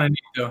look kind of neat,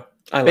 though.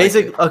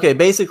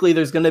 Basically,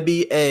 there's going to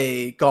be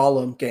a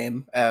Gollum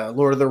game,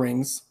 Lord of the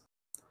Rings.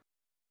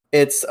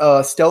 It's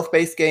a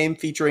stealth-based game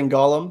featuring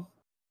Gollum.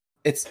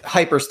 It's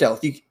hyper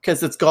stealth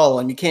because it's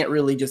Gollum. You can't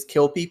really just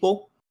kill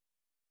people.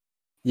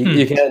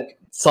 You can't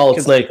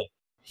Solid Snake.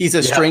 He's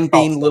a string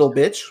bean little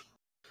bitch.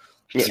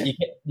 Yeah.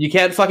 You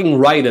can't fucking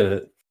write in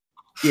it.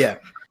 Yeah.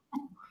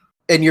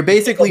 And you're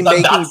basically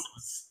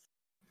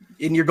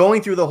and you're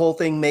going through the whole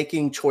thing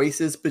making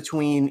choices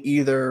between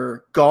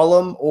either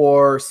Gollum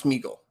or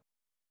Smeagol.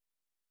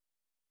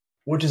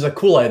 Which is a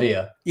cool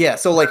idea. Yeah,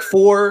 so like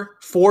four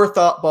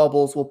thought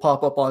bubbles will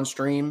pop up on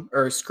screen.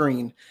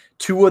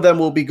 2 of them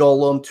will be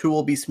Gollum, 2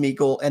 will be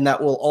Smeagol, and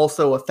that will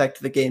also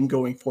affect the game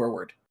going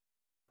forward,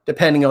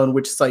 depending on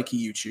which psyche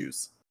you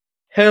choose.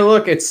 Hey,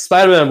 look, it's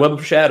Spider-Man Web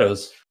of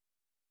Shadows.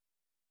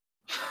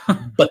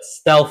 But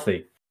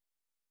stealthy.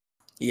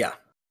 Yeah.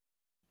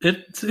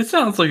 It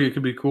sounds like it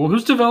could be cool.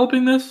 Who's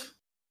developing this?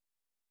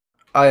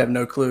 I have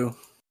no clue.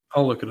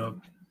 I'll look it up.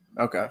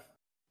 Okay.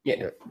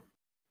 Yeah.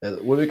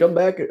 When we come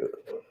back,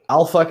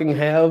 I'll fucking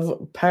have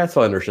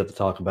Pathfinder shit to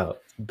talk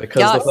about.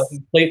 Because the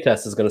fucking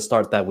playtest is going to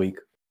start that week.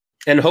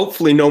 And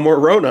hopefully no more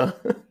Rona.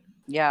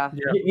 Yeah,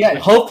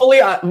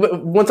 hopefully,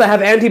 once I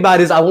have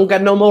antibodies, I won't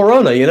get no more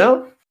Rona, you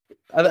know?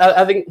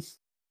 I think...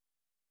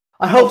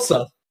 I hope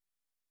so.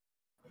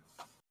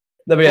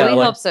 We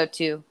hope so,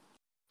 too.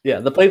 Yeah,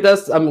 the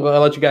playtest, I'm going to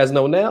let you guys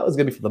know now, is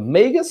going to be for the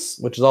Magus,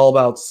 which is all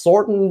about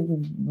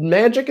sorting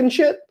magic and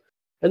shit,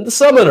 and the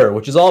Summoner,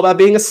 which is all about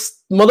being a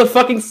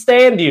motherfucking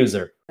stand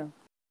user.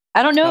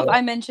 I don't know if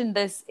I mentioned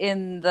this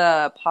in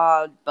the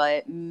pod,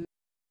 but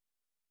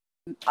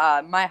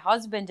my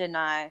husband and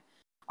I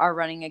are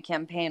running a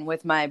campaign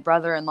with my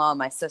brother-in-law and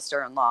my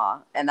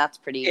sister-in-law, and that's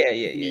pretty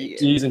neat.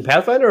 You using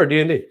Pathfinder or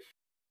D&D?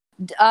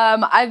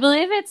 I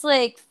believe it's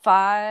like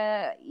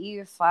 5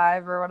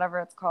 or whatever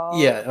it's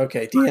called. Yeah,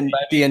 okay.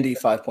 D&D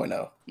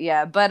 5.0.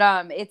 Yeah, but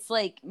it's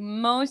like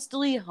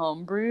mostly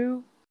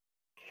homebrew.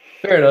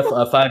 Fair enough.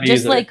 5e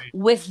just like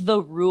with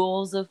the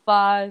rules of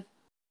 5.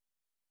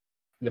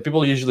 Yeah,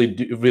 people usually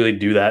really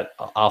do that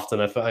often,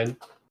 I find.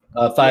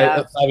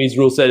 5e's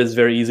rule set is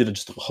very easy to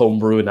just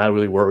homebrew and not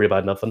really worry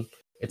about nothing.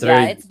 It's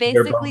it's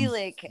basically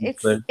like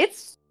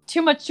it's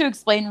too much to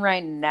explain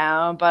right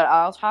now, but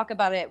I'll talk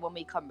about it when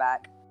we come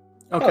back.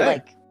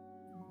 Okay.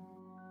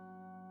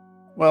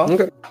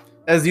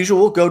 As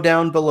usual, go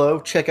down below,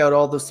 check out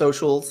all the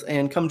socials,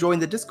 and come join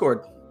the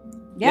Discord.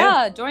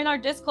 Yeah, join our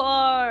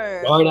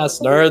Discord. Join us,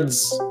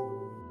 nerds.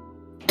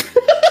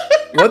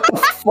 What the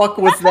fuck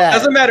was that?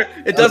 Doesn't matter.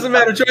 It doesn't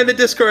matter. Join the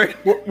Discord.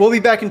 We'll be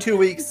back in 2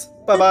 weeks.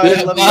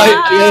 Bye-bye. Love you.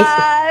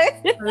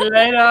 Bye.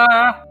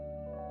 Later.